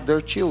have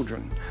their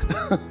children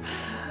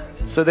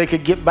so they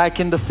could get back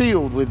in the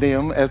field with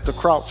them as the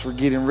crops were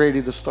getting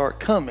ready to start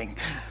coming.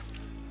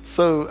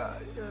 So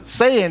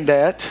saying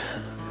that,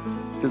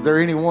 is there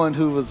anyone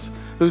whose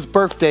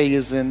birthday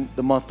is in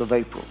the month of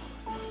April?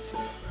 So,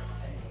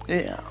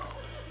 yeah.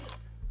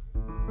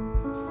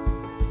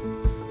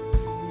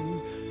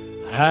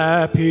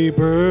 Happy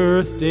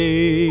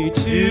birthday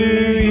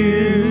to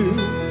you.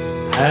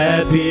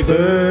 Happy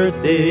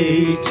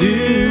birthday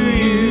to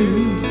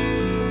you.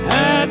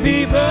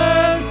 Happy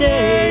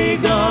birthday,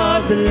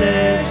 God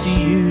bless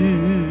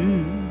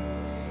you.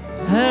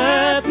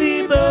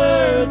 Happy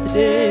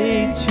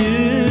birthday to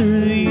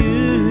you.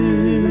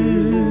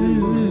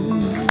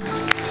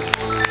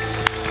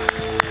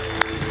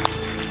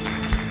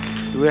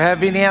 Do we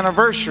have any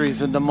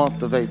anniversaries in the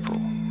month of April?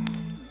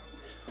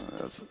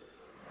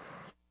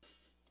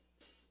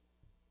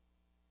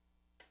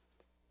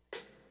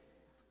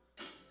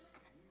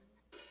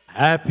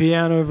 Happy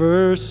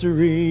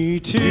anniversary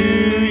to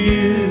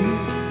you.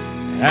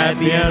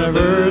 Happy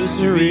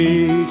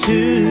anniversary to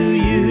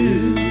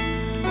you.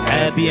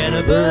 Happy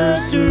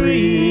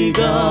anniversary,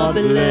 God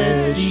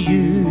bless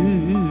you.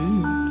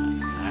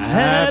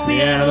 Happy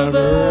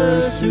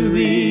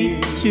anniversary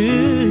to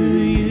you.